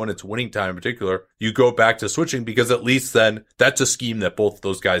maybe when it's winning time in particular, you go back to switching because at least then that's a scheme that both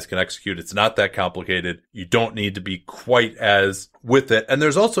those guys can execute. It's not that complicated. You don't need to be quite as with it. And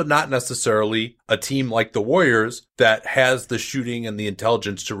there's also not necessarily a team like the Warriors that has the shooting and the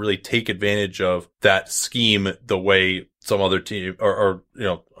intelligence to really take advantage of that scheme the way some other team or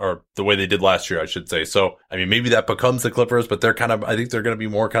the way they did last year, I should say. So, maybe that becomes the Clippers, but I think they're going to be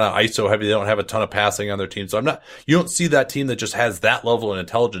more kind of ISO heavy. They don't have a ton of passing on their team. So you don't see that team that just has that level of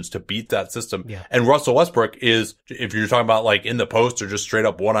intelligence to beat that system. Yeah. And Russell Westbrook is, if you're talking about like in the post or just straight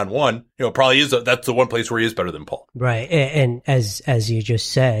up one-on-one, probably that's the one place where he is better than Paul. Right. And as you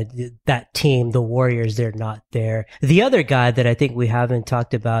just said, that team, the Warriors, they're not there. The other guy that I think we haven't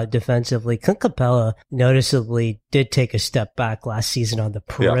talked about defensively, Clint Capella noticeably did take a step back last season on the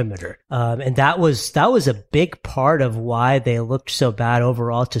perimeter. Yeah. And that was a big part of why they looked so bad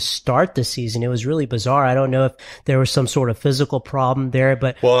overall to start the season. It was really bizarre. I don't know if there was some sort of physical problem there,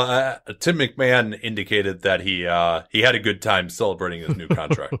 but Tim McMahon indicated that he had a good time celebrating his new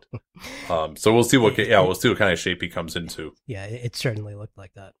contract. So we'll see what kind of shape he comes into. Yeah, it certainly looked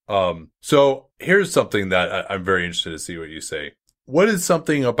like that. So here's something that I'm very interested to see what you say. What is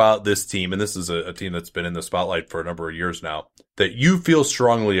something about this team, and this is a team that's been in the spotlight for a number of years now, that you feel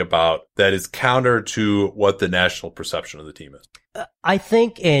strongly about that is counter to what the national perception of the team is? I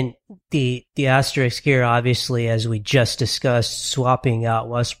think in the asterisk here, obviously, as we just discussed, swapping out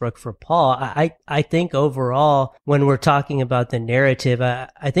Westbrook for Paul, I think overall, when we're talking about the narrative,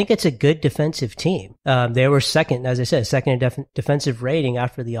 I think it's a good defensive team. They were second, as I said, second in defensive rating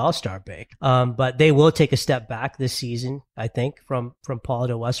after the All-Star break. But they will take a step back this season, I think, from Paul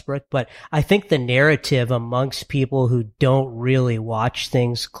to Westbrook. But I think the narrative amongst people who don't really watch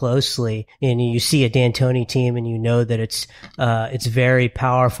things closely, and you see a D'Antoni team and you know that it's very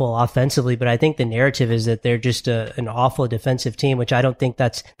powerful offensively, but I think the narrative is that they're just an awful defensive team, which I don't think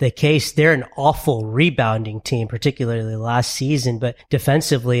that's the case. They're an awful rebounding team, particularly last season, but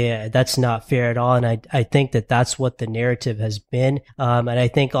defensively, that's not fair at all. And I think that that's what the narrative has been. And I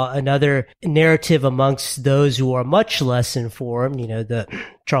think another narrative amongst those who are much less informed, the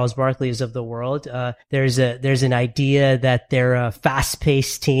Charles Barkley's of the world. There's an idea that they're a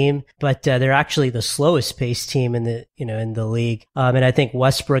fast-paced team, but they're actually the slowest-paced team in the league. And I think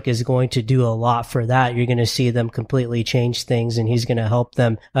Westbrook is going to do a lot for that. You're going to see them completely change things, and he's going to help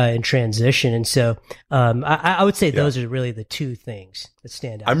them in transition. And so I would say those are really the two things that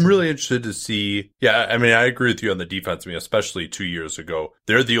stand out. I'm really interested to see. Yeah, I mean, I agree with you on the defense. I mean, especially 2 years ago,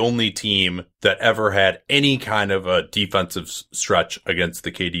 they're the only team that ever had any kind of a defensive stretch against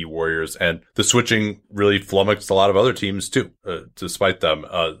the KD Warriors, and the switching really flummoxed a lot of other teams too, despite them,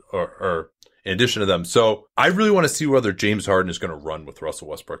 or in addition to them. So I really want to see whether James Harden is going to run with Russell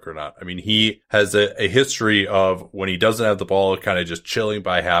Westbrook or not. I mean, he has a history of when he doesn't have the ball, kind of just chilling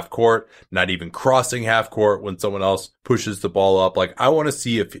by half court, not even crossing half court when someone else pushes the ball up. Like, I want to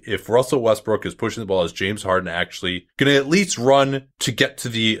see if Russell Westbrook is pushing the ball, is James Harden actually going to at least run to get to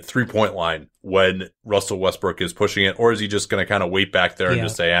the 3-point line when Russell Westbrook is pushing it, or is he just going to kind of wait back there and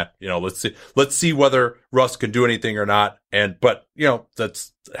just say, let's see whether Russ can do anything or not. But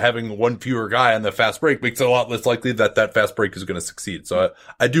that's having one fewer guy on the fast break makes it a lot less likely that fast break is going to succeed. So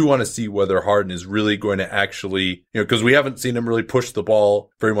I do want to see whether Harden is really going to actually, because we haven't seen him really push the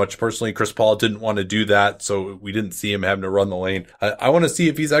ball very much personally. Chris Paul didn't want to do that, so we didn't see him having to run the lane. I want to see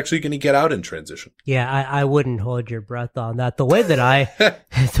if he's actually going to get out in transition. Yeah, I wouldn't hold your breath on that. The way that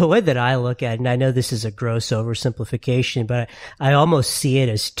I look at it, and I know this is a gross oversimplification, but I almost see it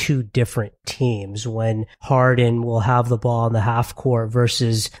as two different teams when Harden will have the ball in the half court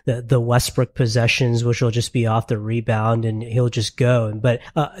versus the Westbrook possessions, which will just be off the rebound and he'll just go. But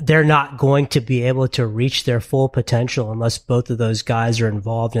they're not going to be able to reach their full potential unless both of those guys are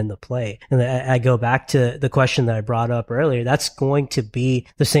involved in the play. And I go back to the question that I brought up earlier. That's going to be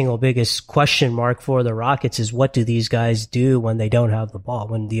the single biggest question mark for the Rockets, is what do these guys do when they don't have the ball,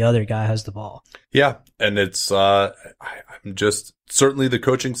 when the other guy has the ball? Yeah. And it's, I'm just, certainly the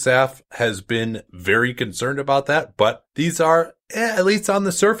coaching staff has been very concerned about that, but these are, at least on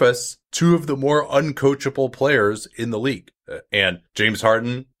the surface, two of the more uncoachable players in the league. And James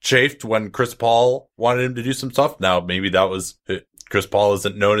Harden chafed when Chris Paul wanted him to do some stuff. Now, maybe that was, Chris Paul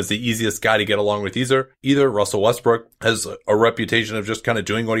isn't known as the easiest guy to get along with either. Russell Westbrook has a reputation of just kind of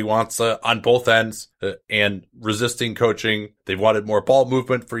doing what he wants on both ends and resisting coaching. They've wanted more ball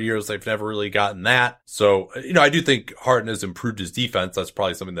movement for years. They've never really gotten that. So, I do think Harden has improved his defense. That's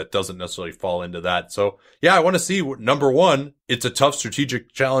probably something that doesn't necessarily fall into that. So, yeah, I want to see, number one, it's a tough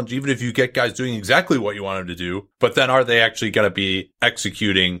strategic challenge, even if you get guys doing exactly what you want them to do. But then are they actually going to be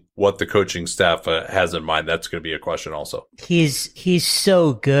executing what the coaching staff has in mind? That's going to be a question also. He's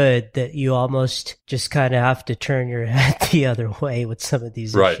so good that you almost just kind of have to turn your head the other way with some of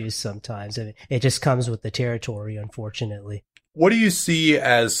these issues sometimes. I mean, it just comes with the territory, unfortunately. What do you see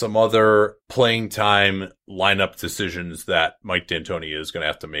as some other playing time lineup decisions that Mike D'Antoni is going to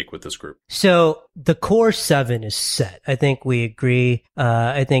have to make with this group? So the core 7 is set. I think we agree.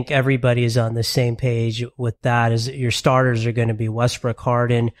 I think everybody is on the same page with that. As your starters are going to be Westbrook,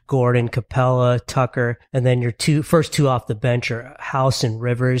 Harden, Gordon, Capella, Tucker, and then your first two off the bench are House and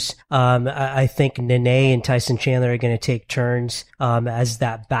Rivers. I think Nene and Tyson Chandler are going to take turns as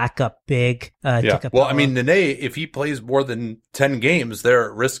that backup big. Well, I mean, Nene, if he plays more than 10 games, they're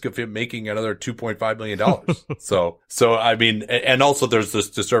at risk of him making another $2.5 million. So I mean, and also there's this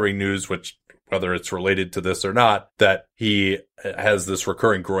disturbing news, which whether it's related to this or not, that he has this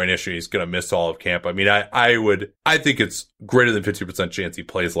recurring groin issue. He's going to miss all of camp. I mean, I think it's greater than 50% chance he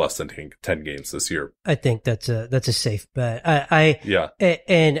plays less than 10 games this year. I think that's a safe bet. Yeah.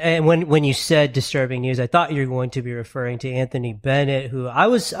 And when you said disturbing news, I thought you were going to be referring to Anthony Bennett, who I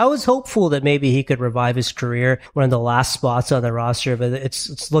was hopeful that maybe he could revive his career, one of the last spots on the roster, but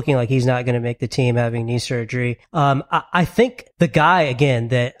it's looking like he's not going to make the team, having knee surgery. I think the guy, again,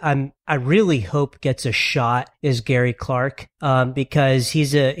 that I really hope gets a shot is Gary Clark, because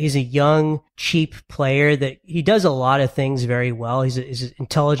he's a young, cheap player that he does a lot of things very well. He's an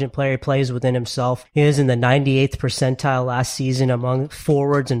intelligent player. He plays within himself. He is in the 98th percentile last season among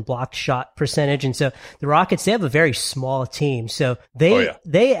forwards and block shot percentage. And so the Rockets, they have a very small team. So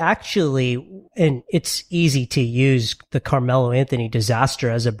they actually, and it's easy to use the Carmelo Anthony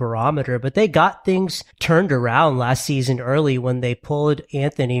disaster as a barometer, but they got things turned around last season early when they pulled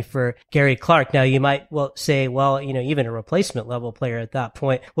Anthony for Gary Clark. Now you might say, even a replacement level player at that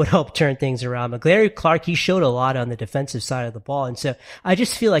point would help turn things around. But Gary Clark, he showed a lot on the defensive side of the ball. And so I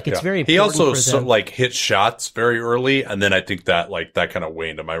just feel like it's very important. He also hit shots very early. And then I think that kind of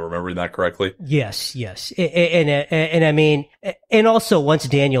waned. Am I remembering that correctly? Yes. And I mean, and also once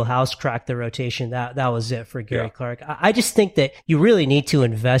Daniel House cracked the rotation, rotation. That was it for Gary Clark. I just think that you really need to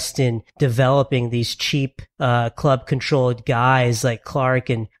invest in developing these cheap club controlled guys like Clark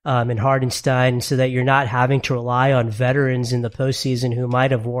and Hardenstein, so that you're not having to rely on veterans in the postseason who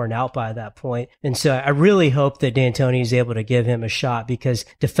might have worn out by that point. And so I really hope that D'Antoni is able to give him a shot, because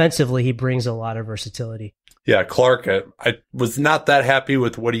defensively he brings a lot of versatility. Yeah, Clark, I was not that happy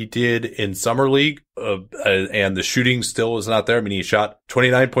with what he did in Summer League, and the shooting still was not there. I mean, he shot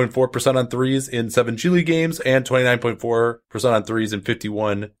 29.4% on threes in 7 G League games and 29.4% on threes in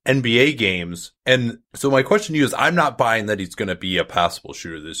 51 NBA games. And so my question to you is, I'm not buying that he's going to be a passable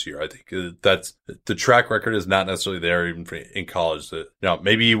shooter this year. I think that's the track record is not necessarily there even in college.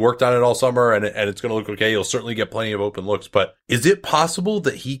 Maybe he worked on it all summer and it's going to look okay. He'll certainly get plenty of open looks, but is it possible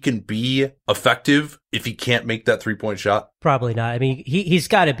that he can be effective if he can't make that 3-point shot? Probably not. I mean, he's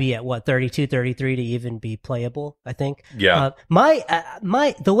got to be at 32, 33 to even be playable, I think. Yeah.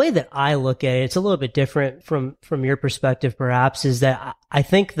 The way that I look at it, it's a little bit different from your perspective, perhaps, is that I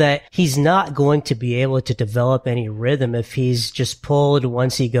think that he's not going to be able to develop any rhythm if he's just pulled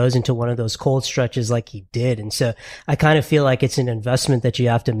once he goes into one of those cold stretches like he did. And so I kind of feel like it's an investment that you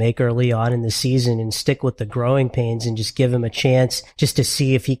have to make early on in the season and stick with the growing pains and just give him a chance just to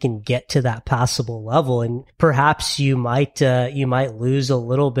see if he can get to that passable level. And perhaps you might lose a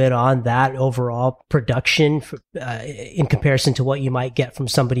little bit on that overall production in comparison to what you might get from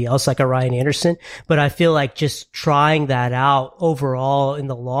somebody else like a Ryan Anderson. But I feel like just trying that out overall in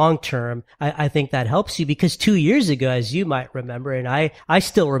the long term, I think that helps you, because 2 years ago, as you might remember, and I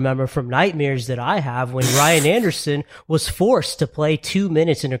still remember from nightmares that I have, when Ryan Anderson was forced to play 2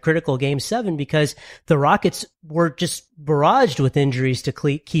 minutes in a critical Game 7 because the Rockets were just barraged with injuries to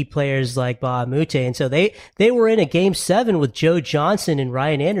key players like Ba Mute. And so they were in a Game 7 with Joe Johnson and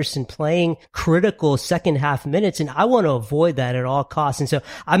Ryan Anderson playing critical second half minutes. And I want to avoid that at all costs. And so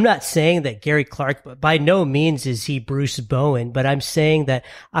I'm not saying that Gary Clark, by no means is he Bruce Bowen, but I'm saying that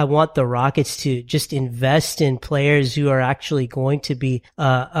I want the Rockets to just invest in players who are actually going to be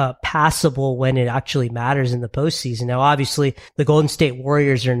passable when it actually matters in the postseason. Now, obviously, the Golden State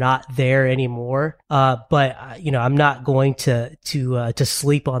Warriors are not there anymore, but I'm not going to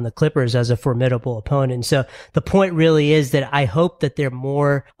sleep on the Clippers as a formidable opponent. And so the point really is that I hope that they're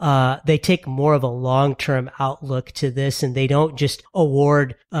they take more of a long-term outlook to this, and they don't just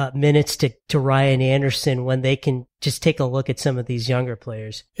award minutes to Ryan Anderson when they can just take a look at some of these younger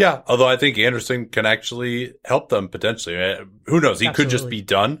players. Yeah, although I think Anderson can actually help them potentially. Who knows? He could just be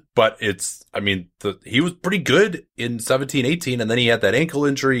done, but he was pretty good in 17-18, and then he had that ankle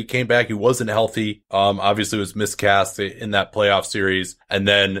injury. He came back. He wasn't healthy. Obviously was miscast in that playoff series. And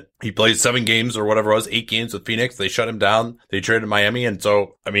then he played 7 games or whatever it was, 8 games with Phoenix. They shut him down. They traded Miami. And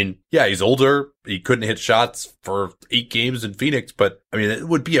so, he's older. He couldn't hit shots for 8 games in Phoenix, but it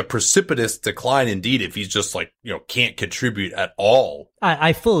would be a precipitous decline indeed if he's just can't contribute at all.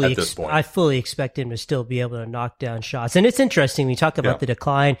 I fully expect him to still be able to knock down shots. And it's interesting when you talk about the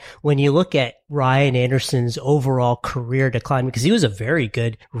decline, when you look at Ryan Anderson's overall career decline, because he was a very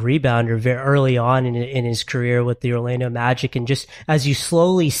good rebounder very early on in his career with the Orlando Magic. And just as you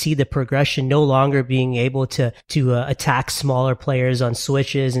slowly see the progression, no longer being able to attack smaller players on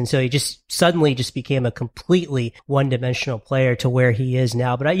switches. And so he just suddenly just became a completely one-dimensional player to where he is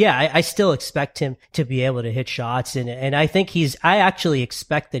now. But I still expect him to be able to hit shots. And I think I actually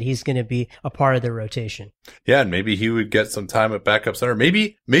expect that he's going to be a part of the rotation. Yeah, and maybe he would get some time at backup center.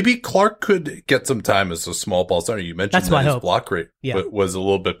 Maybe Clark could get some time as a small ball center. You mentioned that his block rate was a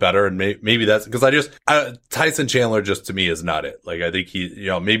little bit better, and maybe that's because Tyson Chandler just to me is not it. Like, I think he,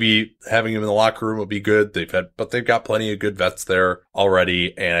 maybe having him in the locker room would be good. They've got plenty of good vets there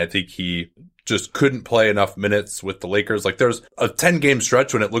already, and I think he just couldn't play enough minutes with the Lakers. Like, there's a 10-game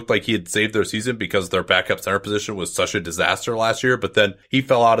stretch when it looked like he had saved their season because their backup center position was such a disaster last year. But then he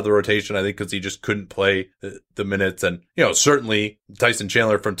fell out of the rotation, I think, because he just couldn't play the minutes. And, certainly Tyson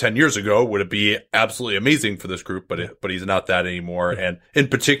Chandler from 10 years ago would be absolutely amazing for this group, but he's not that anymore. And in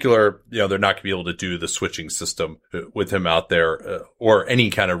particular, they're not going to be able to do the switching system with him out there or any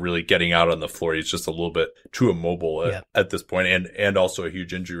kind of really getting out on the floor. He's just a little bit too immobile at this point, and also a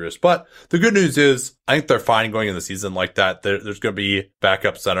huge injury risk. But the good news is I think they're fine going in the season like that. There's going to be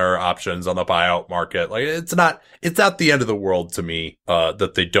backup center options on the buyout market. Like, it's not the end of the world to me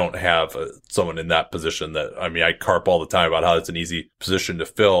that they don't have someone in that position. That I carp all the time about how it's an easy position to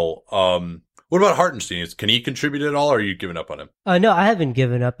fill. What about Hartenstein? Can he contribute at all, or are you giving up on him? No, I haven't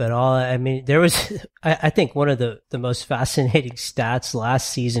given up at all. I mean, there was, I think one of the most fascinating stats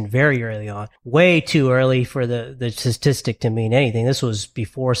last season, very early on, way too early for the statistic to mean anything. This was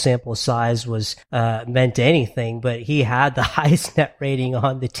before sample size was meant anything, but he had the highest net rating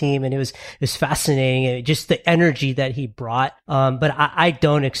on the team, and it was fascinating. Just the energy that he brought. But I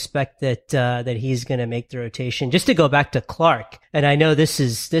don't expect that he's going to make the rotation. Just to go back to Clark, and I know this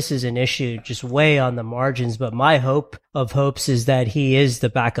is an issue just way on the margins, but my hope of hopes is that he is the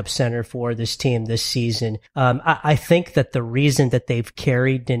backup center for this team this season. I think that the reason that they've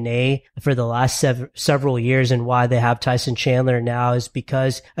carried Dene for the last several years and why they have Tyson Chandler now is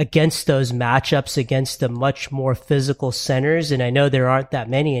because against those matchups against the much more physical centers, and I know there aren't that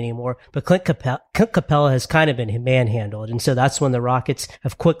many anymore, but Clint Capella has kind of been manhandled. And so that's when the Rockets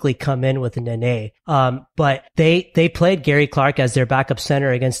have quickly come in with Nene. But they played Gary Clark as their backup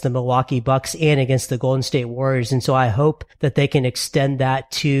center against the Milwaukee Bucks and against the Golden State Warriors. And so I hope that they can extend that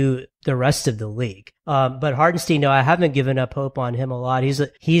to the rest of the league. But Hartenstein, no, I haven't given up hope on him a lot. He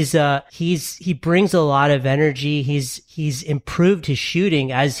brings a lot of energy. He's improved his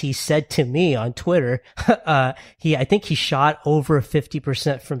shooting, as he said to me on Twitter. I think he shot over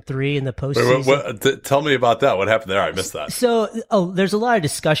 50% from three in the postseason. Tell me about that. What happened there? I missed that. So, there's a lot of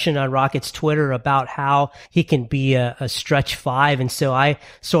discussion on Rockets Twitter about how he can be a stretch five. And so I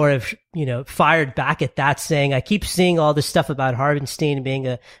sort of, fired back at that, saying, I keep seeing all this stuff about Hartenstein being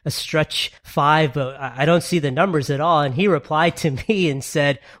a stretch five, but I don't see the numbers at all. And he replied to me and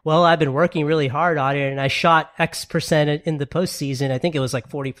said, well, I've been working really hard on it, and I shot X percent in the postseason. I think it was like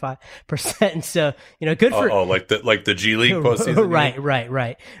 45%. And so, good for like the G League postseason.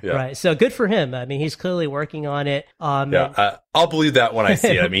 Right. So good for him. I mean, he's clearly working on it. I'll believe that when I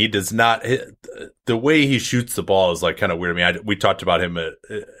see it. I mean, he does not the way he shoots the ball is like kind of weird. I mean, we talked about him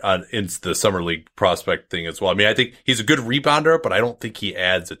in the summer league prospect thing as well. I mean, I think he's a good rebounder, but I don't think he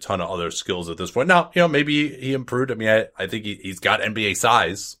adds a ton of other skills at this point. Now, maybe he improved. I mean, I think he's got NBA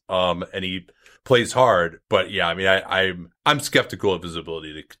size, and he plays hard, but yeah, I mean, I'm skeptical of his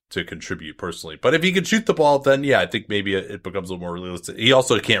ability to contribute personally. But if he can shoot the ball, then yeah, I think maybe it becomes a little more realistic. He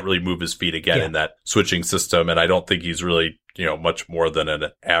also can't really move his feet again in that switching system, and I don't think he's really much more than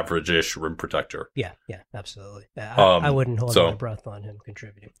an average-ish rim protector. Yeah, absolutely. I wouldn't hold my breath on him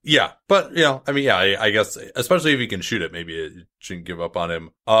contributing. Yeah, but I mean, yeah, I guess especially if he can shoot it, maybe it shouldn't give up on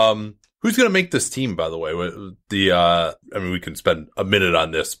him. Who's going to make this team, by the way? I mean, we can spend a minute on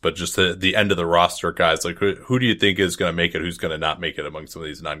this, but just the end of the roster guys, like who do you think is going to make it? Who's going to not make it among some of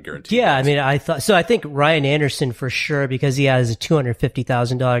these non-guaranteed Yeah, guys? I mean, I think Ryan Anderson for sure, because he has a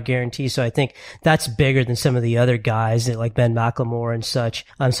 $250,000 guarantee. So I think that's bigger than some of the other guys like Ben McLemore and such.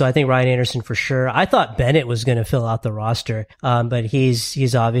 So I think Ryan Anderson for sure. I thought Bennett was going to fill out the roster, but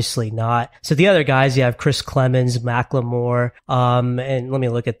he's obviously not. So the other guys, you have Chris Clemens, McLemore, and let me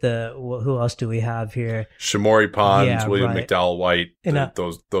look at who else do we have here? Shamori Pons, William McDowell White. And,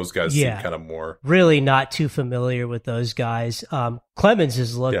 those guys seem kind of more. Really not too familiar with those guys. Clemens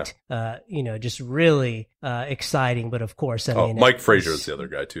has looked, just really exciting, but of course, I mean, Mike Frazier is the other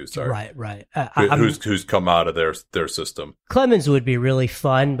guy too. Sorry, right. Who's come out of their system? Clemens would be really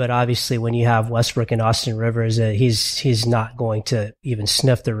fun, but obviously, when you have Westbrook and Austin Rivers, he's not going to even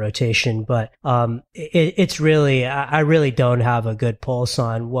sniff the rotation. But it's really, I really don't have a good pulse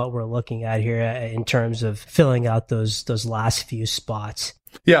on what we're looking at here in terms of filling out those last few spots.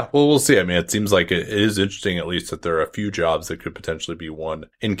 Yeah, well, we'll see. I mean, it seems like it is interesting, at least, that there are a few jobs that could potentially be won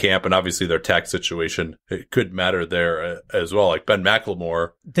in camp. And obviously, their tax situation, it could matter there as well. Like Ben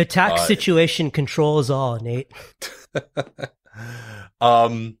McLemore. The tax situation controls all, Nate.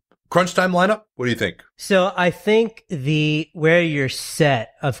 Crunch time lineup? What do you think? So I think where you're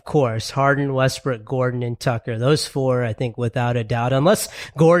set, of course, Harden, Westbrook, Gordon, and Tucker, those four, I think without a doubt, unless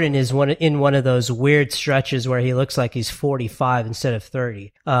Gordon is in one of those weird stretches where he looks like he's 45 instead of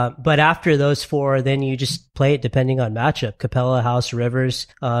 30. But after those four, then you just play it depending on matchup. Capella, House, Rivers.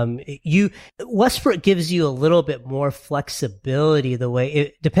 Westbrook gives you a little bit more flexibility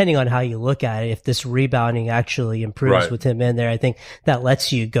depending on how you look at it. If this rebounding actually improves with him in there, I think that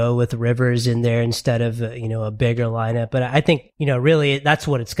lets you go with Rivers in there instead of a bigger lineup. But I think really that's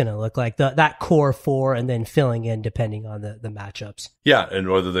what it's going to look like, that core four, and then filling in depending on the matchups. Yeah, and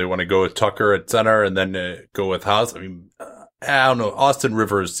whether they want to go with Tucker at center and then go with House. I mean, I don't know. Austin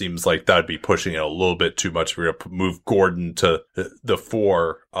Rivers seems like that'd be pushing it a little bit too much. We're going to move Gordon to the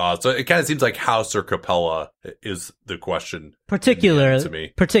four. So it kind of seems like House or Capella is the question.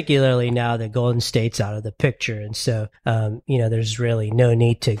 Particularly now that Golden State's out of the picture. And so, there's really no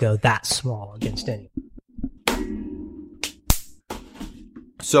need to go that small against anyone.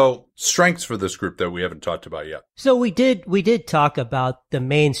 So strengths for this group that we haven't talked about yet? So we did talk about the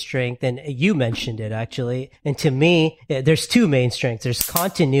main strength, and you mentioned it actually. And to me, there's two main strengths. There's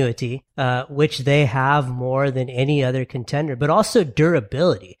continuity, which they have more than any other contender, but also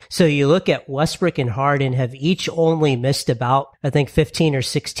durability. So you look at Westbrook and Harden have each only missed about, I think, 15 or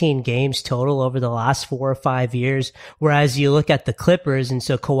 16 games total over the last 4 or 5 years. Whereas you look at the Clippers, and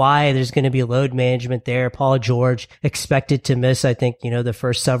so Kawhi, there's going to be load management there. Paul George expected to miss, I think, the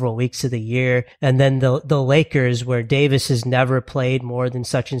first several weeks of the year. And then the Lakers, where Davis has never played more than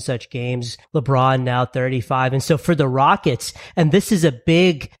such and such games. LeBron now 35. And so for the Rockets, and this is a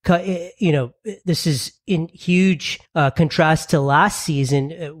big, this is in huge contrast to last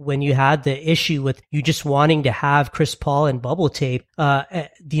season when you had the issue with you just wanting to have Chris Paul and bubble tape the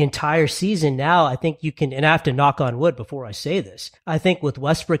entire season. Now I think you can, and I have to knock on wood before I say this, I think with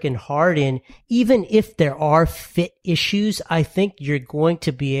Westbrook and Harden, even if there are fit issues, I think you're going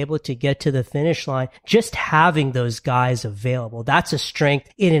to be able to get to the finish line just having those guys available. That's a strength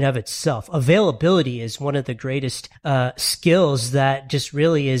in and of itself. Availability is one of the greatest skills that just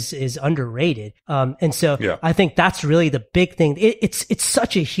really is underrated. And so I think that's really the big thing. It's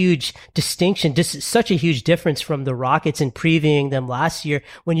such a huge distinction, just such a huge difference from the Rockets and previewing them last year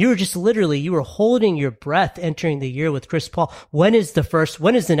when you were just literally, you were holding your breath entering the year with Chris Paul. When is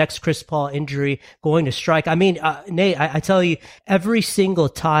the next Chris Paul injury going to strike? I mean, Nate, I tell you, every single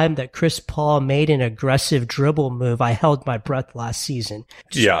time that Chris Paul made an aggressive dribble move, I held my breath last season.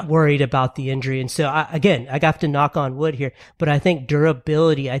 Just worried about the injury. And so I have to knock on wood here, but I think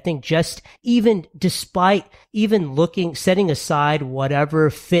durability, I think just even despite setting aside whatever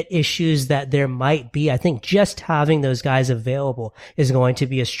fit issues that there might be, I think just having those guys available is going to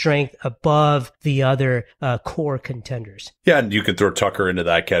be a strength above the other core contenders. Yeah, and you could throw Tucker into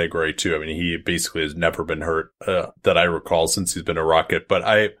that category too. I mean, he basically has never been hurt that I recall since he's been a Rocket. But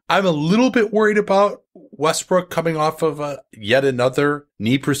I'm a little bit worried about Westbrook coming off of yet another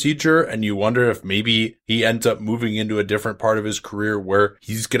knee procedure, and you wonder if maybe he ends up moving into a different part of his career where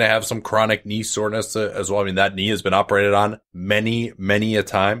he's going to have some chronic knee soreness as well. I mean, that knee has been operated on many, many a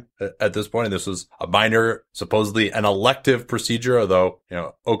time at this point, and this was a minor, supposedly an elective procedure, although,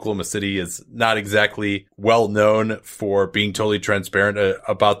 Oklahoma City is not exactly well known for being totally transparent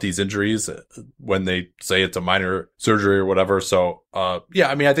about these injuries when they say it's a minor surgery or whatever. So, I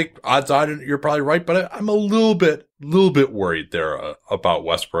mean, I think odds on you're probably right, but I'm a little bit worried there about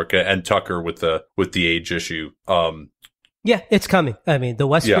Westbrook and Tucker with the age issue. Yeah, it's coming. I mean, the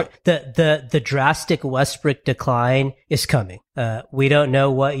Westbrook, the drastic Westbrook decline is coming. We don't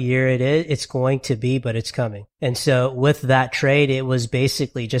know what year it's going to be, but it's coming. And so with that trade, it was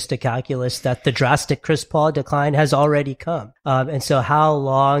basically just a calculus that the drastic Chris Paul decline has already come. And so how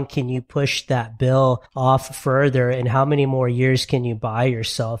long can you push that bill off further, and how many more years can you buy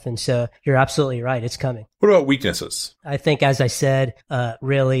yourself? And so you're absolutely right. It's coming. What about weaknesses? I think, as I said,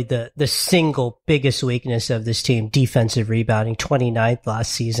 really the single biggest weakness of this team, defensive rebounding, 29th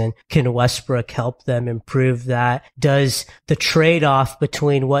last season. Can Westbrook help them improve that? Does the trade-off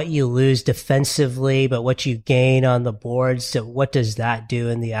between what you lose defensively but what you gain on the boards, so what does that do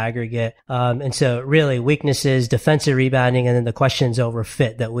in the aggregate? And so really weaknesses, defensive rebounding, and then the questions over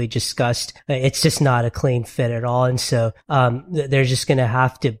fit that we discussed. It's just not a clean fit at all. And so there's just going to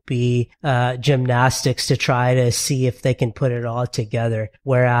have to be gymnastics to try to see if they can put it all together.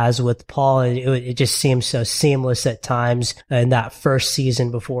 Whereas with Paul, it just seems so seamless at times in that first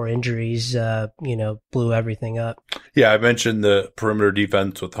season before injuries, blew everything up. Yeah, I mentioned the perimeter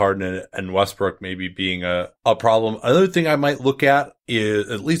defense with Harden and Westbrook maybe being a problem. Another thing I might look at is,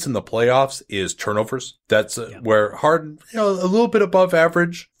 at least in the playoffs, is turnovers. That's where Harden, a little bit above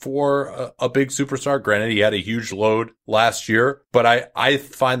average for a big superstar. Granted, he had a huge load last year, but I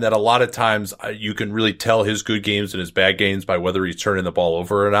find that a lot of times you can really tell his good games and his bad games by whether he's turning the ball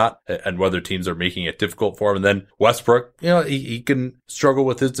over or not, and whether teams are making it difficult for him. And then Westbrook, he can struggle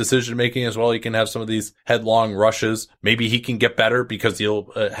with his decision making as well. He can have some of these headlong rushes. Maybe he can get better because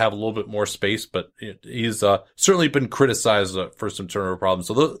he'll have a little bit more space, but he's certainly been criticized for some turnover problems.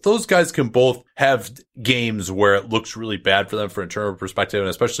 So those guys can both have games where it looks really bad for them from a turnover perspective, and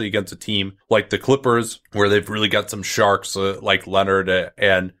especially against a team like the Clippers, where they've really got some sharks like Leonard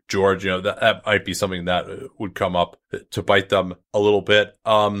and George. That might be something that would come up to bite them a little bit.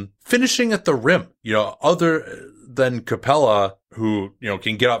 Finishing at the rim, other than Capella, who,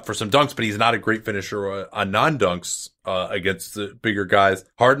 can get up for some dunks, but he's not a great finisher on non-dunks against the bigger guys.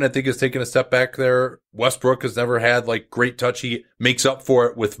 Harden, I think, has taken a step back there. Westbrook has never had great touch. He makes up for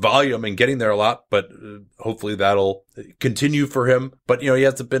it with volume and getting there a lot, but hopefully that'll continue for him. But, he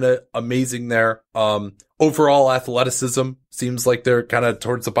hasn't been amazing there. Overall athleticism seems like they're kind of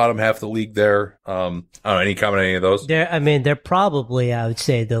towards the bottom half of the league there. I don't know, any comment on any of those? They're probably, I would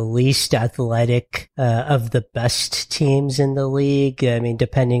say, the least athletic of the best teams in the league.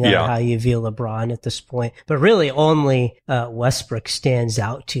 Depending on how you view LeBron at this point. But really only Westbrook stands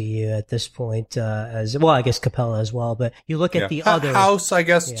out to you at this point, as well, I guess Capella as well. But you look at the other House, I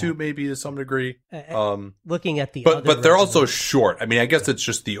guess, too, maybe to some degree. Looking at the other, but they're also short. I guess it's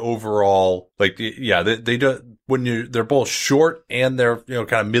just the overall, they do, when they're both short and they're,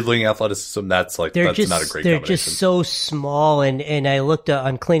 kind of middling athleticism, that's not a great combination. They're just so small. And I looked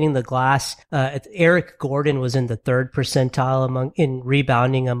on Cleaning the Glass, Eric Gordon was in the 3rd percentile in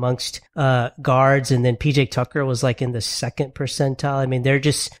rebounding amongst guards, and then PJ Tucker was in the 2nd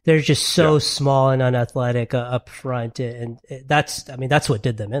percentile. They're just so small and unathletic up front, and that's what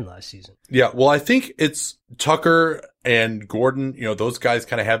did them in last season. Yeah, well, I think it's Tucker and Gordon, those guys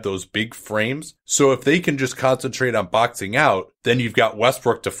kind of have those big frames. So if they can just concentrate on boxing out, then you've got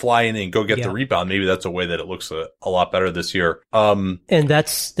Westbrook to fly in and go get the rebound. Maybe that's a way that it looks a lot better this year. And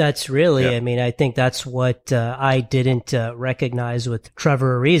that's really, I think that's what I didn't recognize with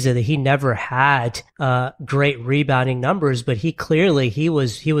Trevor Ariza, that he never had great rebounding numbers, but he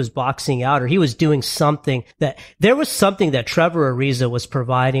was boxing out, or he was doing something there was something that Trevor Ariza was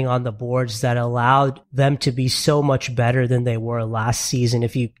providing on the boards that allowed them to be so much better than they were last season.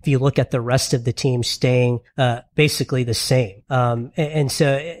 If you look at the rest of the team staying basically the same. And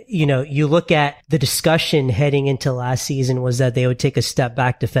so, you look at the discussion heading into last season was that they would take a step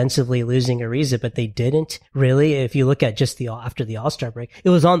back defensively, losing Ariza, but they didn't really. If you look at just after the All-Star break, it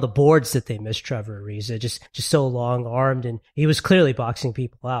was on the boards that they missed Trevor Ariza, just so long armed, and he was clearly boxing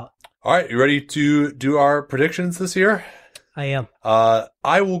people out. All right. You ready to do our predictions this year? I am.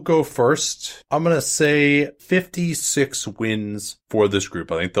 I will go first. I'm going to say 56 wins for this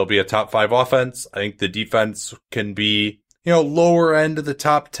group. I think they'll be a top 5 offense. I think the defense can be, lower end of the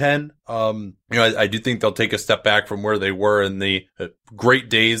top 10. I do think they'll take a step back from where they were in the great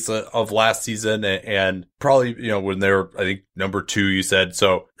days of last season, and probably, when they were, I think, number 2, you said.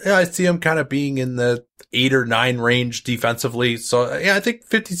 So I see them kind of being in the 8 or 9 range defensively. So I think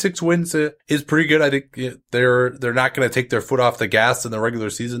 56 wins is pretty good. I think they're not going to take their foot off the gas in the regular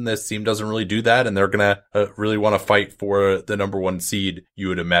season. This team doesn't really do that, and they're going to really want to fight for the number 1 seed, you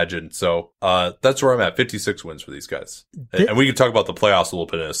would imagine. So that's where I'm at. 56 wins for these guys. And we can talk about the playoffs a little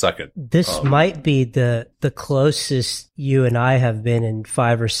bit in a second. This might be the closest you and I have been in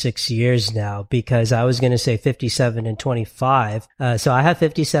 5 or 6 years now, because I was going to say 57 and 25. So I have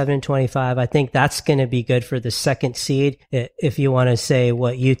 57 and 25. I think that's going to be good for the 2nd seed, if you want to say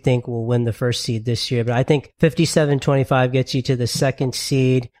what you think will win the 1st seed this year. But I think 57-25 gets you to the 2nd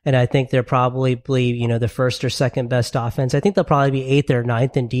seed, and I think they're probably, the 1st or 2nd best offense. I think they'll probably be 8th or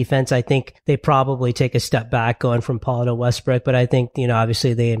 9th in defense. I think they probably take a step back going from Paul to Westbrook, but I think,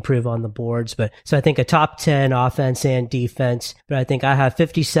 obviously they improve on the boards. But so I think a top 10 offense and defense, but I think I have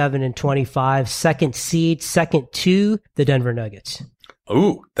 57 and 25, 2nd seed, 2nd to the Denver Nuggets.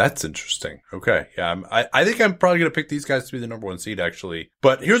 Ooh, that's interesting. Okay. Yeah. I think I'm probably going to pick these guys to be the number 1 seed, actually.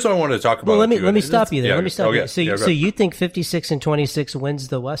 But here's what I wanted to talk about. Well, let me stop you there. Let me stop you. So you think 56 and 26 wins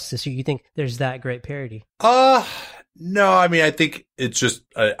the West this year? You think there's that great parity? No, I think it's just,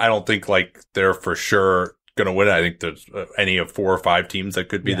 I don't think they're for sure going to win. I think there's any of 4 or 5 teams that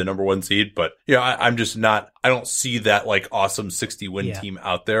could be the number 1 seed, but I'm just not, I don't see that awesome 60 win team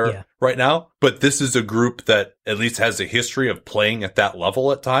out there right now. But this is a group that at least has a history of playing at that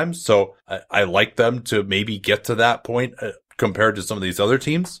level at times. So I like them to maybe get to that point compared to some of these other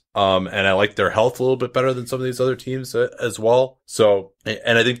teams. And I like their health a little bit better than some of these other teams as well. So,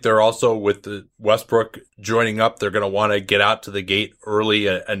 and I think they're also, with the Westbrook joining up, they're going to want to get out to the gate early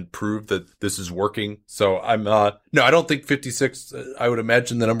and prove that this is working. So no, I don't think 56, I would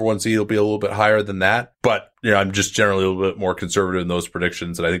imagine the number 1 seed will be a little bit higher than that, but I'm just generally a little bit more conservative in those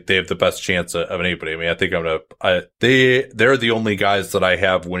predictions, and I think they have the best chance of anybody. I think they're the only guys that I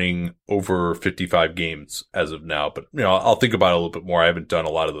have winning over 55 games as of now, but I'll think about it a little bit more. I haven't done a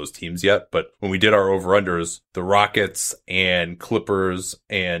lot of those teams yet, but when we did our over-unders, the Rockets and Clippers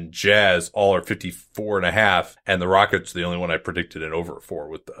and Jazz all are 54.5, and the Rockets are the only one I predicted an over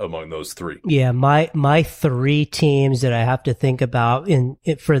for among those 3. Yeah, my 3 teams that I have to think about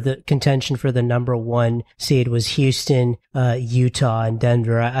for the contention for the number 1 seed was Houston, Utah, and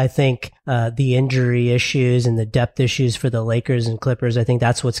Denver. I think the injury issues and the depth issues for the Lakers and Clippers, I think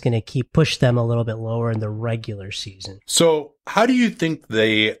that's what's going to push them a little bit lower in the regular season. So how do you think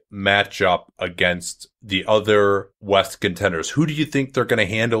they match up against the other West contenders? Who do you think they're going to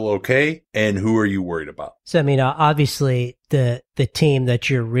handle okay, and who are you worried about? So, I mean, obviously the team that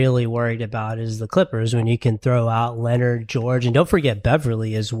you're really worried about is the Clippers, when you can throw out Leonard, George, and don't forget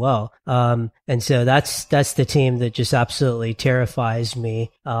Beverly as well. And so that's the team that just absolutely terrifies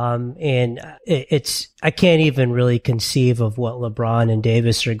me. And I can't even really conceive of what LeBron and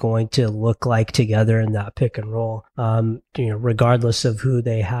Davis are going to look like together in that pick and roll. Regardless of who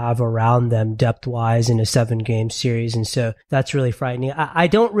they have around them depth wise in a 7-game series. And so that's really frightening. I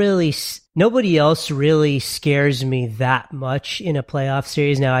don't really, nobody else really scares me that much in a playoff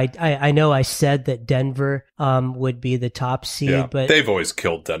series. Now, I know I said that Denver would be the top seed, but they've always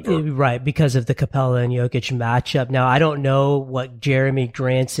killed Denver. Right, because of the Capella and Jokic matchup. Now, I don't know what Jeremy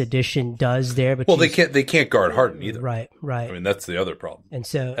Grant's addition does there, but they can't guard Harden either. Right. I mean, that's the other problem. And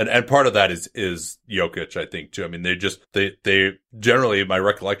so, and part of that is Jokic, I think, too. I mean, they generally, my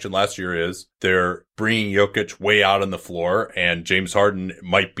recollection last year is they're bringing Jokic way out on the floor, and James Harden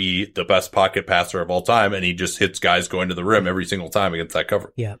might be the best pocket passer of all time, and he just hits guys going to the rim every single time against that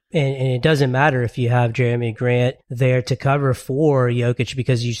cover. Yeah, and it doesn't matter if you have Jeremy Grant there to cover for Jokic,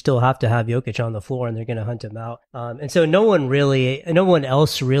 because you still have to have Jokic on the floor, and they're going to hunt him out. And so no one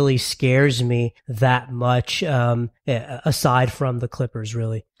else really scares me that much, aside from the Clippers,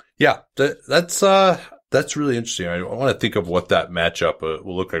 really. Yeah, that's really interesting. I want to think of what that matchup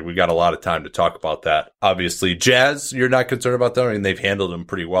will look like. We got a lot of time to talk about that. Obviously, Jazz, you're not concerned about them. I mean, they've handled them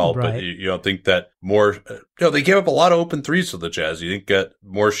pretty well, right. But you don't think that more, they gave up a lot of open threes for the Jazz. You think get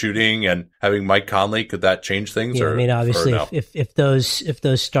more shooting and having Mike Conley, could that change things? Yeah, I mean, obviously, no? if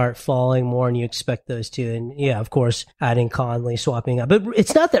those start falling more, and you expect those to, and yeah, of course, adding Conley, swapping up. But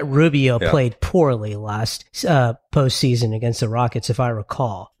it's not that Rubio played poorly last postseason against the Rockets, if I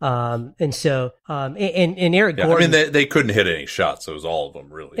recall. And so, and Eric Gordon. I mean, they couldn't hit any shots. So it was all of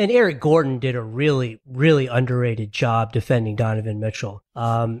them, really. And Eric Gordon did a really, really underrated job defending Donovan Mitchell.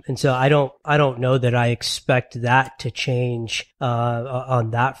 And so I don't know that I expect that to change,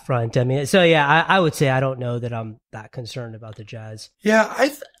 on that front. I mean, so yeah, I would say I don't know that I'm that concerned about the Jazz. Yeah,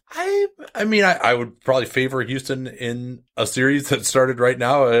 I mean, I would probably favor Houston in a series that started right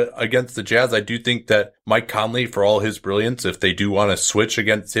now against the Jazz. I do think that Mike Conley, for all his brilliance, if they do want to switch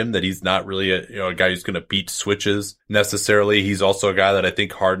against him, that he's not really a guy who's going to beat switches necessarily. He's also a guy that I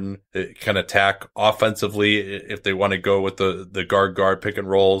think Harden can attack offensively if they want to go with the guard pick and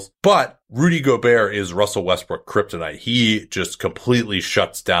rolls. But Rudy Gobert is Russell Westbrook kryptonite. He just completely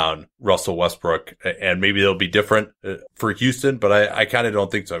shuts down Russell Westbrook, and maybe it'll be different for Houston, but I kind of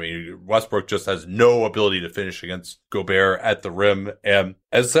don't think so. I mean, Westbrook just has no ability to finish against Gobert at the rim. And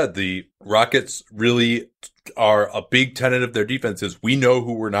as I said, the Rockets really are a big tenet of their defense is we know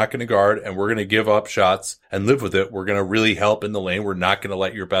who we're not going to guard, and we're going to give up shots and live with it. We're going to really help in the lane. We're not going to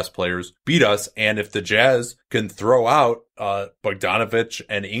let your best players beat us. And if the Jazz can throw out Bogdanovich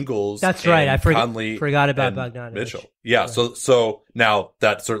and Ingles, that's right. I Conley forgot about Bogdanovich. Mitchell. Yeah. Right. So now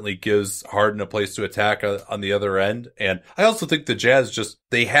that certainly gives Harden a place to attack on the other end. And I also think the Jazz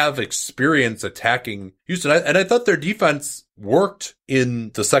they have experience attacking Houston. And I thought their defense worked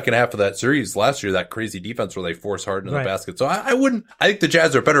in the second half of that series last year, that crazy defense where they force Harden in the basket. So I think the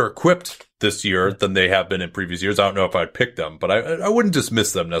Jazz are better equipped this year than they have been in previous years. I don't know if I'd pick them, but I wouldn't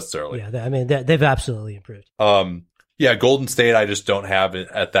dismiss them necessarily. Yeah. I mean, they've absolutely improved. Yeah, Golden State, I just don't have it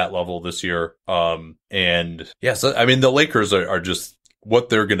at that level this year. And yeah, so I mean, the Lakers are just what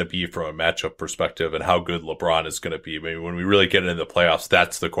they're going to be from a matchup perspective and how good LeBron is going to be. I mean, when we really get into the playoffs,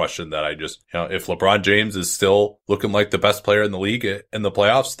 that's the question that I just, if LeBron James is still looking like the best player in the league in the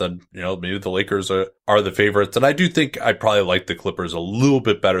playoffs, then, maybe the Lakers are the favorites. And I do think I probably like the Clippers a little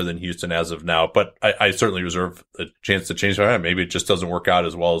bit better than Houston as of now, but I certainly reserve a chance to change my mind. Maybe it just doesn't work out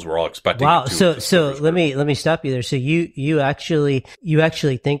as well as we're all expecting. Wow. It to so let me stop you there. So you actually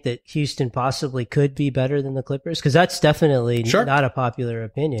think that Houston possibly could be better than the Clippers? Cause that's definitely not a popular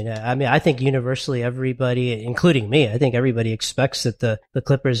opinion. I mean, I think universally everybody, including me, I think everybody expects that the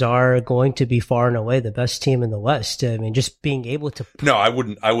Clippers are going to be far and away the best team in the West. I mean, just being able to. No, I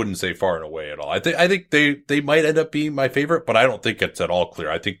wouldn't say far and away at all. I think they might end up being my favorite, but I don't think it's at all clear.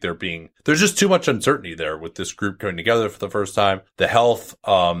 I think there's just too much uncertainty there with this group coming together for the first time. The health,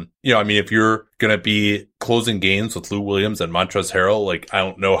 I mean, if you're going to be closing games with Lou Williams and Montrezl Harrell, I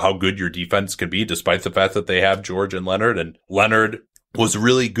don't know how good your defense can be, despite the fact that they have George and Leonard. And Leonard was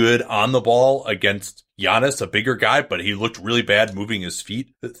really good on the ball against Giannis, a bigger guy, but he looked really bad moving his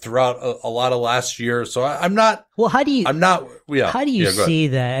feet throughout a lot of last year. So I'm not Well, how do you? I'm not. Yeah. How do you see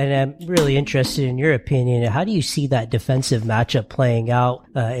that? And I'm really interested in your opinion. How do you see that defensive matchup playing out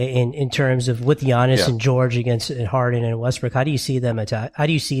in terms of with Giannis and George against Harden and Westbrook? How do you see them attack? How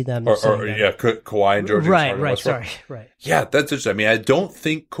do you see them? Kawhi and George. Right. Yeah, that's interesting. I mean, I don't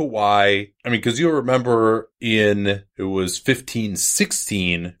think Kawhi. I mean, because you'll remember it was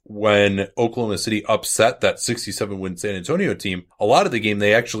 15-16 when Oklahoma City upset that 67-win San Antonio team. A lot of the game,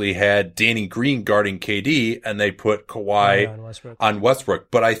 they actually had Danny Green guarding KD, and they put Kawhi on Westbrook.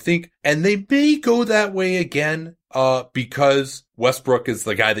 But I think, and they may go that way again, because Westbrook is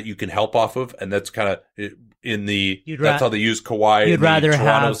the guy that you can help off of, and that's kind of that's how they use Kawhi in the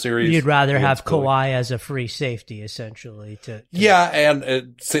Toronto series. You'd rather have Kawhi as a free safety, essentially.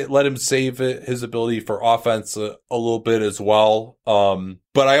 And let him save his ability for offense a little bit as well.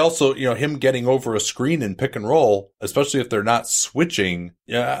 But I also, him getting over a screen and pick and roll, especially if they're not switching,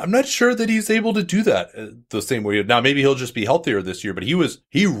 I'm not sure that he's able to do that the same way. Now, maybe he'll just be healthier this year, but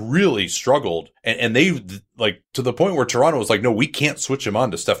he really struggled. And they, to the point where Toronto was like, no, we can't switch him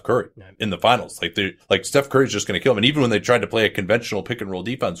on to Steph Curry in the finals. Steph Curry's just going to kill him. And even when they tried to play a conventional pick and roll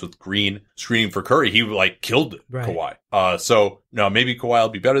defense with Green screening for Curry, he killed Kawhi. So no, maybe Kawhi will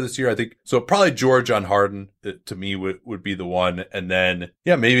be better this year. I think so. Probably George on Harden to me would be the one. And then,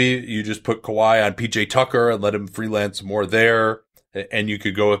 maybe you just put Kawhi on PJ Tucker and let him freelance more there. And you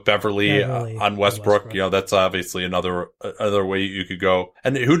could go with Beverly on Westbrook. That's obviously another way you could go.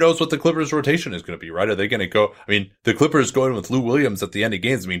 And who knows what the Clippers rotation is going to be, right? Are they going to go? I mean, the Clippers going with Lou Williams at the end of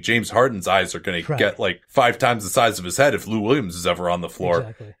games. I mean, James Harden's eyes are going to get 5 times the size of his head if Lou Williams is ever on the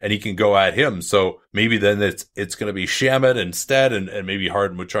floor, and he can go at him. So maybe then it's going to be Shamet instead, and maybe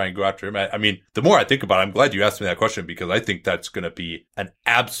Harden would try and go after him. I mean, the more I think about it, I'm glad you asked me that question, because I think that's going to be an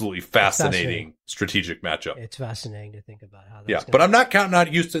absolutely fascinating strategic matchup. It's fascinating to think about how that's but I'm not counting out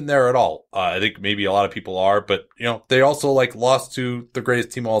Houston there at all. I think maybe a lot of people are, but they also lost to the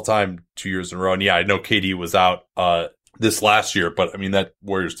greatest team of all time 2 years in a row. And I know KD was out this last year, but I mean, that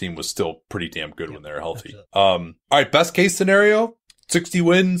Warriors team was still pretty damn good when they were healthy. All right, best case scenario, 60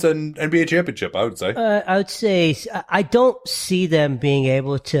 wins and NBA championship, I would say. I would say I don't see them being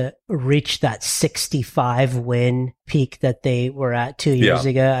able to reach that 65 win peak that they were at 2 years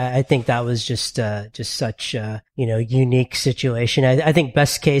ago. I think that was just such a, unique situation. I think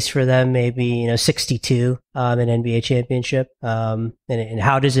best case for them maybe, 62, an NBA championship. And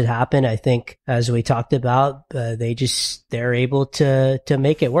how does it happen? I think, as we talked about, they're able to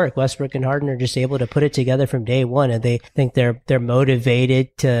make it work. Westbrook and Harden are just able to put it together from day one, and they think they're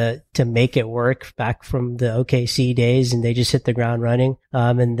motivated to make it work back from the OKC days, and they just hit the ground running.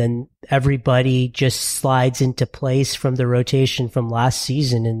 And then everybody just slides into place from the rotation from last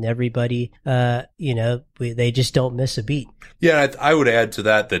season, and everybody, they just don't miss a beat. Yeah, I would add to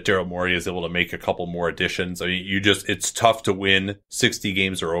that Daryl Morey is able to make a couple more additions. I mean, it's tough to win 60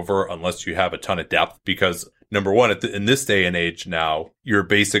 games or over unless you have a ton of depth, because number one, in this day and age now, you're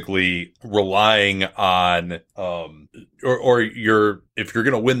basically relying on, if you're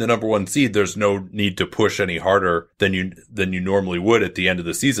going to win the number one seed, there's no need to push any harder than you normally would at the end of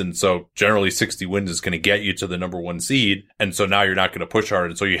the season. So generally 60 wins is going to get you to the number one seed. And so now you're not going to push harder.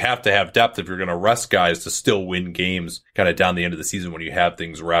 And so you have to have depth if you're going to rest guys to still win games kind of down the end of the season when you have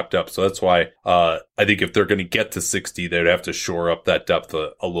things wrapped up. So that's why, I think if they're going to get to 60, they'd have to shore up that depth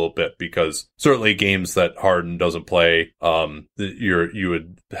a little bit, because certainly games that Harden doesn't play, you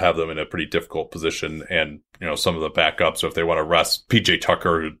would have them in a pretty difficult position. And, some of the backups, so if they want to rest PJ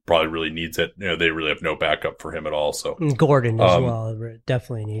Tucker, who probably really needs it, they really have no backup for him at all. So Gordon as well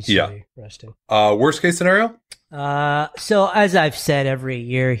definitely needs to be resting. Worst case scenario? So as I've said every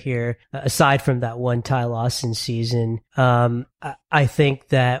year here, aside from that one Ty Lawson season, I think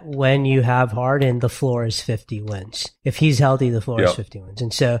that when you have Harden, the floor is 50 wins. If he's healthy, the floor is 50 wins.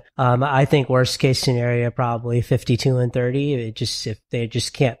 And so, I think worst case scenario, probably 52-30. If they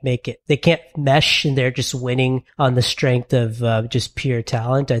just can't make it, they can't mesh, and they're just winning on the strength of, just pure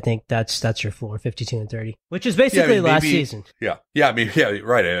talent. I think that's your floor, 52-30, which is basically last season. Yeah.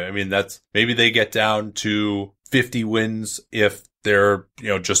 Right. I mean, maybe they get down to 50 wins if they're,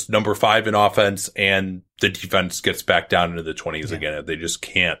 just number 5 in offense, and the defense gets back down into the 20s again. They just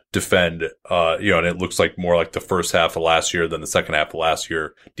can't defend, and it looks like more like the first half of last year than the second half of last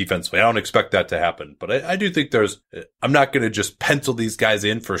year defensively. I don't expect that to happen, but I do think I'm not going to just pencil these guys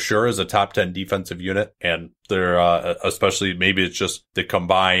in for sure as a top 10 defensive unit. And they're, especially maybe it's just the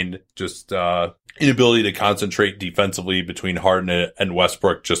combined, inability to concentrate defensively between Harden and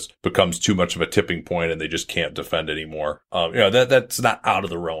Westbrook just becomes too much of a tipping point, and they just can't defend anymore. That's not out of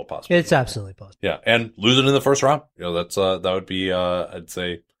the realm of possibility. It's absolutely possible. Yeah. And losing in the first round, that would be, I'd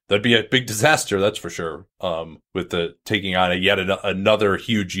say that'd be a big disaster, that's for sure. With the taking on another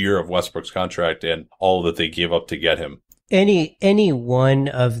huge year of Westbrook's contract and all that they gave up to get him. Any one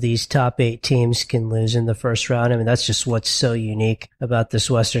of these top 8 teams can lose in the first round. I mean, that's just what's so unique about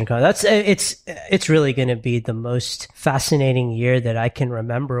this Western Conference. It's really going to be the most fascinating year that I can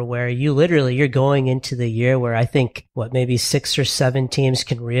remember, where you're going into the year where I think maybe 6 or 7 teams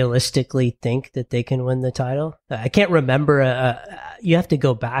can realistically think that they can win the title. I can't remember. You have to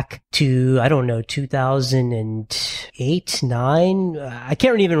go back to, I don't know, 2008, 9. I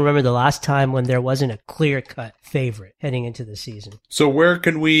can't even remember the last time when there wasn't a clear-cut favorite heading into the season. So where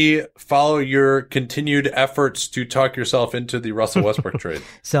can we follow your continued efforts to talk yourself into the Russell Westbrook trade?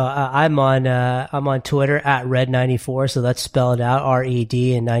 So I'm on Twitter at Red94. So that's spelled out RED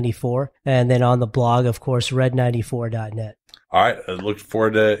and 94. And then on the blog, of course, red94.net. All right. I look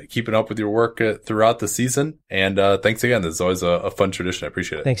forward to keeping up with your work throughout the season. And thanks again. This is always a fun tradition. I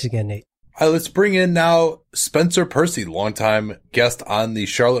appreciate it. Thanks again, Nate. All right, let's bring in now Spencer Percy, longtime guest on the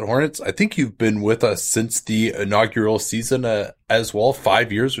Charlotte Hornets. I think you've been with us since the inaugural season as well,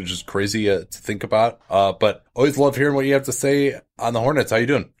 5 years, which is crazy to think about. But always love hearing what you have to say on the Hornets. How you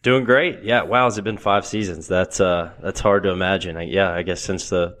doing? Doing great. Yeah. Wow. Has it been 5 seasons? That's hard to imagine. I guess since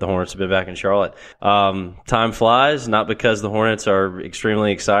the Hornets have been back in Charlotte. Time flies, not because the Hornets are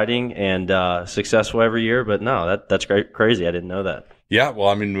extremely exciting and successful every year, but no, that's crazy. I didn't know that. Yeah, well,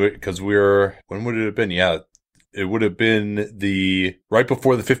 I mean, because when would it have been? Yeah, it would have been right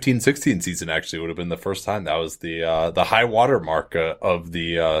before the 15-16 season, actually. It would have been the first time. That was the high water mark of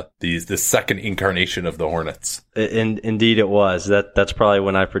the second incarnation of the Hornets. Indeed it was. That's probably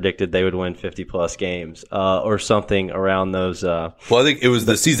when I predicted they would win 50-plus games or something around those. Well, I think it was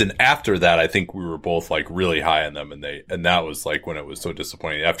the season after that. I think we were both like really high on them, and that was like when it was so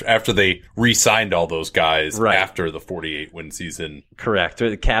disappointing. After they re-signed all those guys after the 48-win season. Correct.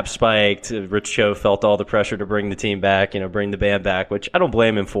 The cap spiked. Rich Cho felt all the pressure to bring the team back, bring the band back, which I don't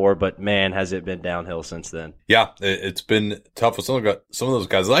blame him for, but man, has it been downhill since then. Yeah, it's been tough with some of those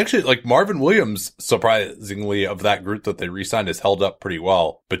guys. Actually, like Marvin Williams, surprisingly, of that group that they re-signed, has held up pretty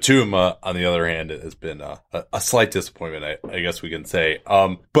well. Batum, on the other hand, has been a slight disappointment, I guess we can say.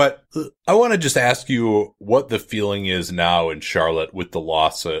 But I want to just ask you what the feeling is now in Charlotte with the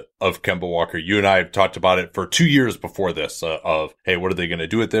loss of Kemba Walker. You and I have talked about it for 2 years before this, of, hey, what are they going to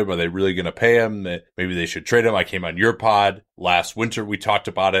do with him? Are they really going to pay him? Maybe they should trade him. I came on your pod last winter. We talked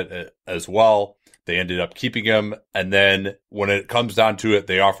about it as well. They ended up keeping him. And then when it comes down to it,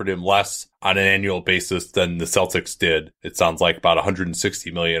 they offered him less on an annual basis than the Celtics did. It sounds like about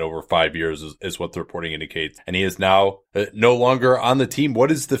 $160 million over 5 years is what the reporting indicates. And he is now no longer on the team.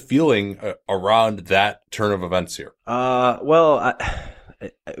 What is the feeling around that turn of events here? Well,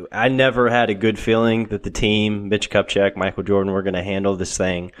 I never had a good feeling that the team, Mitch Kupchak, Michael Jordan, were going to handle this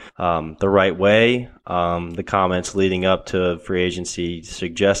thing the right way. The comments leading up to free agency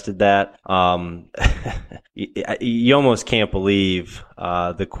suggested that. You almost can't believe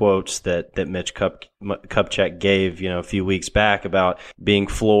the quotes that Mitch Kupchak gave, a few weeks back about being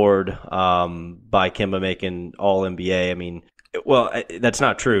floored by Kemba making All NBA. I mean, well, that's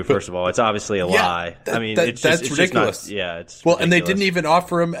not true. First of all, it's obviously a lie. I mean, it's ridiculous. Just not, it's well, ridiculous. And they didn't even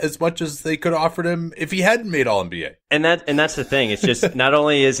offer him as much as they could have offered him if he hadn't made All NBA. And that's the thing. It's just not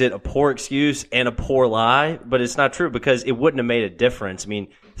only is it a poor excuse and a poor lie, but it's not true because it wouldn't have made a difference. I mean,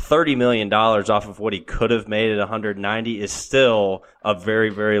 $30 million off of what he could have made at 190 is still a very,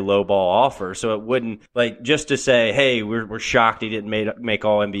 very low ball offer. So it wouldn't, like, just to say, hey, we're shocked he didn't make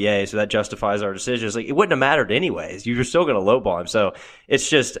All NBA, so that justifies our decisions. Like, it wouldn't have mattered anyways. You're still going to lowball him. So it's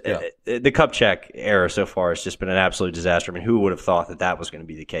just the Kupchak era so far has just been an absolute disaster. I mean, who would have thought that was going to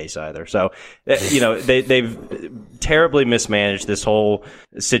be the case either? So, they've terribly mismanaged this whole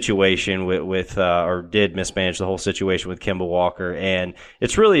situation or did mismanage the whole situation with Kemba Walker, and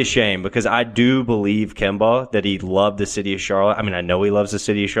it's really a shame because I do believe Kemba that he loved the city of Charlotte. I mean, I know he loves the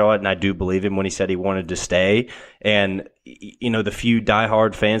city of Charlotte, and I do believe him when he said he wanted to stay. And, the few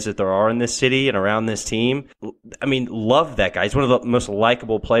diehard fans that there are in this city and around this team, I mean, love that guy. He's one of the most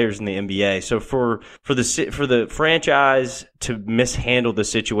likable players in the NBA. So for the franchise to mishandle the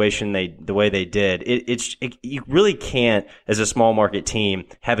situation the way they did, you really can't, as a small market team,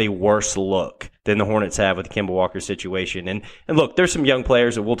 have a worse look than the Hornets have with the Kemba Walker situation. And look, there's some young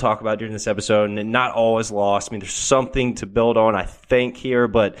players that we'll talk about during this episode, and not all is lost. I mean, there's something to build on, I think, here,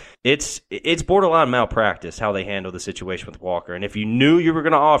 but it's borderline malpractice how they handle the situation with Walker. And if you knew you were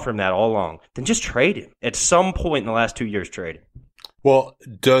going to offer him that all along, then just trade him. At some point in the last 2 years, trade him. Well,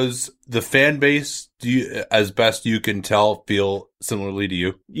 does the fan base, do you, as best you can tell, feel similarly to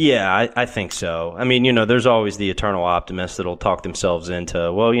you? Yeah, I think so. I mean, there's always the eternal optimists that'll talk themselves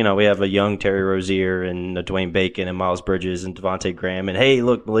into, well, we have a young Terry Rozier and a Dwayne Bacon and Miles Bridges and Devontae Graham, and hey,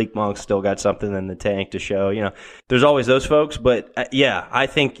 look, Malik Monk's still got something in the tank to show. There's always those folks, but yeah, I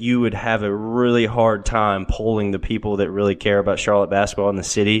think you would have a really hard time polling the people that really care about Charlotte basketball in the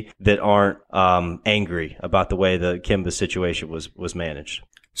city that aren't angry about the way the Kemba situation was managed.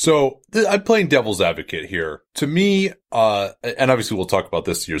 So I'm playing devil's advocate here. To me, and obviously we'll talk about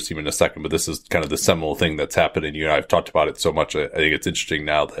this year's team in a second, but this is kind of the seminal thing that's happened. And I've talked about it so much. I think it's interesting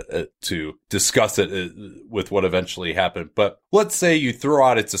now that, to discuss it with what eventually happened. But let's say you throw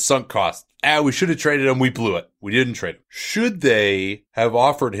out it's a sunk cost. We should have traded him. We blew it. We didn't trade him. Should they have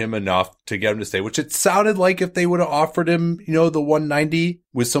offered him enough to get him to stay? Which it sounded like if they would have offered him, the 190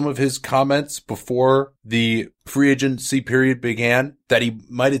 with some of his comments before the free agency period began, that he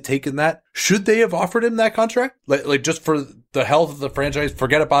might have taken that. Should they have offered him that contract? Like just for the health of the franchise,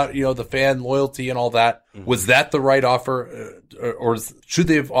 forget about, the fan loyalty and all that. Mm-hmm. Was that the right offer? Or should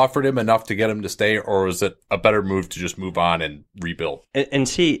they have offered him enough to get him to stay? Or was it a better move to just move on and rebuild? And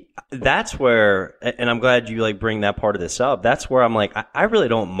see, that's where, and I'm glad you bring that part of this up. That's where I'm like, I really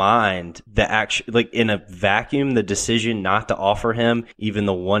don't mind the action, in a vacuum, the decision not to offer him even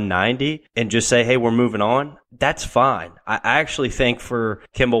the 190 and just say, hey, we're moving on. That's fine. I actually think for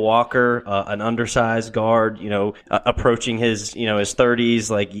Kemba Walker, an undersized guard, approaching his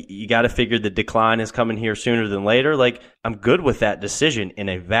 30s, you got to figure the decline is coming here sooner than later. I'm good with that decision in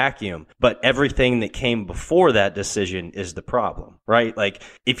a vacuum, but everything that came before that decision is the problem, right?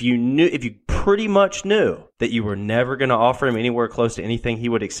 If you pretty much knew that you were never going to offer him anywhere close to anything he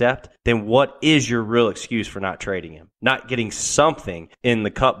would accept, then what is your real excuse for not trading him? Not getting something in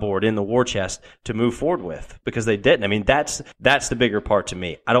the cupboard, in the war chest to move forward with, because they didn't. I mean, that's the bigger part to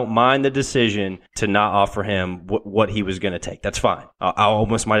me. I don't mind the decision to not offer him what he was going to take. That's fine. I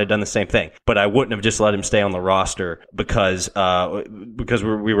almost might have done the same thing, but I wouldn't have just let him stay on the roster because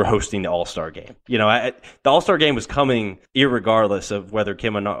we were hosting the All-Star game. The All-Star game was coming irregardless of whether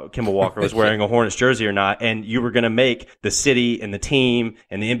Kemba Walker was wearing a Hornets jersey or not, and you were going to make the city and the team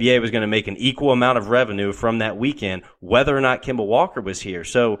and the NBA was going to make an equal amount of revenue from that weekend, whether or not Kemba Walker was here.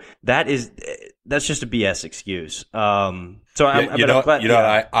 So that's just a BS excuse. I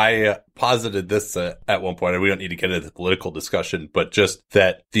posited this at one point, and we don't need to get into the political discussion, but just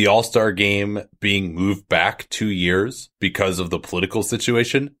that the All-Star game being moved back 2 years because of the political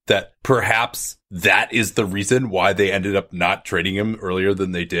situation, that perhaps that is the reason why they ended up not trading him earlier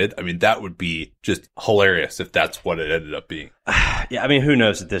than they did. I mean, that would be just hilarious if that's what it ended up being. Yeah, I mean, who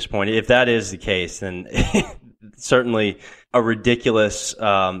knows at this point? If that is the case, then certainly a ridiculous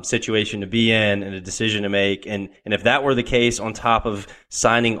situation to be in and a decision to make. And if that were the case, on top of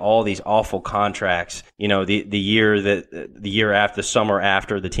signing all these awful contracts, the year after, the summer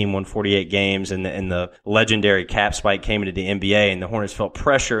after the team won 48 games and the legendary cap spike came into the NBA and the Hornets felt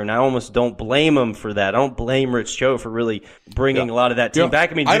pressure. And I almost don't blame them for that. I don't blame Rich Cho for really bringing a lot of that team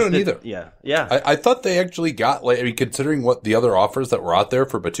back. I mean, I don't either. Yeah. I thought they actually got, considering what the other offers that were out there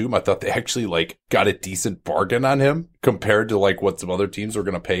for Batum, I thought they actually got a decent bargain on him compared to what some other teams were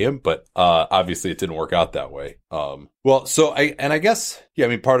going to pay him. But obviously it didn't work out that way. I guess,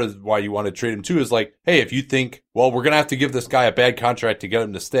 part of why you want to trade him too is hey, if you think, well, we're going to have to give this guy a bad contract to get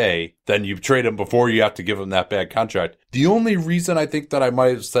him to stay, then you trade him before you have to give him that bad contract. The only reason I think that I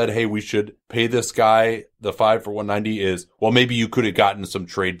might have said, hey, we should pay this guy the 5 for 190 is, well, maybe you could have gotten some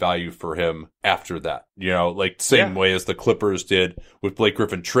trade value for him after that. Same way as the Clippers did with Blake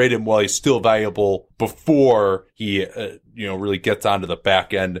Griffin. Trade him while he's still valuable before he, really gets onto the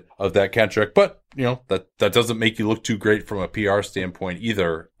back end of that contract. But, that doesn't make you look too great from a PR standpoint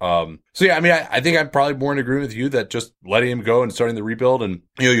either. I think I'm probably more in agreement with you that just letting him go and starting the rebuild. And,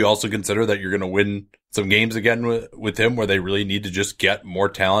 you also consider that you're going to win some games again with him where they really need to just get more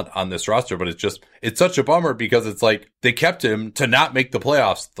talent on this roster. But it's such a bummer because it's they kept him to not make the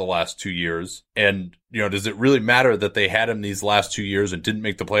playoffs the last 2 years. And, does it really matter that they had him these last 2 years and didn't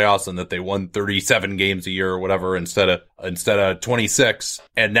make the playoffs and that they won 37 games a year or whatever instead of 26?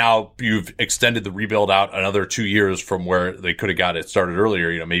 And now you've extended the rebuild out another 2 years from where they could have got it started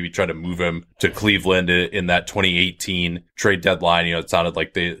earlier. Maybe try to move him to Cleveland in that 2018 trade deadline. It sounded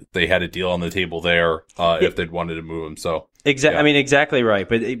like they had a deal on the table there if they'd wanted to move him. So Exactly. I mean, exactly right.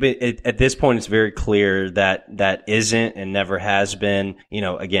 But at this point, it's very clear that isn't and never has been,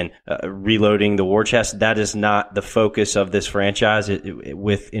 again, reloading the war chest. That is not the focus of this franchise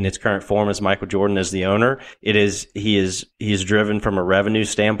in its current form as Michael Jordan as the owner. He is driven from a revenue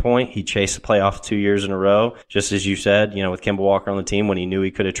standpoint. He chased the playoff 2 years in a row, just as you said, with Kemba Walker on the team when he knew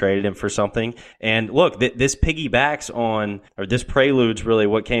he could have traded him for something. And look, this piggybacks on, or this preludes really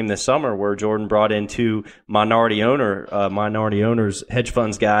what came this summer, where Jordan brought in two minority owners, hedge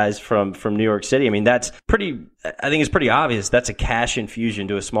funds guys from New York City. I mean, I think it's pretty obvious that's a cash infusion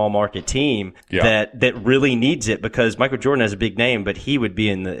to a small market team that really needs it, because Michael Jordan has a big name, but he would be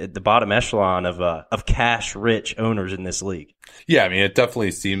in the bottom echelon of cash rich owners in this league. Yeah, I mean, it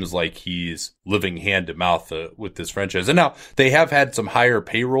definitely seems like he's living hand to mouth with this franchise. And now they have had some higher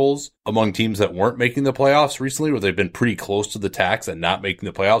payrolls among teams that weren't making the playoffs recently, where they've been pretty close to the tax and not making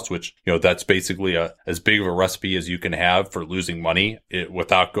the playoffs, which, that's basically as big of a recipe as you can have for losing money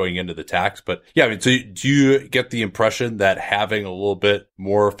without going into the tax. But yeah, I mean, so do you get the impression that having a little bit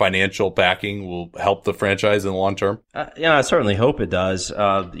more financial backing will help the franchise in the long term? I certainly hope it does.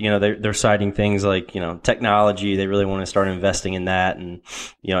 They're citing things like, technology. They really want to start investing in that, and,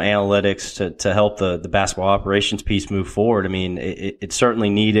 analytics to help the basketball operations piece move forward. I mean, it's certainly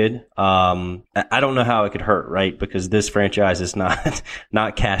needed. I don't know how it could hurt, right? Because this franchise is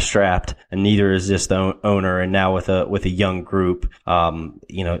not cash strapped, and neither is this the owner. And now with a young group,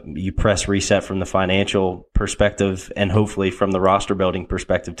 you press reset from the financial perspective and hopefully from the roster building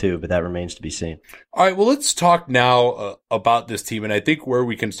perspective too, but that remains to be seen. All right, well, let's talk now about this team. And I think where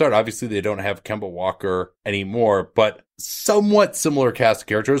we can start, obviously they don't have Kemba Walker anymore, but somewhat similar cast of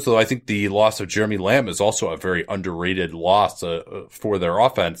characters, though I think the loss of Jeremy Lamb is also a very underrated loss for their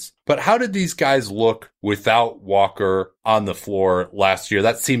offense. But how did these guys look without Walker on the floor last year?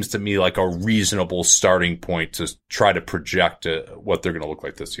 That seems to me like a reasonable starting point to try to project what they're going to look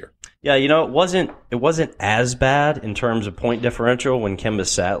like this year. Yeah, it wasn't as bad in terms of point differential when Kemba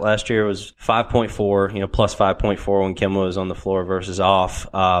sat last year. It was 5.4, plus 5.4 when Kemba was on the floor versus off.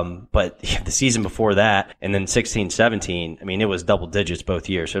 But the season before that, and then 16-17, I mean, it was double digits both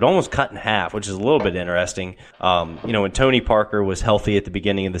years. So it almost cut in half, which is a little bit interesting. When Tony Parker was healthy at the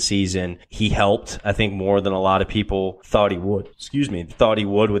beginning of the season, he helped, I think, more than a lot of people thought he would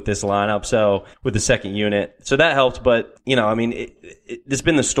with this lineup. So with the second unit. So that helped. But, it's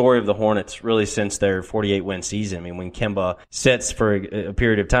been the story of the Hornets really since their 48-win season. I mean, when Kemba sits for a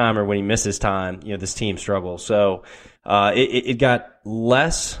period of time, or when he misses time, this team struggles. So it got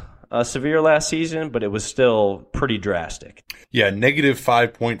less severe last season, but it was still pretty drastic. Yeah, negative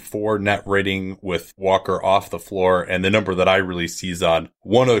 5.4 net rating with Walker off the floor. And the number that I really see is on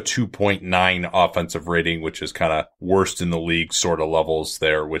 102.9 offensive rating, which is kind of worst in the league sort of levels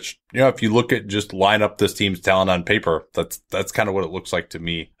there, which, if you look at just line up this team's talent on paper, that's kind of what it looks like to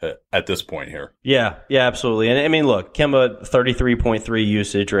me at this point here. Yeah, absolutely. And I mean, look, Kemba 33.3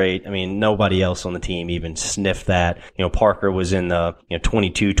 usage rate. I mean, nobody else on the team even sniffed that. Parker was in the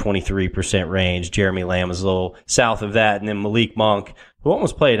 22-23% range. Jeremy Lamb was a little south of that. And then Malik Monk, who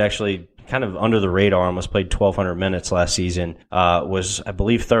almost played actually kind of under the radar, almost played 1,200 minutes last season, was, I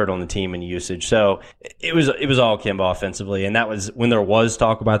believe, third on the team in usage. So it was all Kemba offensively. And that was when there was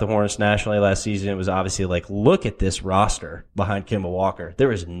talk about the Hornets nationally last season. It was obviously like, look at this roster behind Kemba Walker.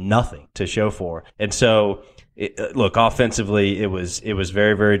 There is nothing to show for. And so look, offensively, it was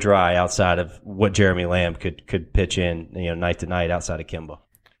very, very dry outside of what Jeremy Lamb could pitch in, night to night outside of Kemba.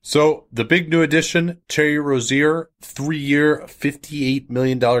 So the big new addition, Terry Rozier, 3-year, $58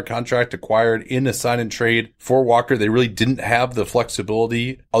 million contract acquired in a sign and trade for Walker. They really didn't have the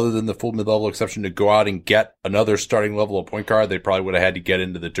flexibility other than the full mid-level exception to go out and get another starting level of point guard. They probably would have had to get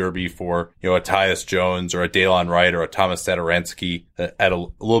into the derby for, a Tyus Jones or a Daylon Wright or a Thomas Satoransky at a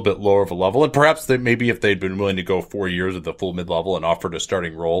little bit lower of a level. And perhaps maybe if they'd been willing to go 4 years at the full mid-level and offered a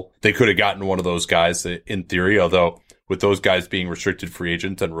starting role, they could have gotten one of those guys in theory, although with those guys being restricted free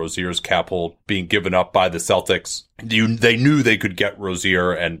agents and Rozier's cap hold being given up by the Celtics, they knew they could get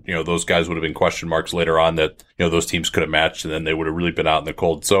Rozier, and those guys would have been question marks later on that those teams could have matched, and then they would have really been out in the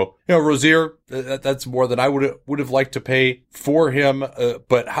cold. So Rozier, that's more than I would have liked to pay for him.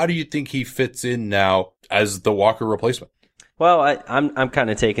 But how do you think he fits in now as the Walker replacement? Well, I'm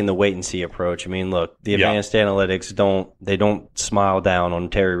kind of taking the wait and see approach. I mean, look, the advanced analytics don't smile down on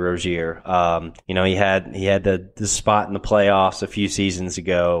Terry Rozier. He had the spot in the playoffs a few seasons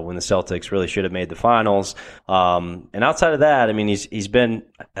ago when the Celtics really should have made the finals. And outside of that, I mean, he's been,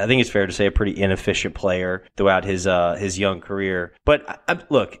 I think it's fair to say, a pretty inefficient player throughout his young career. But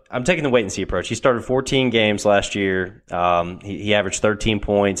I'm taking the wait and see approach. He started 14 games last year. He averaged 13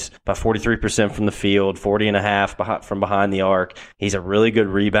 points, about 43% from the field, 40.5 from behind the arc. He's a really good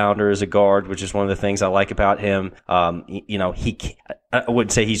rebounder as a guard, which is one of the things I like about him. I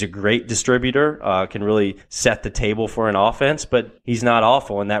wouldn't say he's a great distributor, can really set the table for an offense, but he's not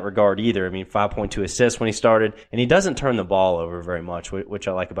awful in that regard either. I mean, 5.2 assists when he started, and he doesn't turn the ball over very much, which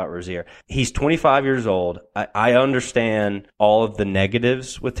I like about Rozier. He's 25 years old. I understand all of the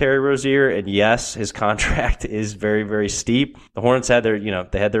negatives with Terry Rozier, and yes, his contract is very, very steep. The Hornets had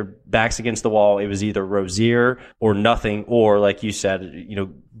they had their backs against the wall. It was either Rozier or nothing, or like you said,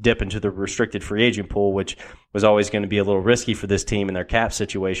 dip into the restricted free agent pool, which was always going to be a little risky for this team in their cap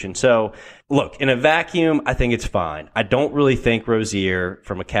situation. So, look, in a vacuum, I think it's fine. I don't really think Rozier,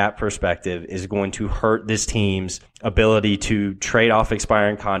 from a cap perspective, is going to hurt this team's ability to trade off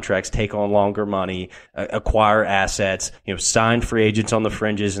expiring contracts, take on longer money, acquire assets, sign free agents on the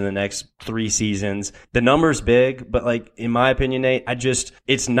fringes in the next 3 seasons. The number's big, but in my opinion, Nate,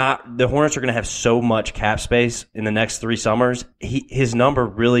 it's not, the Hornets are going to have so much cap space in the next 3 summers. His number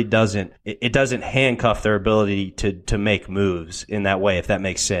really doesn't handcuff their ability to make moves in that way, if that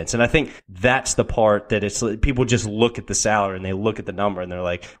makes sense. And I think that's the part that it's, people just look at the salary and they look at the number and they're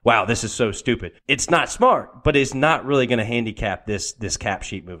like, wow, this is so stupid. It's not smart, but it's not really going to handicap this cap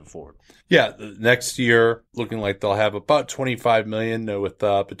sheet moving forward. Yeah, next year looking like they'll have about $25 million with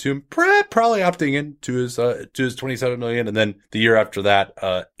Batum probably opting in to his $27 million, and then the year after that,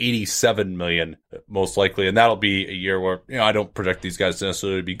 $87 million most likely, and that'll be a year where I don't project these guys to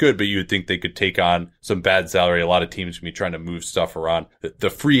necessarily be good, but you would think they could take on some bad salary. A lot of teams can be trying to move stuff around. The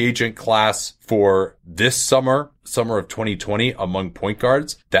free agent class for this summer of 2020 among point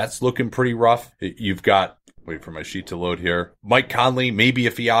guards, that's looking pretty rough. You've got, wait for my sheet to load here, Mike Conley, maybe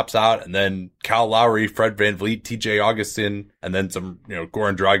if he opts out, and then Kyle Lowry, Fred VanVleet, TJ Augustin, and then some,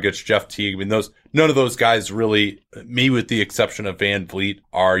 Goran Dragic, Jeff Teague. I mean, none of those guys really, maybe with the exception of VanVleet,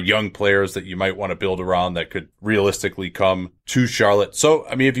 are young players that you might want to build around that could realistically come to Charlotte. So,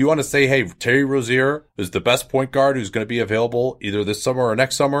 I mean, if you want to say, hey, Terry Rozier is the best point guard who's going to be available either this summer or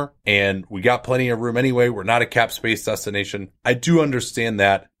next summer, and we got plenty of room anyway, we're not a cap space destination. I do understand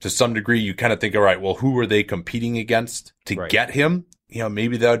that to some degree. You kind of think, all right, well, who are they competing against to get him?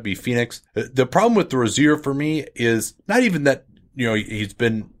 Maybe that would be Phoenix. The problem with Rozier for me is not even that, he's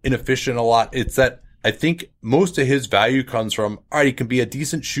been inefficient a lot. It's that I think most of his value comes from, all right, he can be a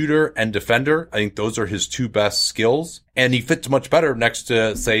decent shooter and defender. I think those are his 2 best skills. And he fits much better next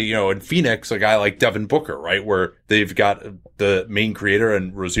to, say, in Phoenix, a guy like Devin Booker, right? Where they've got the main creator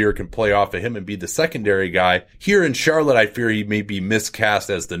and Rozier can play off of him and be the secondary guy. Here in Charlotte, I fear he may be miscast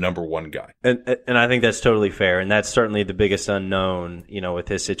as the number 1 guy. And I think that's totally fair. And that's certainly the biggest unknown, with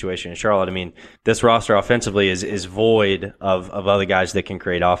his situation in Charlotte. I mean, this roster offensively is void of other guys that can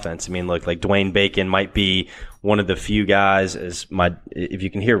create offense. I mean, look, like Dwayne Bacon might be one of the few guys. If you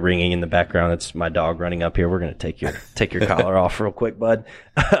can hear ringing in the background, it's my dog running up here. We're going to take your collar off real quick, bud.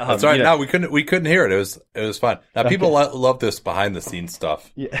 That's right. No, we couldn't hear it. It was fun. Now, people love this behind the scenes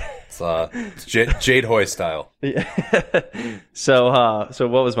stuff. Yeah. It's Jade Hoy style. Yeah. So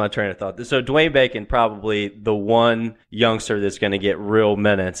what was my train of thought? So Dwayne Bacon, probably the one youngster that's going to get real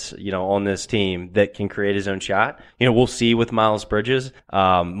minutes, on this team that can create his own shot. We'll see with Miles Bridges.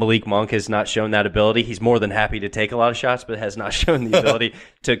 Malik Monk has not shown that ability. He's more than happy to take a lot of shots, but has not shown the ability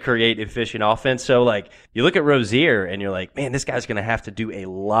to create efficient offense. So, you look at Rozier and you're like, man, this guy's going to have to do a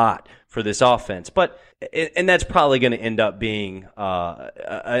lot for this offense. And that's probably going to end up being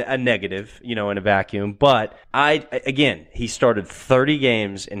a negative, in a vacuum. But again, he started 30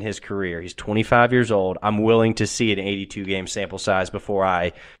 games in his career. He's 25 years old. I'm willing to see an 82-game sample size before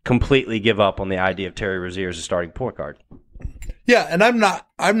I completely give up on the idea of Terry Rozier as a starting point guard. Yeah, and I'm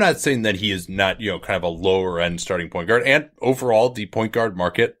not saying that he is not, kind of a lower end starting point guard. And overall, the point guard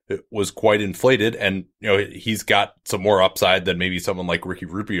market was quite inflated, and he's got some more upside than maybe someone like Ricky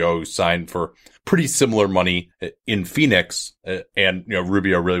Rubio, who signed for pretty similar money in Phoenix. And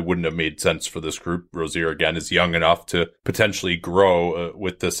Rubio really wouldn't have made sense for this group. Rozier again is young enough to potentially grow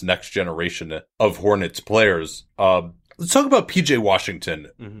with this next generation of Hornets players. let's talk about PJ Washington.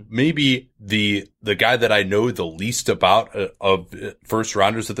 Maybe the guy that I know the least about of first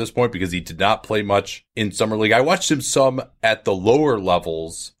rounders at this point, because he did not play much in summer league. I watched him some at the lower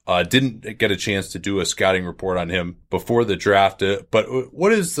levels. Didn't get a chance to do a scouting report on him before the draft. But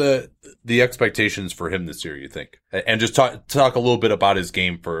what is the expectations for him this year, you think? And just talk a little bit about his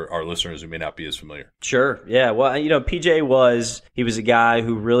game for our listeners who may not be as familiar. Sure. Yeah. Well, PJ was a guy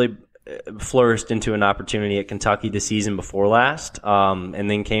who really flourished into an opportunity at Kentucky the season before last, and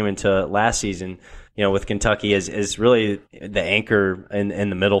then came into last season, with Kentucky as really the anchor in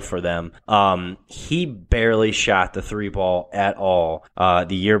the middle for them. He barely shot the three ball at all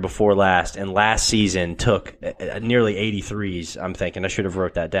the year before last, and last season took nearly 83s. I'm thinking I should have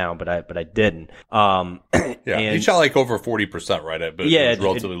wrote that down, but I didn't. He shot like over 40%, right? But it was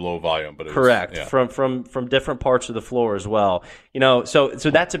relatively low volume. But correct. From different parts of the floor as well. So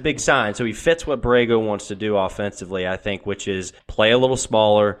that's a big sign. So he fits what Borrego wants to do offensively, I think, which is play a little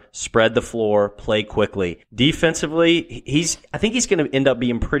smaller, spread the floor, play quickly. Defensively, I think he's going to end up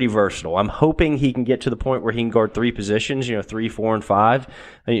being pretty versatile. I'm hoping he can get to the point where he can guard three positions, 3, 4, and 5.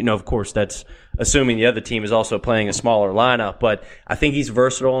 Of course, that's assuming the other team is also playing a smaller lineup, but I think he's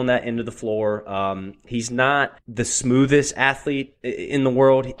versatile on that end of the floor. He's not the smoothest athlete in the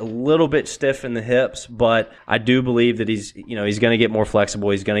world, a little bit stiff in the hips, but I do believe that he's going to get more flexible.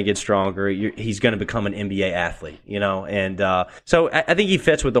 He's going to get stronger. He's going to become an NBA athlete, and so I think he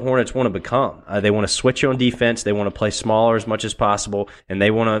fits what the Hornets want to become. They want to switch on defense. They want to play smaller as much as possible, and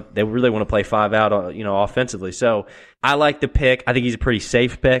they really want to play 5 out, offensively. So I like the pick. I think he's a pretty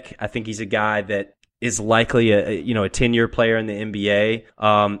safe pick. I think he's a guy that is likely a 10-year player in the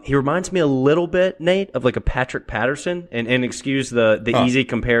NBA. He reminds me a little bit, Nate, of like a Patrick Patterson, and excuse the easy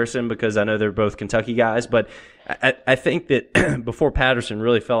comparison because I know they're both Kentucky guys, but I think that before Patterson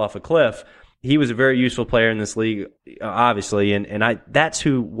really fell off a cliff, he was a very useful player in this league, obviously, and that's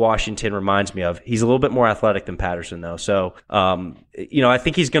who Washington reminds me of. He's a little bit more athletic than Patterson, though. So, I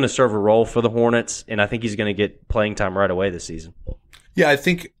think he's going to serve a role for the Hornets, and I think he's going to get playing time right away this season. Yeah, I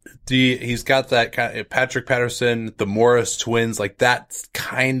think he's got that kind of Patrick Patterson, the Morris twins, like that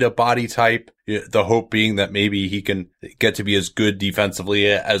kind of body type. The hope being that maybe he can get to be as good defensively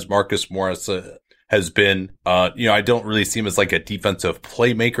as Marcus Morris has been. I don't really see him as like a defensive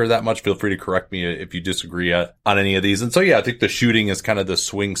playmaker that much. Feel free to correct me if you disagree on any of these. And so, yeah, I think the shooting is kind of the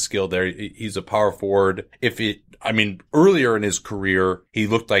swing skill there. He's a power forward. Earlier in his career, he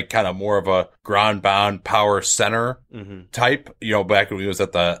looked like kind of more of a ground-bound power center type, back when he was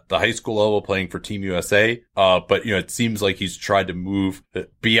at the high school level playing for Team USA. But it seems like he's tried to move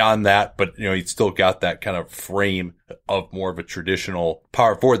beyond that, but, he's still got that kind of frame of more of a traditional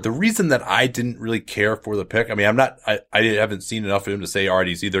power forward. The reason that I didn't really care for the pick, I haven't seen enough of him to say, all right,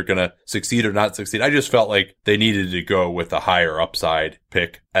 he's either going to succeed or not succeed. I just felt like they needed to go with a higher upside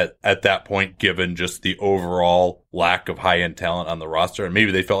pick at that point, given just the overall lack of high-end talent on the roster. And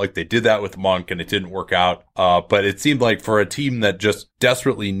maybe they felt like they did that with Monk and it didn't work out. But it seemed like for a team that just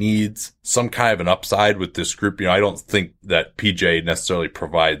desperately needs some kind of an upside with this group, I don't think that PJ necessarily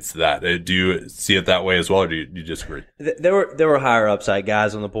provides that. Do you see it that way as well, or do you disagree? There were higher upside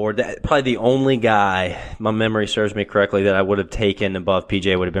guys on the board. Probably the only guy, my memory serves me correctly, that I would have taken above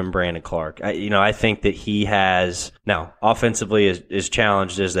PJ would have been Brandon Clark. I think that he has, now offensively is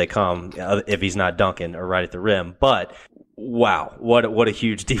challenged as they come if he's not dunking or right at the rim, but wow, what a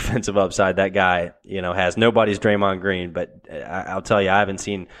huge defensive upside that guy, has. Nobody's Draymond Green, but I'll tell you, I haven't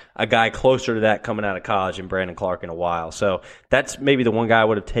seen a guy closer to that coming out of college than Brandon Clark in a while. So that's maybe the one guy I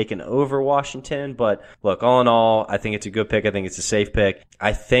would have taken over Washington. But look, all in all, I think it's a good pick. I think it's a safe pick.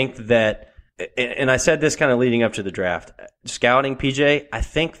 I think that, and I said this kind of leading up to the draft, scouting PJ, I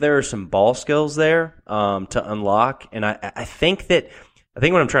think there are some ball skills there to unlock. And I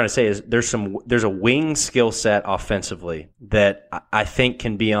think what I'm trying to say is there's a wing skill set offensively that I think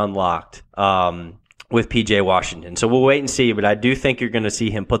can be unlocked with PJ Washington. So we'll wait and see, but I do think you're going to see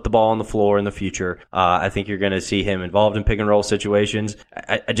him put the ball on the floor in the future. I think you're going to see him involved in pick and roll situations.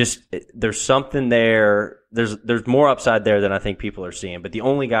 There's something there. There's more upside there than I think people are seeing, but the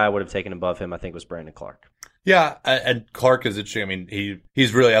only guy I would have taken above him, I think, was Brandon Clark. Yeah, and Clark is interesting.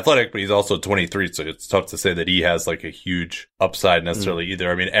 He's really athletic, but he's also 23, so it's tough to say that he has like a huge upside necessarily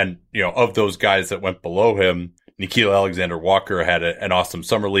either. Of those guys that went below him, Nickeil Alexander-Walker had an awesome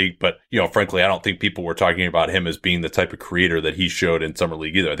summer league, but, frankly, I don't think people were talking about him as being the type of creator that he showed in summer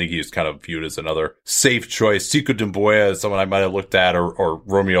league either. I think he was kind of viewed as another safe choice. Sekou Doumbouya is someone I might have looked at, or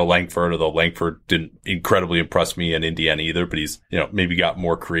Romeo Langford, although Langford didn't incredibly impress me in Indiana either, but he's, maybe got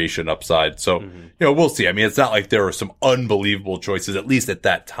more creation upside. So, we'll see. It's not like there were some unbelievable choices, at least at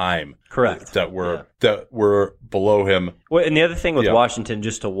that time, Correct. that were below him. Well, and the other thing with Washington,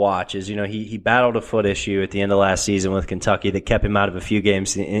 just to watch, is he battled a foot issue at the end of last season with Kentucky that kept him out of a few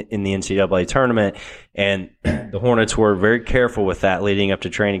games in the NCAA tournament, and the Hornets were very careful with that leading up to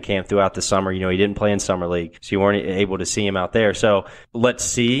training camp throughout the summer. He didn't play in summer league, so you weren't able to see him out there. So let's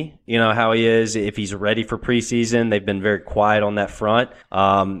see, how he is, if he's ready for preseason. They've been very quiet on that front.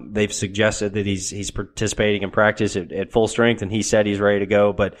 They've suggested that he's participating in practice at full strength, and he said he's ready to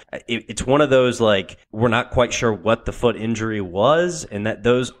go. But it's one of those, like, we're not quite sure what the foot injury was, and that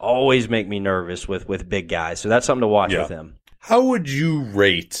those always make me nervous with big guys. So that's something to watch with him. How would you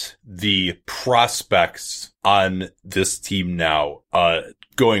rate the prospects on this team now,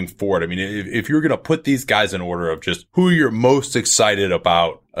 going forward? I mean, if you're going to put these guys in order of just who you're most excited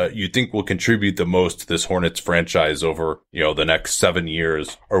about, you think will contribute the most to this Hornets franchise over, the next 7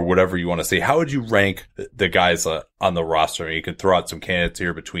 years or whatever you want to say, how would you rank the guys on the roster? I mean, you can throw out some candidates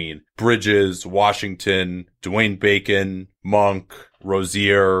here between Bridges, Washington, Dwayne Bacon, Monk,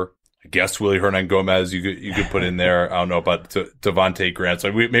 Rozier, I guess Willie Hernan-Gomez you could put in there. I don't know about Devontae Graham.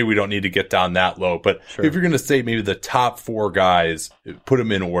 So maybe we don't need to get down that low. But if you're going to say maybe the top 4 guys, put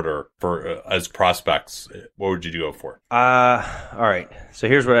them in order for as prospects, what would you go for? All right. So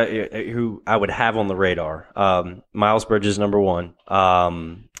here's who I would have on the radar. Miles Bridges, number 1.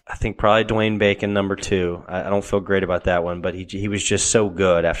 I think probably Dwayne Bacon, number 2. I don't feel great about that one, but he was just so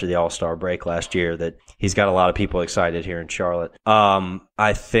good after the All-Star break last year that he's got a lot of people excited here in Charlotte.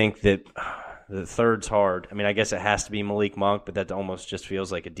 I think that the third's hard. I mean, I guess it has to be Malik Monk, but that almost just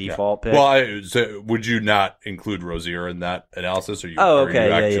feels like a dedefault pick. Well, so would you not include Rozier in that analysis? Or you,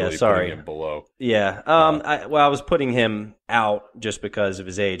 okay. Are you actually Sorry. putting him below? Yeah. I was putting him out just because of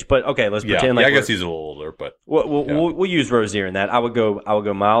his age. But okay, let's pretend like I guess he's a little older, but we'll use Rozier in that. I would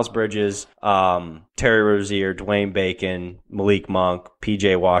go Miles Bridges, Terry Rozier, Dwayne Bacon, Malik Monk,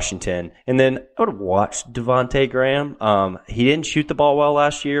 PJ Washington, and then I would have watched Devontae Graham. He didn't shoot the ball well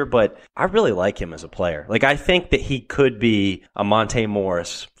last year, but I really like him as a player. Like, I think that he could be a Monte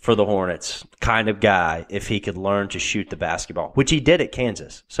Morris for the Hornets kind of guy if he could learn to shoot the basketball, which he did at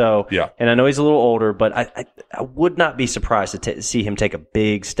Kansas. So, and I know he's a little older, but I would not be surprised to see him take a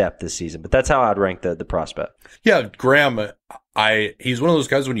big step this season. But that's how I'd rank the prospect. Yeah, Graham, he's one of those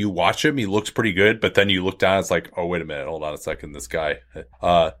guys, when you watch him, he looks pretty good, but then you look down, it's like, oh, wait a minute, hold on a second, this guy.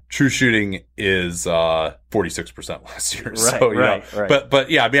 True shooting is 46% last year. Right.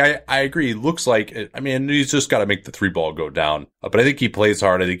 But yeah, I mean, I agree. He looks like, he's just got to make the 3 ball go down. But I think he plays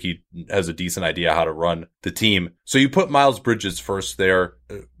hard. I think he has a decent idea how to run the team. So you put Miles Bridges first there.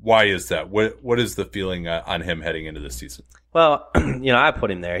 Why is that? What is the feeling on him heading into this season? Well, I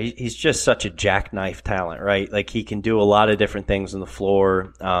put him there. He's just such a jackknife talent, right? Like, he can do a lot of different things on the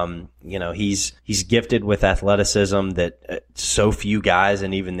floor. He's gifted with athleticism that so few guys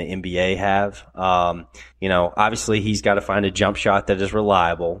and even the NBA have. Obviously he's got to find a jump shot that is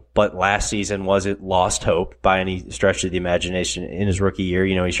reliable, but last season wasn't lost hope by any stretch of the imagination in his rookie year.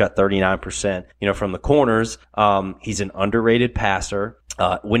 He shot 39%, from the corners. He's an underrated passer.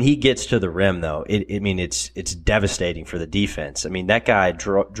 When he gets to the rim, though, it's devastating for the defense. I mean, that guy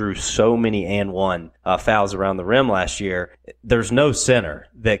drew so many and one fouls around the rim last year. There's no center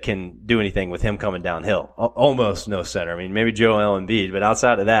that can do anything with him coming downhill. Almost no center. I mean, maybe Joel Embiid, but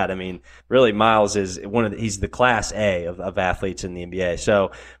outside of that, I mean, really, Miles is he's the class A of athletes in the NBA.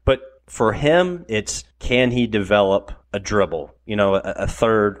 So, but for him, it's, can he develop a dribble, a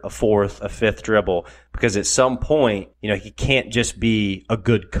third, a fourth, a fifth dribble? Because at some point, he can't just be a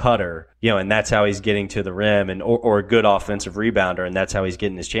good cutter, and that's how he's getting to the rim, or a good offensive rebounder, and that's how he's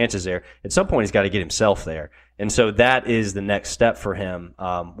getting his chances there. At some point, he's got to get himself there. And so that is the next step for him.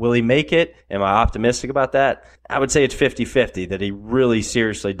 Will he make it? Am I optimistic about that? I would say it's 50-50 that he really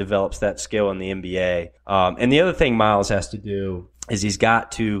seriously develops that skill in the NBA. And the other thing Miles has to do is he's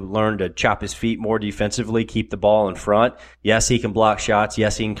got to learn to chop his feet more defensively, keep the ball in front. Yes, he can block shots.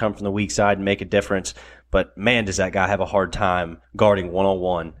 Yes, he can come from the weak side and make a difference. But man, does that guy have a hard time guarding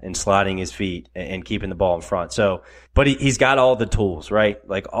one-on-one and sliding his feet and keeping the ball in front. So, but he's got all the tools, right?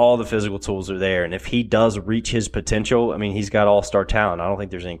 Like, all the physical tools are there. And if he does reach his potential, he's got all-star talent. I don't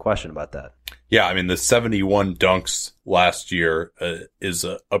think there's any question about that. Yeah, the 71 dunks last year is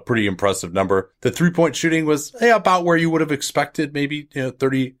a pretty impressive number. The 3-point shooting was about where you would have expected, maybe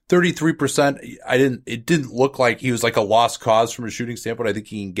 33%. It didn't look like he was like a lost cause from a shooting standpoint. I think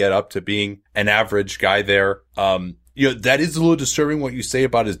he can get up to being an average guy there. that is a little disturbing what you say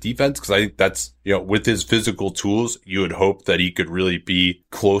about his defense, because I think that's, with his physical tools, you would hope that he could really be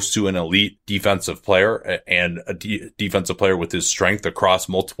close to an elite defensive player and a defensive player with his strength across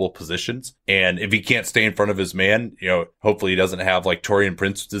multiple positions. And if he can't stay in front of his man, hopefully he doesn't have like Taurean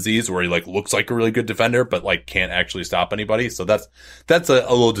Prince disease where he like looks like a really good defender, but like can't actually stop anybody. So that's a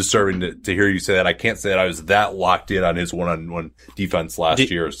little disturbing to hear you say that. I can't say that I was that locked in on his one-on-one defense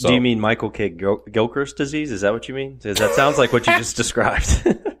last year. So do you mean Michael Kidd-Gilchrist disease? Is that what you mean? Because that sounds like what you just described.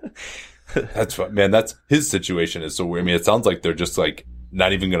 That's fine, man. That's his situation is so weird. I mean, it sounds like they're just like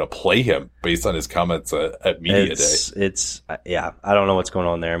not even going to play him based on his comments at media day. I don't know what's going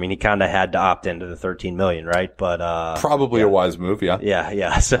on there. I mean, he kind of had to opt into the $13 million, right? But probably a wise move, yeah.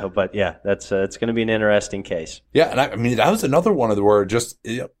 Yeah. So, but yeah, that's it's going to be an interesting case. Yeah, and I mean, that was another one of the where just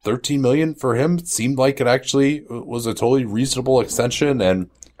 $13 million for him seemed like it actually was a totally reasonable extension. And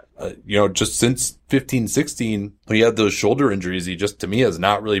just since 15-16, when he had those shoulder injuries, he just, to me, has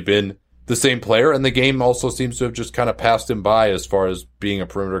not really been the same player. And the game also seems to have just kind of passed him by as far as being a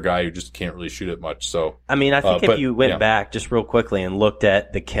perimeter guy who just can't really shoot it much. So, I mean, I think if you went back just real quickly and looked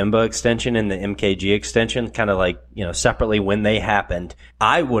at the Kemba extension and the MKG extension, kind of like, separately when they happened,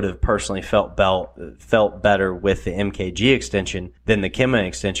 I would have personally felt better with the MKG extension than the Kemba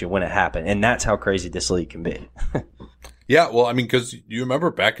extension when it happened. And that's how crazy this league can be. Yeah, well, I mean, because you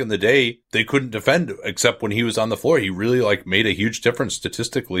remember back in the day, they couldn't defend except when he was on the floor. He really made a huge difference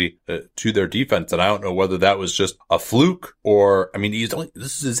statistically to their defense. And I don't know whether that was just a fluke or, I mean,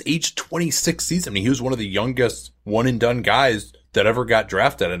 this is his age 26 season. I mean, he was one of the youngest one and done guys that ever got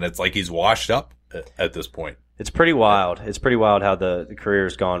drafted. And it's like he's washed up at this point. It's pretty wild. It's pretty wild how the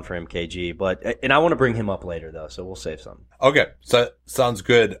career's gone for MKG. And I want to bring him up later, though, so we'll save something. Okay, so sounds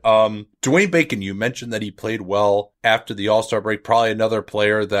good. Dwayne Bacon, you mentioned that he played well after the All-Star break. Probably another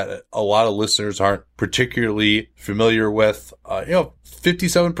player that a lot of listeners aren't particularly familiar with.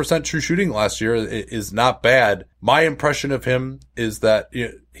 57% true shooting last year is not bad. My impression of him is that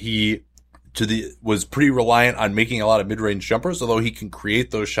he was pretty reliant on making a lot of mid-range jumpers, although he can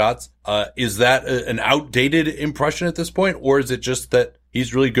create those shots. Is that an outdated impression at this point, or is it just that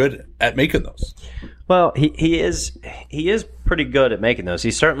he's really good at making those? Well, he is pretty good at making those.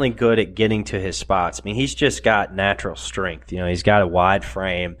 He's certainly good at getting to his spots. I mean, he's just got natural strength. He's got a wide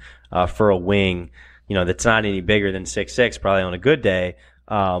frame for a wing, that's not any bigger than 6'6", probably on a good day.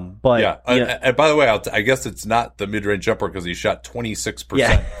 But yeah, and by the way, I guess it's not the mid-range jumper because he shot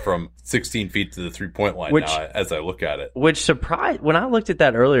 26% from 16 feet to the 3-point line now as I look at it. Which surprised, when I looked at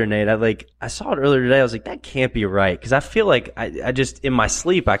that earlier, Nate, I saw it earlier today. I was like, that can't be right. Cause I feel like I just, in my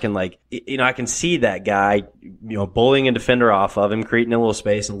sleep, I can I can see that guy, bullying a defender off of him, creating a little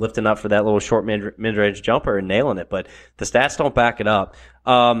space and lifting up for that little short mid-range jumper and nailing it. But the stats don't back it up.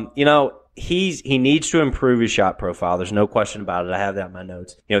 He needs to improve his shot profile. There's no question about it. I have that in my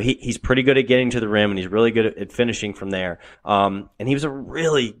notes. He's pretty good at getting to the rim and he's really good at finishing from there. And he was a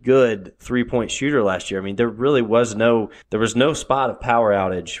really good 3-point shooter last year. I mean, there was no spot of power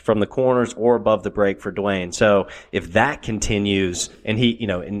outage from the corners or above the break for Dwayne. So if that continues and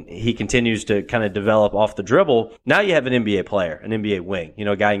he continues to kind of develop off the dribble, now you have an NBA player, an NBA wing,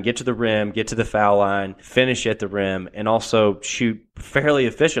 a guy can get to the rim, get to the foul line, finish at the rim, and also shoot fairly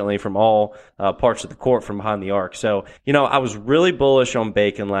efficiently from all parts of the court from behind the arc. So, I was really bullish on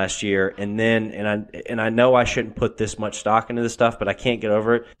Bacon last year, and I know I shouldn't put this much stock into this stuff, but I can't get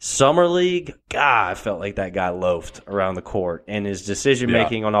over it. Summer League, God, I felt like that guy loafed around the court, and his decision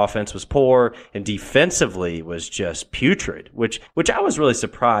making on offense was poor, and defensively was just putrid, which I was really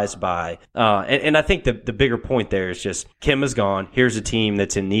surprised by. And I think the bigger point there is just Kemba's gone. Here's a team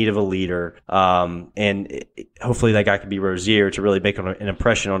that's in need of a leader, and hopefully that guy could be Rozier to really make an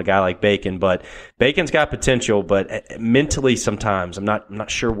impression on a guy like Bacon. But Bacon's got potential, but mentally sometimes I'm not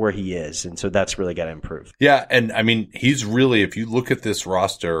sure where he is, and so that's really got to improve. Yeah, and I mean, he's really, if you look at this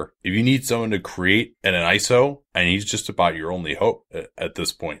roster, if you need someone to create in an ISO, and he's just about your only hope at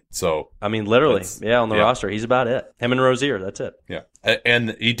this point. So I mean, literally, on the roster, he's about it. Him and Rozier, that's it. Yeah,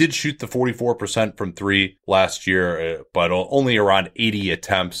 and he did shoot the 44% from three last year, but only around 80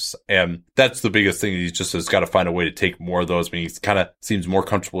 attempts, and that's the biggest thing. He just has got to find a way to take more of those. I mean, he kind of seems more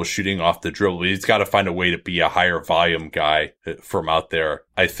comfortable shooting off the dribble. He's got to find a way to be a higher volume guy from out there,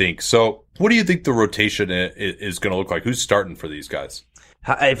 I think. So what do you think the rotation is going to look like? Who's starting for these guys?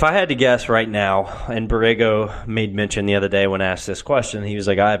 If I had to guess right now, and Borrego made mention the other day when asked this question, he was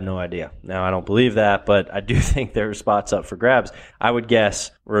like, I have no idea. Now, I don't believe that, but I do think there are spots up for grabs. I would guess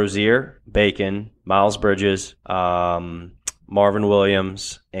Rozier, Bacon, Miles Bridges, Marvin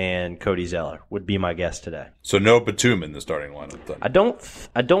Williams, and Cody Zeller would be my guess today. So no Batum in the starting lineup then? I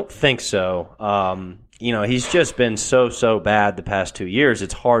don't think so. he's just been so bad the past 2 years.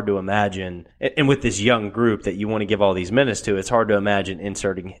 It's hard to imagine, and with this young group that you want to give all these minutes to, it's hard to imagine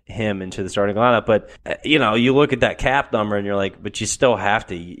inserting him into the starting lineup. But, you look at that cap number and you're like, but you still have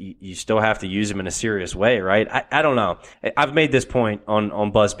to use him in a serious way, right? I don't know. I've made this point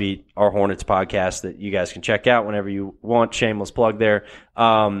on BuzzBeat, our Hornets podcast, that you guys can check out whenever you want. Shameless plug there.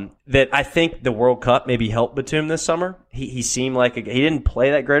 That I think the World Cup maybe helped Batum this summer. He seemed like he didn't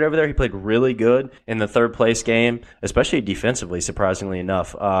play that great over there. He played really good in the third place game, especially defensively, surprisingly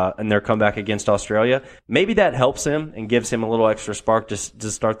enough, and their comeback against Australia. Maybe that helps him and gives him a little extra spark to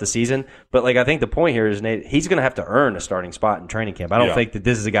start the season. But I think the point here is, Nate, he's going to have to earn a starting spot in training camp. I don't think that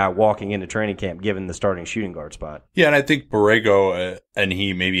this is a guy walking into training camp given the starting shooting guard spot. Yeah, and I think Borrego and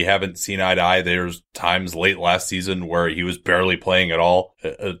he maybe haven't seen eye to eye. There's times late last season where he was barely playing at all,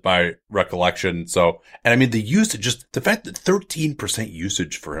 my recollection. So, and I mean, the usage, just the fact that 13%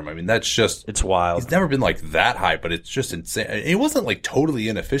 usage for him, I mean, that's just, it's wild. He's never been that high, but it's just insane. It wasn't totally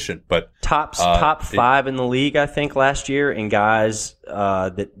inefficient, but top 5 in the league, I think, last year, and guys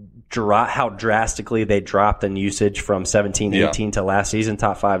how drastically they dropped in usage from 17-18 to last season,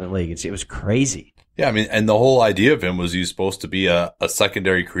 top 5 in the league. It was crazy. Yeah, I mean, and the whole idea of him was he's supposed to be a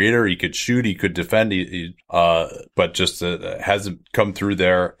secondary creator. He could shoot, he could defend, but just hasn't come through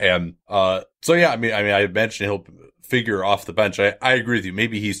there. And so yeah, I mean, I mentioned he'll figure off the bench. I agree with you.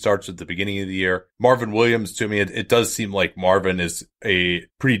 Maybe he starts at the beginning of the year. Marvin Williams, to me, it does seem like Marvin is a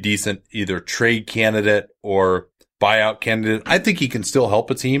pretty decent either trade candidate or buyout candidate. I think he can still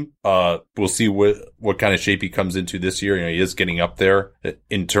help a team. We'll see what kind of shape he comes into this year. He is getting up there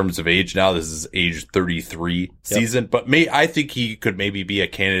in terms of age now. This is age 33 season, but I think he could maybe be a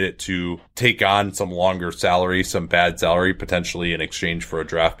candidate to take on some longer salary, some bad salary, potentially in exchange for a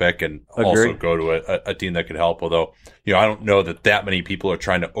draft pick, and also go to a team that could help. Although, I don't know that many people are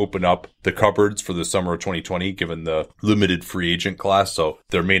trying to open up the cupboards for the summer of 2020, given the limited free agent class. So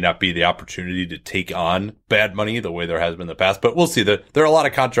there may not be the opportunity to take on bad money the way there has been in the past, but we'll see. There are a lot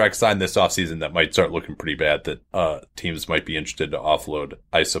of contracts signed this offseason that might start looking pretty bad that teams might be interested to offload,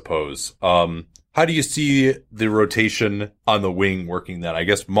 I suppose. How do you see the rotation on the wing working then? I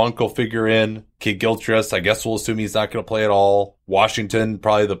guess Monk will figure in. Kidd-Gilchrist, I guess we'll assume he's not going to play at all. Washington,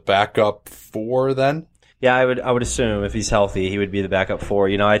 probably the backup 4 then? Yeah, I would assume if he's healthy, he would be the backup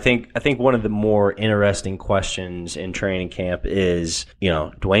 4. I think one of the more interesting questions in training camp is,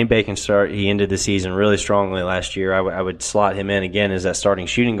 Dwayne Bacon he ended the season really strongly last year. I would slot him in again as that starting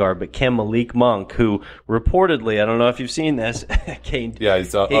shooting guard, but can Malik Monk, who reportedly, I don't know if you've seen this,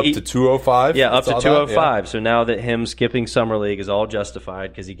 he's up to 205. Yeah, up to 205. Yeah. So now that him skipping summer league is all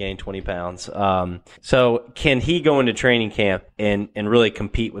justified because he gained 20 pounds. So can he go into training camp and really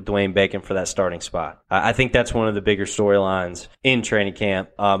compete with Dwayne Bacon for that starting spot? I think that's one of the bigger storylines in training camp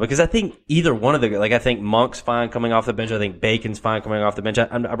because I think either one of I think Monk's fine coming off the bench. I think Bacon's fine coming off the bench.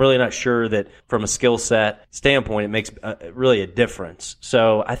 I'm really not sure that from a skill set standpoint it makes really a difference.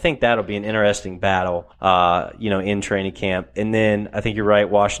 So I think that'll be an interesting battle, in training camp. And then I think you're right.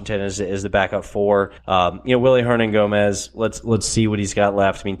 Washington is the backup 4. Willie Hernan-Gomez. Let's see what he's got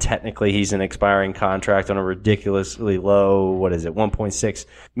left. I mean, technically he's an expiring contract on a ridiculously low, $1.6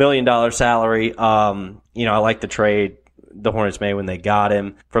 million salary. I like the trade the Hornets made when they got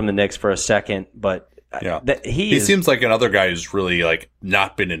him from the Knicks for a second, but he seems like another guy who's really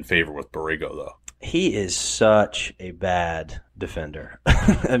not been in favor with Borrego though. He is such a bad defender.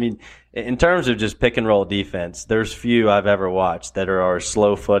 I mean, in terms of just pick and roll defense, there's few I've ever watched that are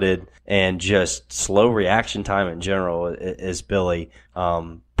slow footed and just slow reaction time in general is Billy.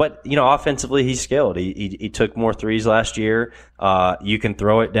 But, offensively, he's skilled. He took more threes last year. You can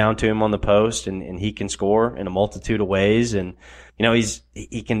throw it down to him on the post, and he can score in a multitude of ways. And,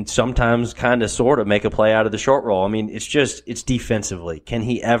 he can sometimes kind of sort of make a play out of the short roll. I mean, it's defensively. Can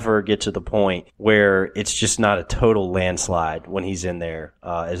he ever get to the point where it's just not a total landslide when he's in there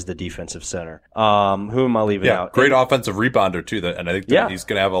as the defensive center? Who am I leaving out? Great offensive rebounder, too. And I think that he's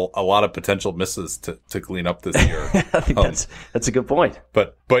going to have a lot of potential misses to clean up this year. I think that's a good point.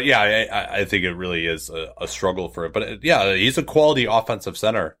 But yeah, I think it really is a struggle for it. But he's a quality offensive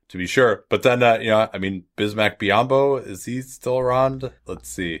center, to be sure. But then, Bismack Biyombo, is he still around? Let's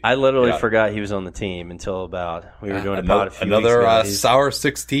see. I literally forgot he was on the team until we were doing a few another weeks ago. sour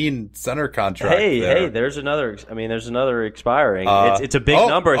 16 center contract. Hey, there's another expiring. It's a big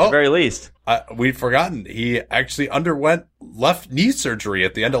number at the very least. We'd forgotten he actually underwent left knee surgery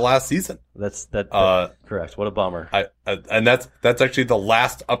at the end of last season. That's correct. What a bummer. And that's actually the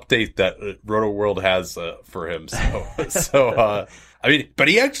last update that Roto World has for him. So but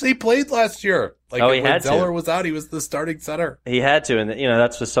he actually played last year. Like, he when had Zeller to. was out, he was the starting center. He had to, and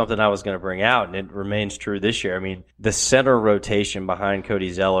that's just something I was going to bring out, and it remains true this year. I mean, the center rotation behind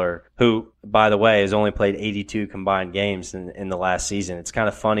Cody Zeller, who, by the way, has only played 82 combined games in the last season. It's kind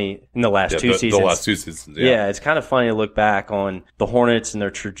of funny in the last two seasons. The last 2 seasons, yeah. It's kind of funny to look back on the Hornets and their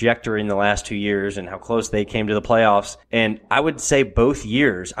trajectory in the last 2 years and how close they came to the playoffs. And I would say both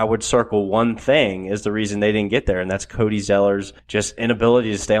years, I would circle one thing as the reason they didn't get there, and that's Cody Zeller's just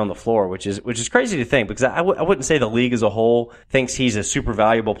inability to stay on the floor, which is crazy to think, because I wouldn't say the league as a whole thinks he's a super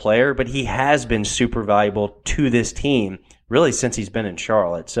valuable player, but he has been super valuable to this team really since he's been in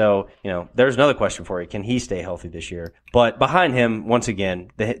Charlotte. So, there's another question for you. Can he stay healthy this year? But behind him, once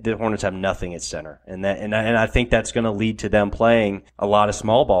again, the Hornets have nothing at center. And I think that's going to lead to them playing a lot of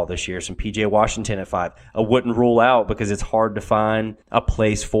small ball this year. Some PJ Washington at 5. I wouldn't rule out, because it's hard to find a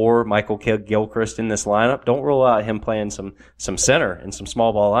place for Michael Gilchrist in this lineup. Don't rule out him playing some center and some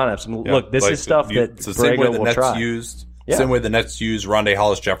small ball lineups. Look, this is stuff that Borrego will try. Same way the Nets used Rondae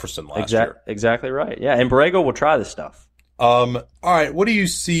Hollis-Jefferson last year. Exactly right. Yeah, and Borrego will try this stuff. All right. What do you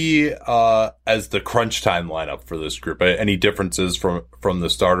see as the crunch time lineup for this group? Any differences from the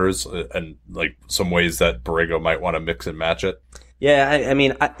starters, and like some ways that Borrego might want to mix and match it? Yeah,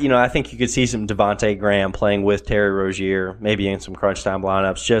 I think you could see some Devontae Graham playing with Terry Rozier, maybe in some crunch time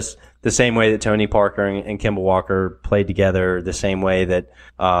lineups, just the same way that Tony Parker and Kemba Walker played together, the same way that,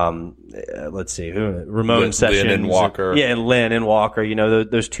 Ramon Sessions. Lynn and Walker. And Lynn and Walker,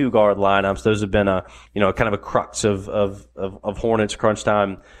 those 2 guard lineups, those have been kind of a crux of Hornets crunch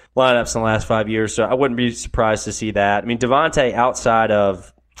time lineups in the last 5 years. So I wouldn't be surprised to see that. I mean, Devontae, outside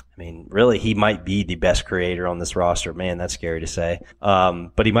of, really, he might be the best creator on this roster. Man, that's scary to say.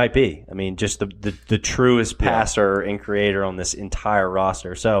 But he might be. Just the truest passer and creator on this entire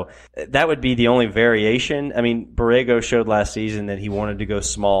roster. So that would be the only variation. Borrego showed last season that he wanted to go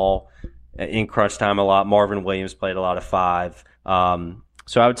small in crunch time a lot. Marvin Williams played a lot of 5.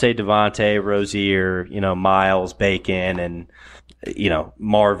 So I would say Devontae, Rozier, Miles, Bacon, and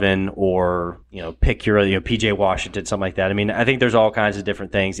Marvin, or, pick your, PJ Washington, something like that. I think there's all kinds of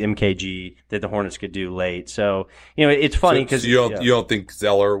different things, MKG, that the Hornets could do late. So, it's funny because so you don't think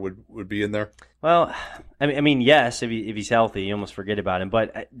Zeller would be in there? Well, yes, if he's healthy, you almost forget about him.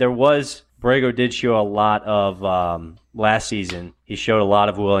 But Borrego did show a lot of, last season, he showed a lot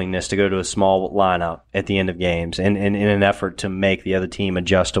of willingness to go to a small lineup at the end of games, and in an effort to make the other team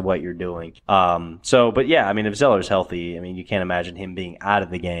adjust to what you're doing. If Zeller's healthy, you can't imagine him being out of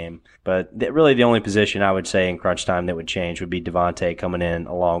the game. But really the only position I would say in crunch time that would change would be Devontae coming in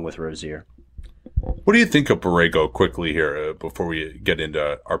along with Rozier. What do you think of Borrego quickly here before we get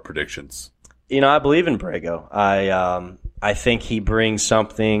into our predictions? I believe in Borrego. I think he brings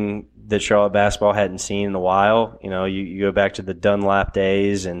something that Charlotte basketball hadn't seen in a while. You go back to the Dunlap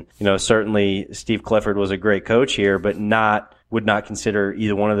days, and, certainly Steve Clifford was a great coach here, but would not consider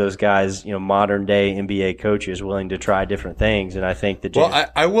either one of those guys, modern day NBA coaches willing to try different things. And I think that,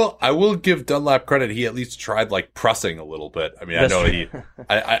 I will give Dunlap credit. He at least tried pressing a little bit.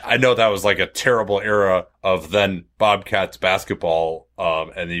 I know that was a terrible era of then Bobcats basketball.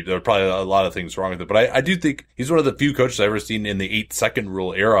 And there were probably a lot of things wrong with it, but I do think he's one of the few coaches I've ever seen in the 8-second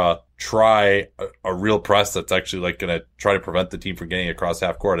rule era try a real press that's actually going to try to prevent the team from getting across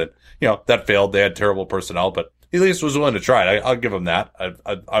half court. And, that failed. They had terrible personnel, but he at least was willing to try it. I'll give him that.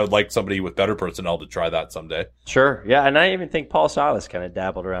 I would like somebody with better personnel to try that someday. Sure. Yeah. And I even think Paul Silas kind of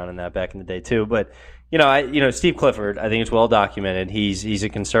dabbled around in that back in the day too. But, Steve Clifford, I think it's well documented. He's a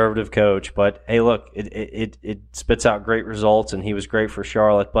conservative coach, but hey, look, it spits out great results, and he was great for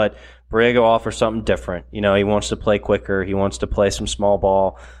Charlotte. But Borrego offers something different. He wants to play quicker. He wants to play some small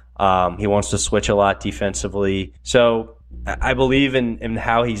ball. He wants to switch a lot defensively. So I believe in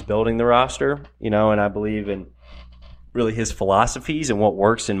how he's building the roster, and I believe in really his philosophies and what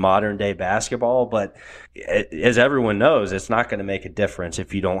works in modern day basketball. But as everyone knows, it's not going to make a difference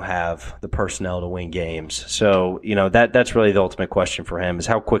if you don't have the personnel to win games. So, that's really the ultimate question for him, is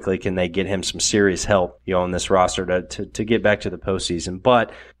how quickly can they get him some serious help, on this roster to get back to the postseason.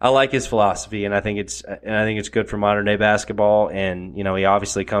 But I like his philosophy, and I think it's good for modern day basketball. And, he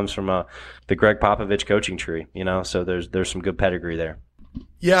obviously comes from the Greg Popovich coaching tree, so there's some good pedigree there.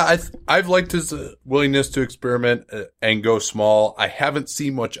 Yeah, I've liked his willingness to experiment and go small. I haven't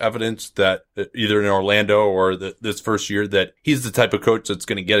seen much evidence that either in Orlando or this first year that he's the type of coach that's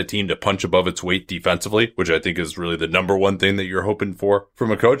going to get a team to punch above its weight defensively, which I think is really the number one thing that you're hoping for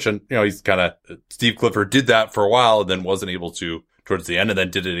from a coach. And, he's Steve Clifford did that for a while and then wasn't able to towards the end, and then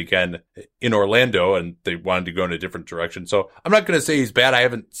did it again in Orlando, and they wanted to go in a different direction. So I'm not going to say he's bad. I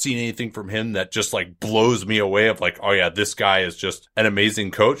haven't seen anything from him that just like blows me away of like, oh yeah, this guy is just an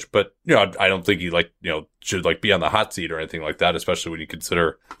amazing coach. But, I don't think he should like be on the hot seat or anything like that, especially when you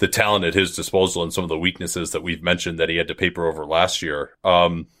consider the talent at his disposal and some of the weaknesses that we've mentioned that he had to paper over last year.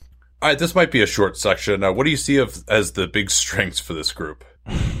 All right, this might be a short section. What do you see as the big strengths for this group?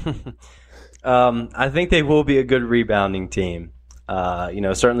 I think they will be a good rebounding team.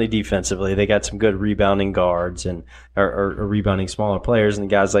 Certainly defensively, they got some good rebounding guards and or rebounding smaller players, and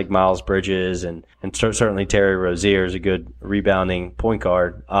guys like Miles Bridges and certainly Terry Rozier is a good rebounding point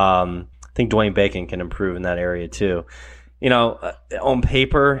guard. I think Dwayne Bacon can improve in that area too. On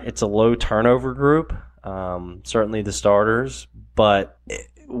paper, it's a low turnover group. Certainly the starters, but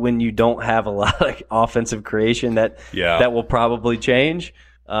when you don't have a lot of offensive creation, that will probably change.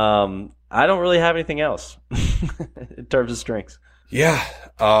 I don't really have anything else in terms of strengths. Yeah.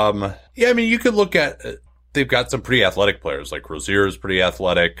 I mean, you could look at, they've got some pretty athletic players, like Rozier is pretty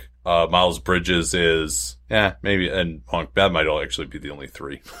athletic. Miles Bridges is, maybe, and that might actually be the only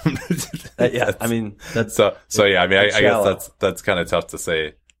three. I mean, that's, I guess that's kind of tough to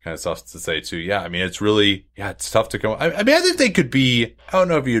say. Too. Yeah. I mean, it's really, it's tough to go. I think they could be, I don't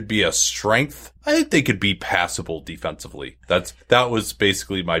know if you'd be a strength. I think they could be passable defensively. That was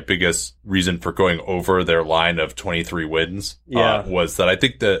basically my biggest reason for going over their line of 23 wins. Was that I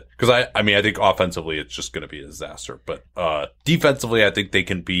think because I think offensively it's just going to be a disaster, but, defensively, I think they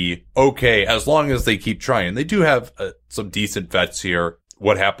can be okay as long as they keep trying. They do have some decent vets here.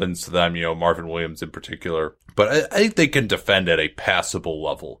 What happens to them, Marvin Williams in particular. But I think they can defend at a passable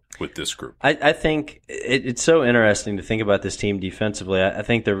level with this group. I think it's so interesting to think about this team defensively. I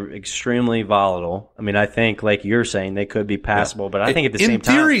think they're extremely volatile. I mean, I think, like you're saying, they could be passable, but I think at the same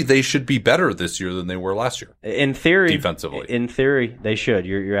time, in theory, they should be better this year than they were last year. In theory, defensively. In theory, they should.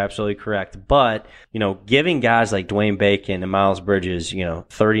 You're absolutely correct. But, giving guys like Dwayne Bacon and Miles Bridges,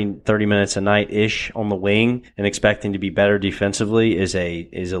 30 minutes a night-ish on the wing and expecting to be better defensively is a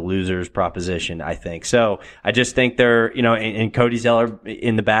loser's proposition, I think. So I just think they're, and Cody Zeller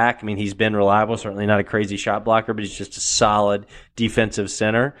in the back. I mean, he's been reliable, certainly not a crazy shot blocker, but he's just a solid defensive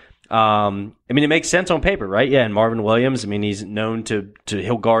center. It makes sense on paper, right? Yeah, and Marvin Williams, he's known to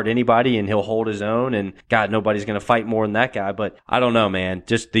he'll guard anybody and he'll hold his own, and God, nobody's going to fight more than that guy. But I don't know, man.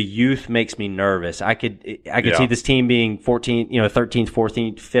 Just the youth makes me nervous. I could see this team being 13th,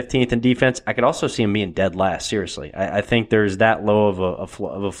 14th, 15th in defense. I could also see them being dead last. Seriously, I think there's that low of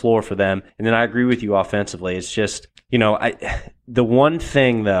a floor for them. And then I agree with you offensively. It's just, the one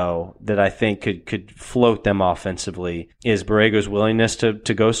thing though that I think could float them offensively is Borrego's willingness to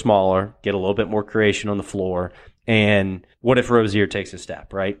go smaller, get a little bit more creation on the floor. And what if Rozier takes a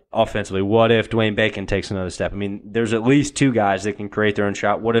step, right? Offensively, what if Dwayne Bacon takes another step? There's at least two guys that can create their own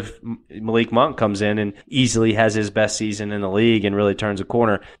shot. What if Malik Monk comes in and easily has his best season in the league and really turns a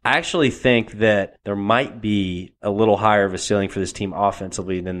corner? I actually think that there might be a little higher of a ceiling for this team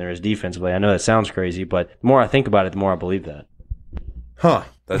offensively than there is defensively. I know that sounds crazy, but the more I think about it, the more I believe that. Huh.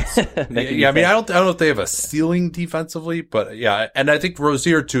 That's I don't know if they have a ceiling defensively, but yeah, and I think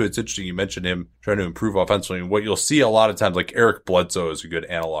Rozier too. It's interesting you mentioned him trying to improve offensively. And what you'll see a lot of times, like Eric Bledsoe is a good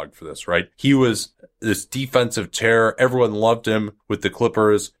analog for this, right? He was this defensive terror. Everyone loved him with the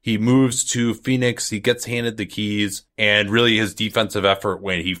Clippers. He moves to Phoenix. He gets handed the keys, and really his defensive effort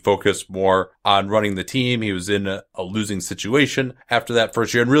when he focused more on running the team. He was in a losing situation after that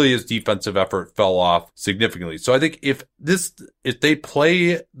first year, and really his defensive effort fell off significantly. So I think if they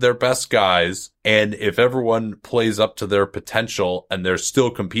play their best guys, and if everyone plays up to their potential and they're still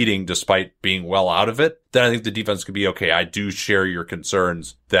competing despite being well out of it, then I think the defense could be okay. I do share your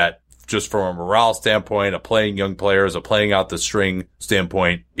concerns that just from a morale standpoint, a playing young players, a playing out the string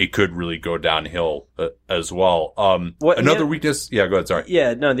standpoint, it could really go downhill as well. Another weakness. Yeah, go ahead. Sorry.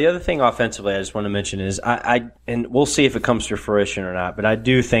 Yeah, no, the other thing offensively I just want to mention is and we'll see if it comes to fruition or not, but I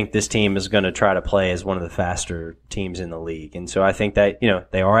do think this team is going to try to play as one of the faster teams in the league. And so I think that,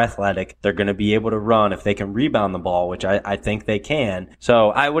 they are athletic. They're going to be able to run if they can rebound the ball, which I think they can. So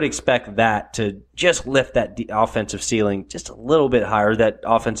I would expect that to just lift that offensive ceiling just a little bit higher, that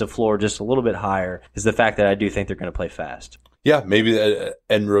offensive floor just a little bit higher, is the fact that I do think they're going to play fast. Yeah, maybe.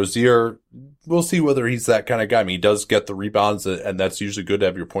 And Rozier, we'll see whether he's that kind of guy. He does get the rebounds, and that's usually good to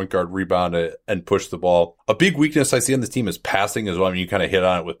have your point guard rebound and push the ball. A big weakness I see on this team is passing as well. You kind of hit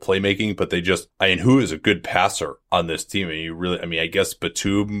on it with playmaking, but who is a good passer on this team? I guess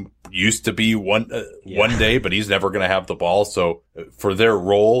Batum used to be one day, but he's never going to have the ball. So for their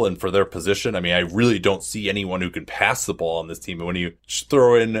role and for their position, I mean, I really don't see anyone who can pass the ball on this team. And when you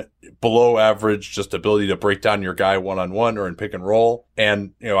throw in below average, just ability to break down your guy one-on-one or in pick and roll,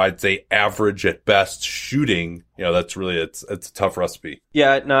 and, I'd say average at best shooting, that's really, it's a tough recipe.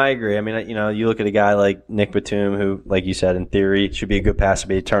 Yeah, no, I agree. I mean, you look at a guy like Nick Batum, who, like you said, in theory should be a good passer,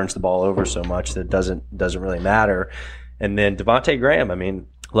 but he turns the ball over so much that it doesn't really matter. And then Devontae Graham, I mean,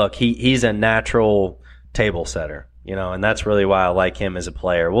 look, he's a natural table setter, and that's really why I like him as a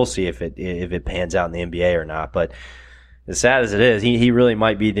player. We'll see if it pans out in the NBA or not. But as sad as it is, he really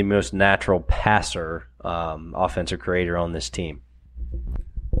might be the most natural passer, offensive creator on this team.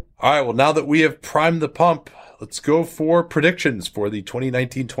 All right, well, now that we have primed the pump, let's go for predictions for the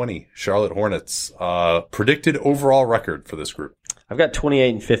 2019-20 Charlotte Hornets. Predicted overall record for this group. I've got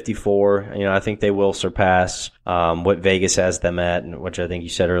 28-54. I think they will surpass what Vegas has them at, which I think you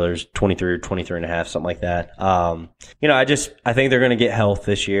said earlier is 23 or 23 and a half, something like that. I think they're going to get health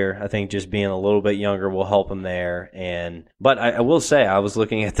this year. I think just being a little bit younger will help them there. But I will say, I was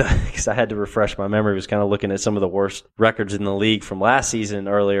looking at because I had to refresh my memory, was kind of looking at some of the worst records in the league from last season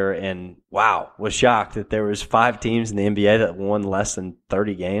earlier, and wow, was shocked that there was 5 teams in the NBA that won less than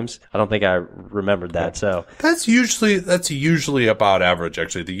 30 games. I don't think I remembered that. So that's usually about average.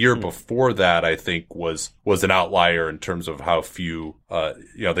 Actually, the year before that, I think was an outlier in terms of how few.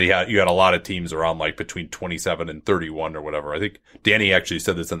 You had a lot of teams around like between 27 and 31 or whatever. I think Danny actually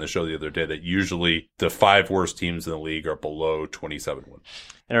said this on the show the other day that usually the 5 worst teams in the league are below 27 wins.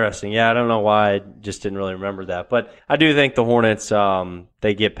 Interesting. Yeah, I don't know why. I just didn't really remember that. But I do think the Hornets,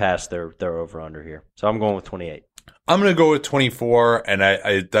 they get past their over-under here. So I'm going with 28. I'm going to go with 24, and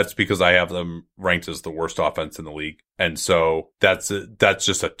I that's because I have them ranked as the worst offense in the league. And so that's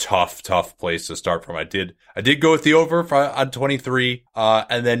just a tough place to start from. I did go with the over on 23.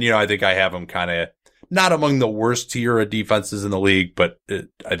 And then, I think I have them kind of not among the worst tier of defenses in the league, but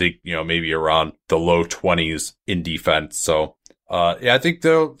I think, maybe around the low 20s in defense. So, I think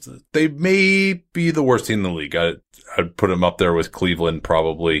they may be the worst team in the league. I'd put them up there with Cleveland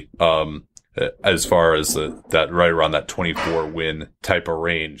probably, as far as that right around that 24 win type of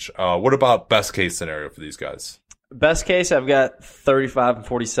range. What about best case scenario for these guys? Best case, I've got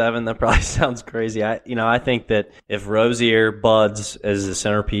 35-47. That probably sounds crazy. I think that if Rozier buds as the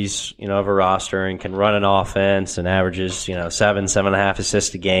centerpiece, of a roster and can run an offense and averages, 7.5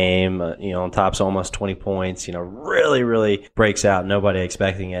 assists a game, on top's almost 20 points, really, really breaks out, nobody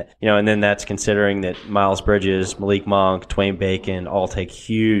expecting it. And then that's considering that Miles Bridges, Malik Monk, Dwayne Bacon all take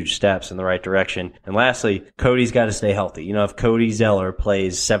huge steps in the right direction. And lastly, Cody's got to stay healthy. If Cody Zeller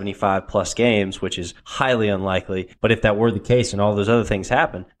plays 75 plus games, which is highly unlikely, but if that were the case and all those other things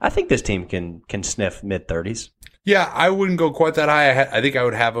happen, I think this team can sniff mid-30s. Yeah, I wouldn't go quite that high. I think I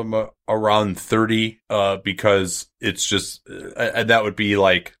would have them around 30 because it's just and that would be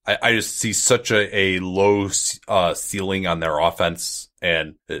like I just see such a low ceiling on their offense.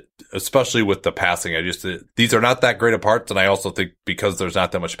 And especially with the passing, these are not that great of parts. And I also think because there's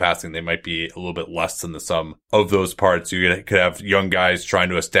not that much passing, they might be a little bit less than the sum of those parts. You could have young guys trying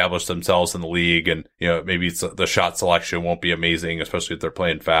to establish themselves in the league, and maybe the shot selection won't be amazing, especially if they're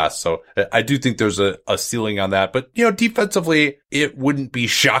playing fast. So I do think there's a ceiling on that. But defensively, it wouldn't be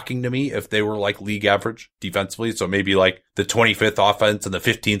shocking to me if they were like league average defensively. So maybe like the 25th offense and the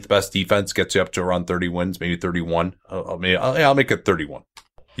 15th best defense gets you up to around 30 wins, maybe 31. I'll make it 31.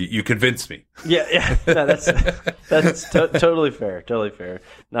 You convinced me. Yeah. No, that's totally fair. Totally fair.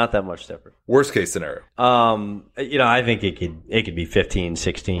 Not that much different. Worst case scenario. I think it could be 15,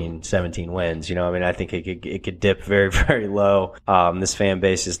 16, 17 wins. I think it could dip very, very low. This fan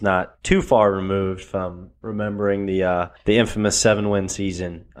base is not too far removed from remembering the infamous 7-win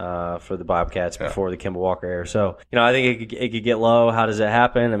season for the Bobcats before the Kemba Walker era. So, I think it could get low. How does it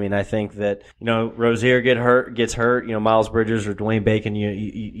happen? I think that, Rozier gets hurt, Miles Bridges or Dwayne Bacon,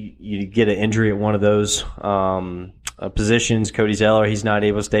 you get an injury at one of those positions. Cody Zeller, he's not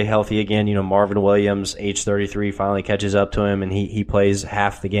able to stay healthy again. Marvin Williams, age 33, finally catches up to him and he plays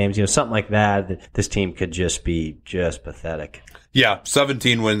half the games. Something like that this team could just be pathetic. Yeah,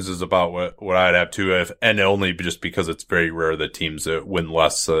 17 wins is about what I'd have too, and only just because it's very rare that teams win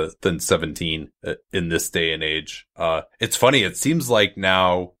less than 17 in this day and age. It's funny, it seems like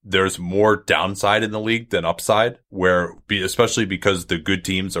now there's more downside in the league than upside, especially because the good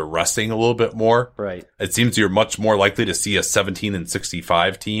teams are resting a little bit more. Right. It seems you're much more likely to see a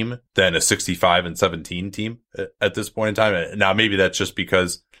 17-65 team than a 65-17 team at this point in time. Now, maybe that's just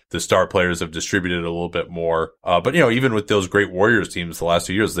because the star players have distributed a little bit more. But even with those great Warriors teams the last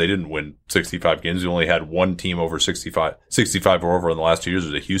 2 years, they didn't win 65 games. We only had one team over 65 or over in the last 2 years.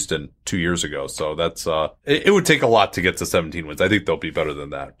 It was Houston 2 years ago. So that's, it would take a lot to get to 17 wins. I think they'll be better than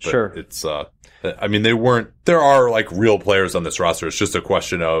that. But sure. It's, there are like real players on this roster. It's just a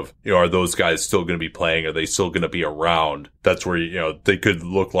question of, are those guys still going to be playing? Are they still going to be around? That's where, they could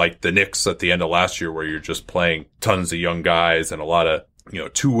look like the Knicks at the end of last year, where you're just playing tons of young guys and a lot of,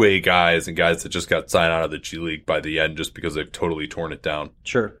 two-way guys and guys that just got signed out of the G League by the end just because they've totally torn it down.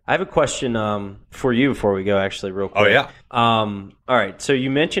 Sure. I have a question for you before we go, actually, real quick. Oh, yeah. All right. So you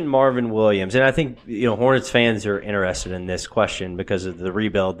mentioned Marvin Williams, and I think, Hornets fans are interested in this question because of the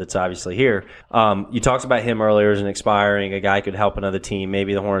rebuild that's obviously here. You talked about him earlier as an expiring, a guy could help another team.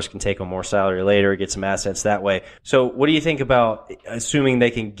 Maybe the Hornets can take on more salary later, get some assets that way. So what do you think about assuming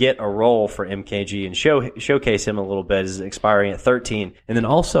they can get a role for MKG and showcase him a little bit as expiring at 13? And then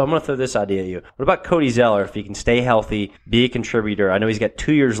also, I'm going to throw this idea at you. What about Cody Zeller, if he can stay healthy, be a contributor? I know he's got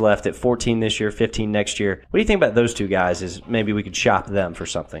 2 years left at 14 this year, 15 next year. What do you think about those two guys? Is maybe we could shop them for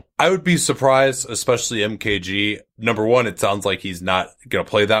something? I would be surprised, especially MKG. Number one, it sounds like he's not going to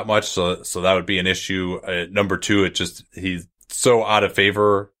play that much, so that would be an issue. Number two, he's so out of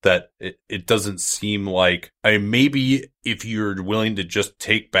favor that it doesn't seem like, maybe if you're willing to just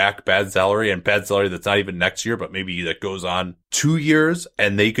take back bad salary that's not even next year, but maybe that goes on 2 years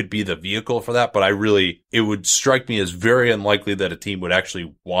and they could be the vehicle for that. But it would strike me as very unlikely that a team would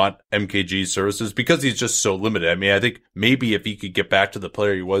actually want MKG's services because he's just so limited. I think maybe if he could get back to the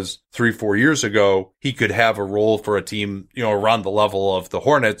player he was 3-4 years ago, he could have a role for a team, around the level of the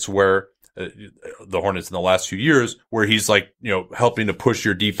Hornets, where the Hornets in the last few years, where he's like, helping to push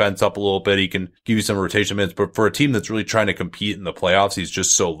your defense up a little bit. He can give you some rotation minutes, but for a team that's really trying to compete in the playoffs, he's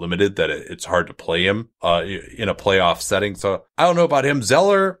just so limited that it's hard to play him, in a playoff setting. So I don't know about him.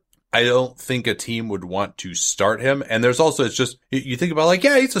 Zeller, I don't think a team would want to start him. And there's also, it's just, you think about like,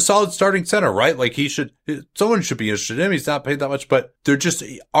 yeah, he's a solid starting center, right? Like someone should be interested in him. He's not paid that much, but there just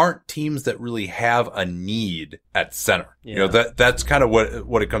aren't teams that really have a need at center. Yeah. That's kind of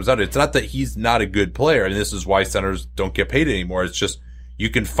what it comes down to. It's not that he's not a good player. And this is why centers don't get paid anymore. It's just, you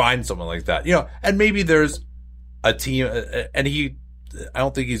can find someone like that, and maybe there's a team and I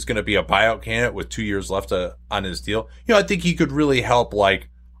don't think he's going to be a buyout candidate with 2 years left on his deal. I think he could really help like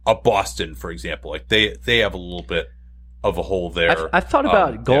a Boston, for example. Like they have a little bit of a hole there. I've thought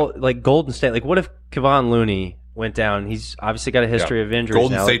about like Golden State. Like what if Kevon Looney went down? He's obviously got a history of injuries.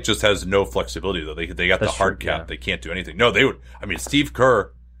 Golden State just has no flexibility though. They got the hard cap. Yeah. They can't do anything. No, they would. Steve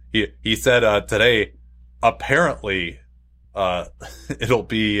Kerr, he said today, apparently it'll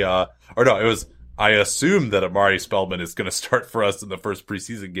be I assume that Amari Spellman is going to start for us in the first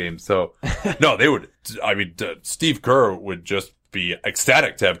preseason game. So no, they would. Steve Kerr would just be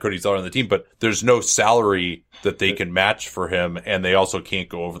ecstatic to have Cody Zeller on the team, but there's no salary that they can match for him, and they also can't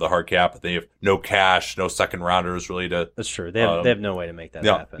go over the hard cap. They have no cash, no second rounders really to. That's true. They have no way to make that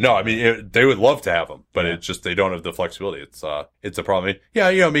happen. No, they would love to have him, but it's just they don't have the flexibility. It's a problem.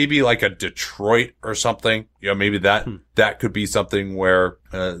 Maybe like a Detroit or something. Maybe that could be something where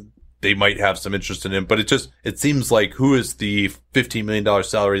they might have some interest in him, but it seems like who is the $15 million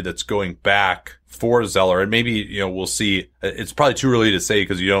salary that's going back for Zeller? And maybe, we'll see. It's probably too early to say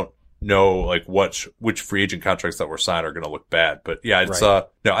because you don't know like which free agent contracts that were signed are going to look bad. But yeah, it's, right.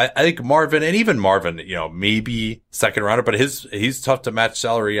 I think Marvin, and even Marvin, maybe second rounder, but he's tough to match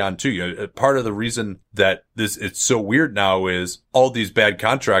salary on too. Part of the reason that it's so weird now is all these bad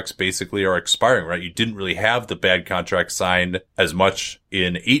contracts basically are expiring, right? You didn't really have the bad contracts signed as much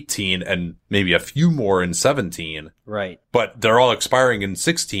in 18 and maybe a few more in 17. Right. But they're all expiring in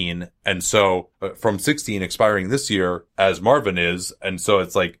 16. And so from 16 expiring this year as Marvin is. And so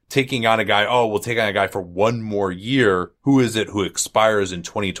it's like taking on a guy. Oh, we'll take on a guy for one more year. Who is it who expires in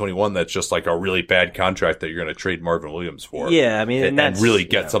 2021? That's just like a really bad contract that you're going to trade Marvin Williams for. Yeah. And really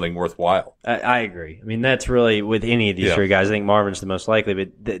get something worthwhile. I agree. That's really with any of these three guys. I think Marvin's the most likely,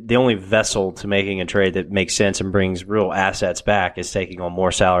 but the only vessel to making a trade that makes sense and brings real assets back is taking on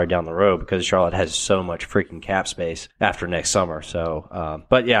more salary down the road because Charlotte has so much freaking cap space after next summer. So,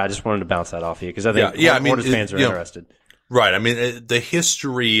 but yeah, I just wanted to bounce that off you because I think Hornets fans are interested. Right. The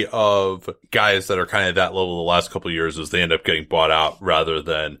history of guys that are kind of that level the last couple of years is they end up getting bought out rather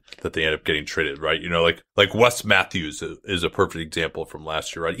than that they end up getting traded, right? Like Wes Matthews is a perfect example from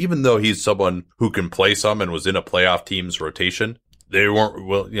last year, right? Even though he's someone who can play some and was in a playoff team's rotation, they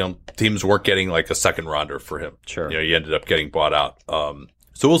weren't, teams weren't getting like a second rounder for him. Sure. He ended up getting bought out.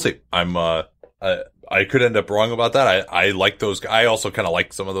 So we'll see. I could end up wrong about that. I like those guys. I also kind of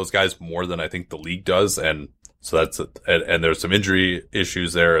like some of those guys more than I think the league does. And So and there's some injury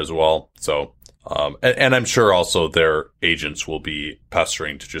issues there as well. So, and I'm sure also their agents will be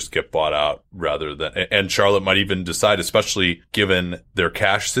pestering to just get bought out rather than, and Charlotte might even decide, especially given their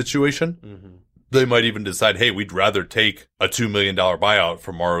cash situation, they might even decide, hey, we'd rather take a $2 million buyout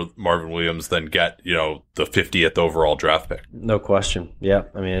from Marvin Williams than get, the 50th overall draft pick. No question. Yeah.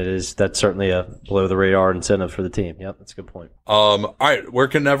 I mean, that's certainly a below the radar incentive for the team. Yep. That's a good point. All right. Where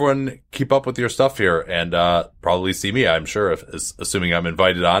can everyone keep up with your stuff here and, probably see me, I'm sure, assuming I'm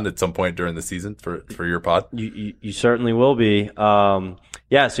invited on at some point during the season for your pod? You certainly will be.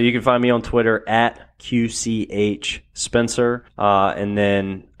 Yeah. So you can find me on Twitter at QCH Spencer. And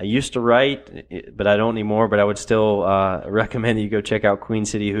then I used to write, but I don't anymore, but I would still, recommend that you go check out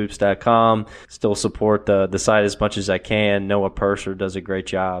QueenCityHoops.com. Still support the site as much as I can. Noah Purser does a great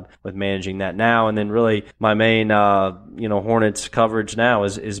job with managing that now. And then really my main, Hornets coverage now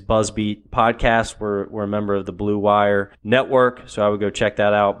is Buzzbeat Podcast. We're a member of the Blue Wire Network. So I would go check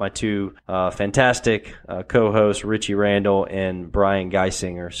that out. My two, fantastic, co-hosts, Richie Randall and Brian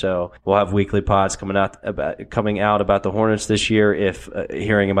Geisinger. So we'll have weekly pods coming out about the Hornets this year. If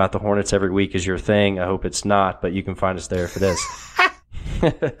hearing about the Hornets every week is your thing, I hope it's not, but you can find us there for this.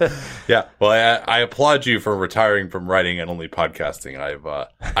 Yeah, well, I applaud you for retiring from writing and only podcasting.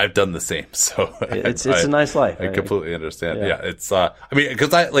 I've done the same, so it's a nice life. I completely understand. Yeah, it's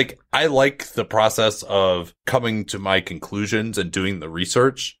because I like the process of coming to my conclusions and doing the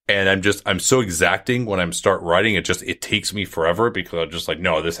research, and I'm so exacting when I start writing. It takes me forever because I'm just like,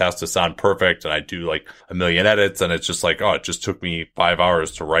 no, this has to sound perfect, and I do like a million edits, and it's just like, oh, it just took me 5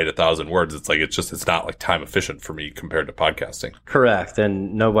 hours to write 1,000 words. It's like it's not like time efficient for me compared to podcasting. Correct.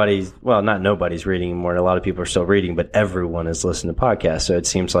 And not nobody's reading anymore. A lot of people are still reading, but everyone is listening to podcasts. So it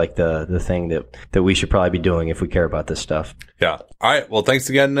seems like the thing that we should probably be doing if we care about this stuff. Yeah. All right. Well, thanks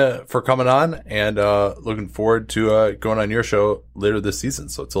again for coming on, and looking forward to going on your show later this season.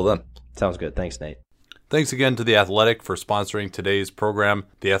 So until then. Sounds good. Thanks, Nate. Thanks again to The Athletic for sponsoring today's program.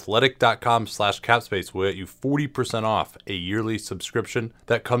 TheAthletic.com/capspace will get you 40% off a yearly subscription.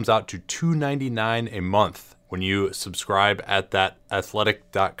 That comes out to $2.99 a month when you subscribe at that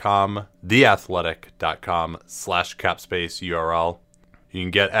athletic.com, theathletic.com/capspace URL. You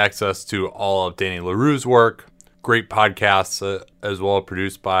can get access to all of Danny LaRue's work, great podcasts as well,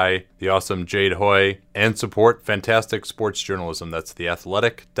 produced by the awesome Jade Hoy, and support fantastic sports journalism. That's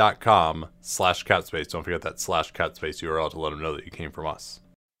theathletic.com/capspace. Don't forget that /capspace URL to let them know that you came from us.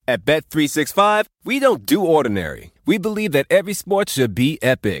 At Bet365, we don't do ordinary. We believe that every sport should be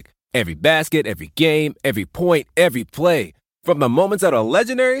epic. Every basket, every game, every point, every play. From the moments that are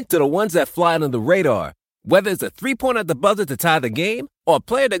legendary to the ones that fly under the radar. Whether it's a three-pointer at the buzzer to tie the game or a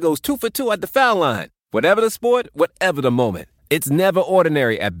player that goes 2 for 2 at the foul line. Whatever the sport, whatever the moment. It's never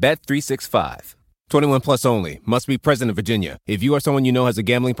ordinary at Bet365. 21 plus only. Must be present in Virginia. If you or someone you know has a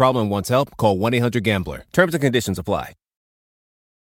gambling problem and wants help, call 1-800-GAMBLER. Terms and conditions apply.